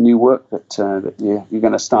this new work that you're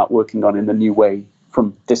going to start working on in the new way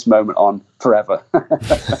from this moment on forever.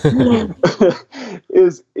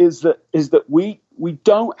 is that we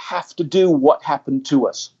don't have to do what happened to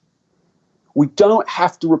us. We don't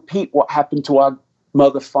have to repeat what happened to our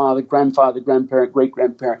mother, father, grandfather, grandparent,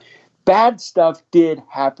 great-grandparent. Bad stuff did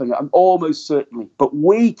happen, almost certainly, but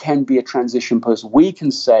we can be a transition person. We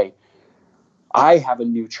can say, I have a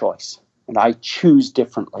new choice and I choose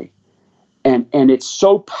differently. And it's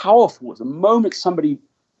so powerful. The moment somebody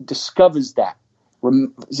discovers that,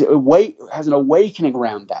 has an awakening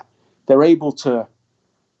around that, they're able to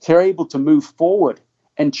move forward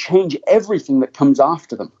and change everything that comes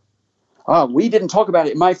after them. Oh, we didn't talk about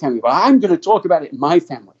it in my family, but I'm going to talk about it in my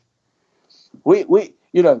family.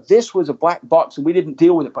 This was a black box and we didn't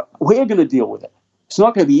deal with it, but we're going to deal with it. It's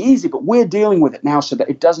not going to be easy, but we're dealing with it now so that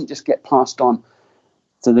it doesn't just get passed on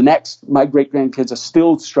to the next. My great-grandkids are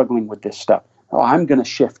still struggling with this stuff. Oh, I'm going to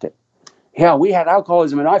shift it. Yeah, we had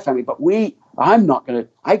alcoholism in our family, but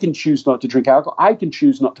I can choose not to drink alcohol. I can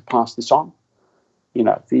choose not to pass this on.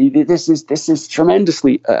 This is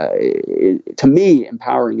tremendously, to me,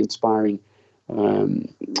 empowering, inspiring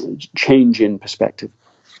change in perspective.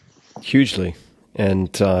 Hugely.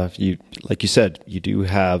 And you, like you said, you do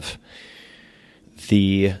have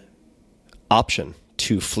the option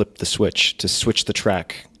to flip the switch, to switch the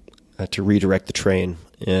track, to redirect the train.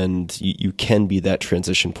 And you can be that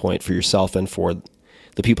transition point for yourself and for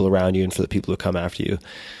the people around you and for the people who come after you.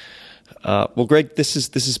 Well, Greg, this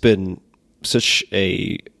has been such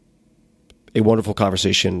a wonderful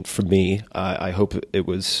conversation for me. I hope it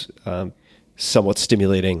was somewhat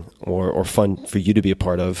stimulating or fun for you to be a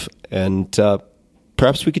part of. And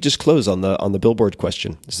perhaps we could just close on the billboard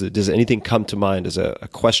question. Does anything come to mind as a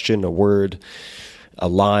question, a word, a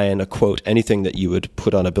line, a quote, anything that you would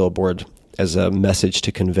put on a billboard as a message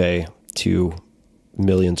to convey to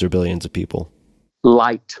millions or billions of people?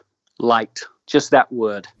 Light, just that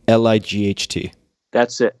word. Light.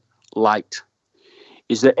 That's it. Light.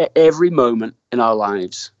 Is that every moment in our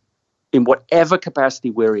lives, in whatever capacity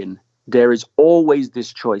we're in, there is always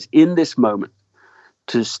this choice in this moment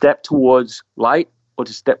to step towards light or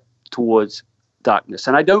to step towards darkness.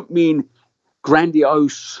 And I don't mean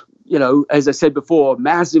grandiose, as I said before,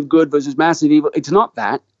 massive good versus massive evil. It's not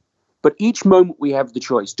that. But each moment we have the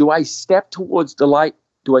choice. Do I step towards the light?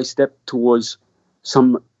 Do I step towards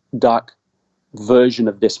some dark version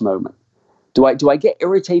of this moment? Do I get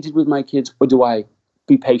irritated with my kids, or do I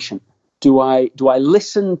be patient? Do I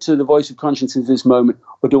listen to the voice of conscience in this moment,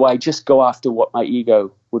 or do I just go after what my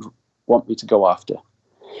ego would want me to go after?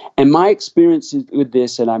 And my experience with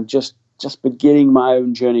this, and I'm just beginning my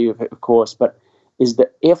own journey of it, of course, but is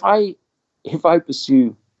that if I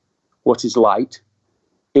pursue what is light,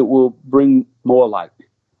 it will bring more light.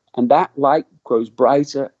 And that light grows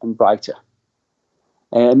brighter and brighter.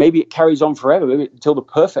 And maybe it carries on forever, maybe until the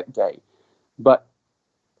perfect day. But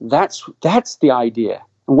that's the idea.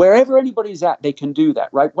 And wherever anybody's at, they can do that,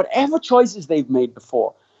 right? Whatever choices they've made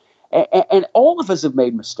before. And all of us have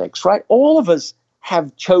made mistakes, right? All of us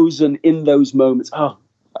have chosen in those moments, I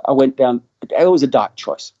went down, it was a dark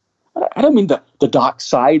choice. I don't mean the dark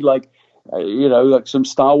side, like some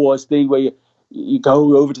Star Wars thing where you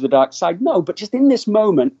go over to the dark side. No, but just in this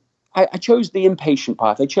moment, I chose the impatient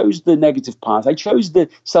path. I chose the negative path. I chose the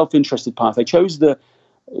self-interested path. I chose the,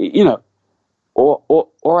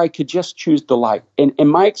 or I could just choose the light. And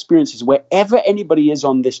my experience is wherever anybody is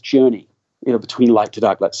on this journey, between light to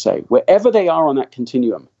dark, let's say, wherever they are on that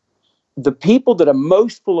continuum, the people that are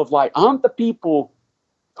most full of light aren't the people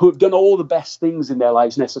who have done all the best things in their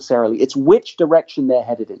lives necessarily. It's which direction they're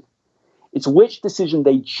headed in. It's which decision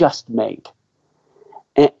they just made.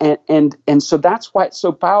 And so that's why it's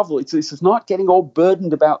so powerful. It's not getting all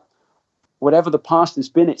burdened about whatever the past has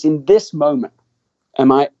been. It's in this moment.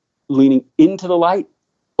 Am I leaning into the light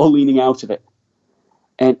or leaning out of it?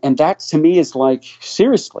 And that to me is like,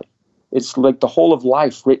 seriously, it's like the whole of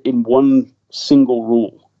life written in one single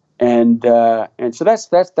rule. And so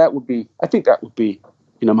that would be, I think that would be,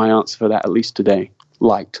 my answer for that, at least today.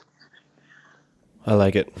 Light. I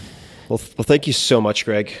like it. Well, thank you so much,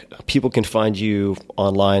 Greg. People can find you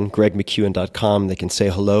online, gregmckeown.com. They can say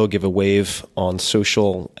hello, give a wave on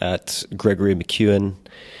social at Gregory McKeown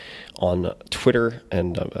on Twitter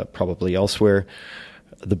and probably elsewhere.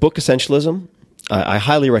 The book Essentialism, I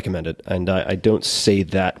highly recommend it. And I don't say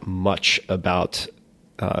that much about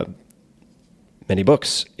many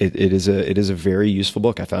books. It is a very useful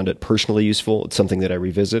book. I found it personally useful. It's something that I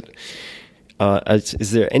revisit.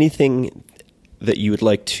 Is there anything that you would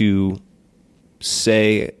like to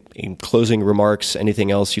say in closing remarks? Anything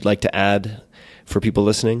else you'd like to add for people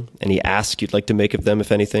listening? Any ask you'd like to make of them,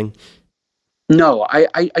 if anything? No, I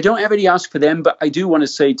don't have any ask for them, but I do want to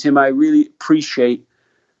say, Tim, I really appreciate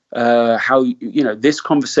how, this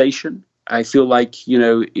conversation, I feel like,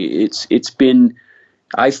 it's been,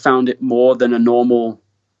 I found it more than a normal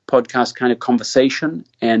podcast kind of conversation.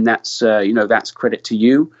 And that's, that's credit to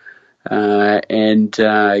you.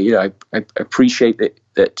 I appreciate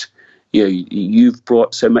that you've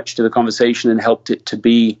brought so much to the conversation and helped it to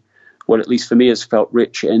be what, at least for me, has felt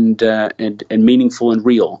rich and meaningful and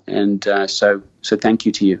real. And so thank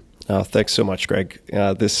you to you. Thanks so much, Greg.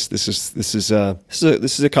 This is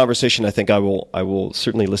a conversation I think I will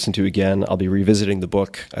certainly listen to again. I'll be revisiting the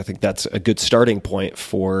book. I think that's a good starting point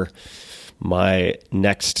for my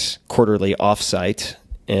next quarterly offsite.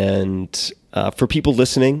 And for people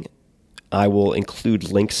listening, I will include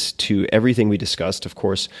links to everything we discussed. Of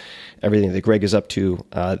course, everything that Greg is up to,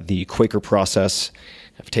 the Quaker process.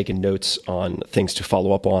 I've taken notes on things to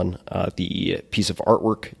follow up on, the piece of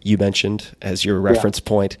artwork you mentioned as your reference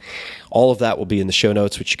point. All of that will be in the show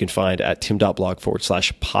notes, which you can find at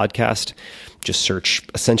tim.blog/podcast. Just search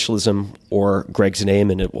Essentialism or Greg's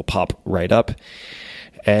name and it will pop right up.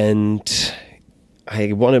 And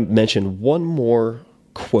I want to mention one more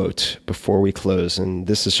quote before we close. And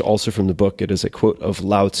this is also from the book. It is a quote of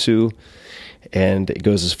Lao Tzu, and it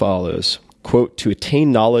goes as follows. Quote, "To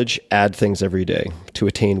attain knowledge, add things every day. To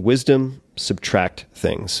attain wisdom, subtract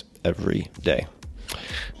things every day."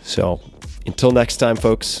 So until next time,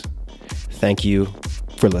 folks, thank you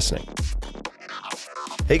for listening.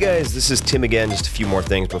 Hey guys, this is Tim again. Just a few more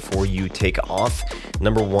things before you take off.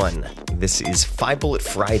 Number one, this is 5 Bullet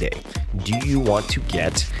Friday. Do you want to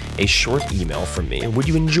get a short email from me? Would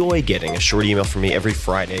you enjoy getting a short email from me every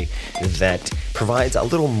Friday that provides a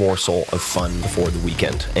little morsel of fun before the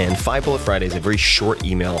weekend? And 5 Bullet Friday is a very short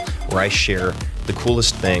email where I share the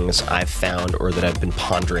coolest things I've found or that I've been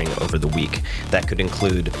pondering over the week. That could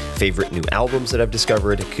include favorite new albums that I've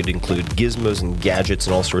discovered. It could include gizmos and gadgets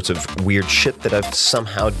and all sorts of weird shit that I've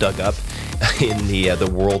somehow dug up in the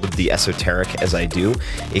world of the esoteric as I do.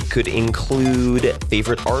 It could include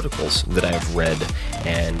favorite articles that I've read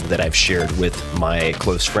and that I've shared with my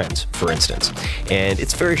close friends, for instance. And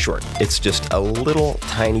it's very short. It's just a little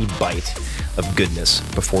tiny bite of goodness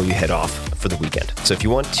before you head off for the weekend. So if you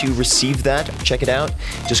want to receive that, check it out.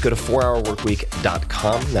 Just go to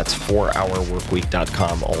 4hourworkweek.com. That's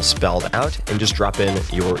 4hourworkweek.com, all spelled out, and just drop in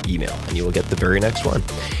your email and you will get the very next one.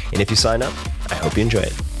 And if you sign up, I hope you enjoy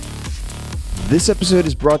it. This episode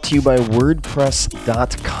is brought to you by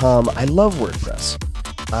WordPress.com. I love WordPress.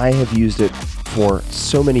 I have used it for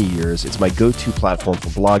so many years. It's my go-to platform for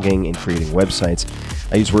blogging and creating websites.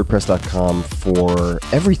 I use WordPress.com for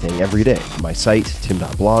everything every day. My site,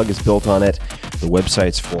 tim.blog, is built on it. The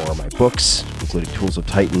websites for my books, including Tools of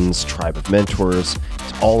Titans, Tribe of Mentors,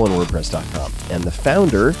 it's all on WordPress.com. And the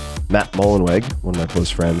founder, Matt Mullenweg, one of my close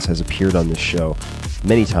friends, has appeared on this show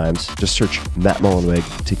many times. Just search Matt Mullenweg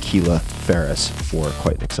Tequila Ferris for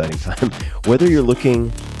quite an exciting time. Whether you're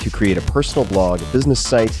looking to create a personal blog, a business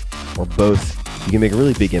site, or both, you can make a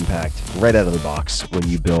really big impact right out of the box when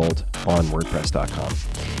you build on WordPress.com.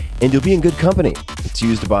 And you'll be in good company. It's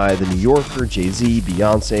used by The New Yorker, Jay-Z,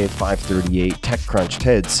 Beyonce, 538, TechCrunch,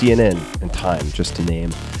 TED, CNN, and Time, just to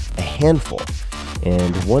name a handful.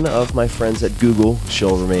 And one of my friends at Google,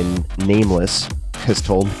 she'll remain nameless, has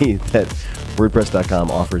told me that WordPress.com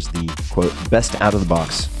offers the, quote, best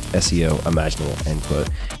out-of-the-box SEO imaginable, end quote.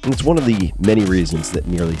 And it's one of the many reasons that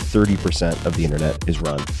nearly 30% of the internet is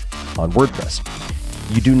run on WordPress.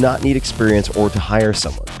 You do not need experience or to hire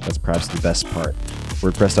someone. That's perhaps the best part.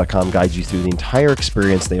 WordPress.com guides you through the entire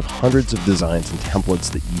experience. They have hundreds of designs and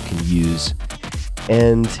templates that you can use.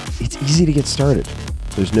 And it's easy to get started.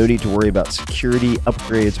 There's no need to worry about security,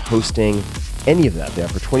 upgrades, hosting, any of that. They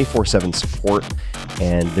offer 24/7 support,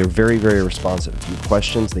 and they're very, very responsive. If you have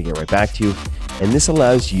questions, they get right back to you. And this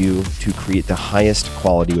allows you to create the highest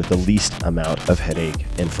quality with the least amount of headache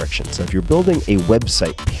and friction. So if you're building a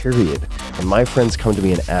website, period, and my friends come to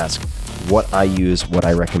me and ask what I use, what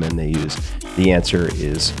I recommend they use, the answer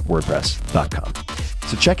is WordPress.com.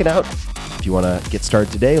 So check it out. If you want to get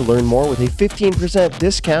started today, learn more with a 15%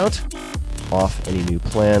 discount off any new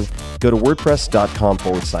plan. Go to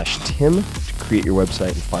WordPress.com/Tim to create your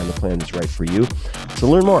website and find the plan that's right for you. So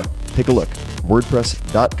learn more. Take a look.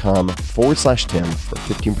 WordPress.com/Tim for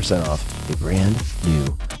 15% off a brand new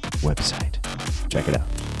website. Check it out.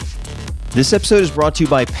 This episode is brought to you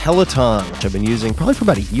by Peloton, which I've been using probably for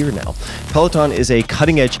about a year now. Peloton is a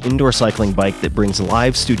cutting-edge indoor cycling bike that brings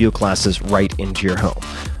live studio classes right into your home.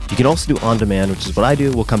 You can also do on-demand, which is what I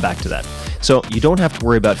do. We'll come back to that. So you don't have to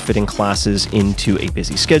worry about fitting classes into a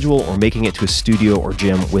busy schedule or making it to a studio or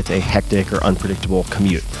gym with a hectic or unpredictable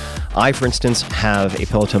commute. I, for instance, have a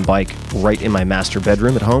Peloton bike right in my master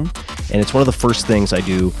bedroom at home, and it's one of the first things I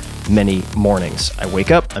do many mornings. I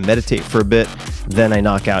wake up, I meditate for a bit, then I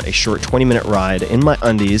knock out a short 20-minute ride in my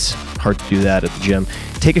undies. Hard to do that at the gym.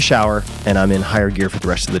 Take a shower, and I'm in higher gear for the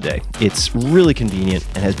rest of the day. It's really convenient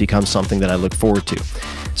and has become something that I look forward to.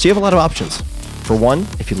 So you have a lot of options. For one,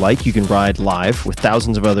 if you like, you can ride live with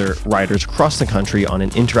thousands of other riders across the country on an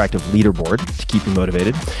interactive leaderboard to keep you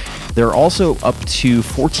motivated. There are also up to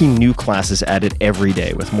 14 new classes added every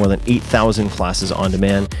day with more than 8,000 classes on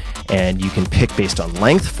demand, and you can pick based on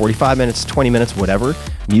length, 45 minutes, 20 minutes, whatever,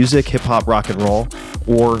 music, hip hop, rock and roll,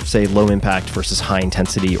 or say low impact versus high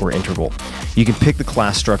intensity or interval. You can pick the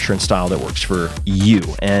class structure and style that works for you.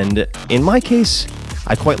 And in my case,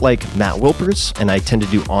 I quite like Matt Wilpers, and I tend to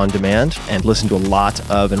do on demand and listen to a lot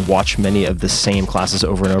of and watch many of the same classes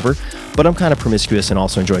over and over, but I'm kind of promiscuous and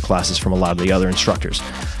also enjoy classes from a lot of the other instructors.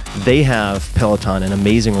 They have, Peloton, an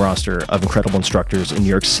amazing roster of incredible instructors in New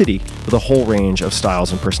York City with a whole range of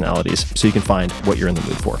styles and personalities, so you can find what you're in the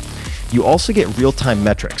mood for. You also get real-time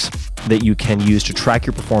metrics that you can use to track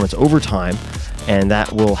your performance over time, and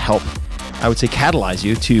that will help, I would say, catalyze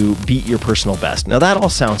you to beat your personal best. Now that all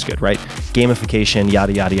sounds good, right? Gamification,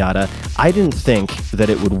 yada, yada, yada. I didn't think that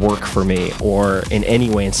it would work for me or in any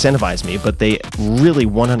way incentivize me, but they really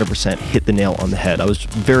 100% hit the nail on the head. I was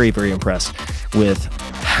very, very impressed with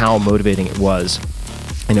how motivating it was,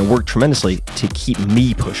 and it worked tremendously to keep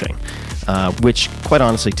me pushing. Which quite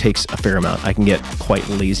honestly takes a fair amount. I can get quite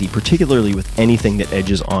lazy, particularly with anything that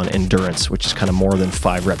edges on endurance, which is kind of more than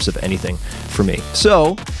 5 reps of anything for me.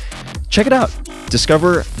 So check it out.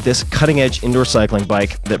 Discover this cutting-edge indoor cycling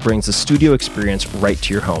bike that brings the studio experience right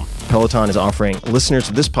to your home. Peloton is offering listeners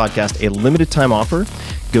of this podcast a limited-time offer.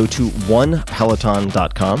 Go to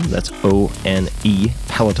onepeloton.com. That's O-N-E,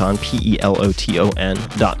 Peloton,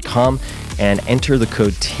 Peloton.com, and enter the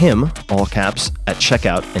code TIM, all caps, at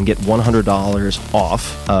checkout and get $100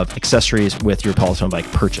 off of accessories with your Peloton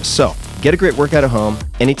bike purchase. So get a great workout at home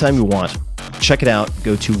anytime you want. Check it out.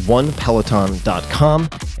 Go to onepeloton.com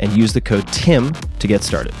and use the code TIM to get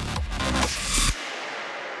started.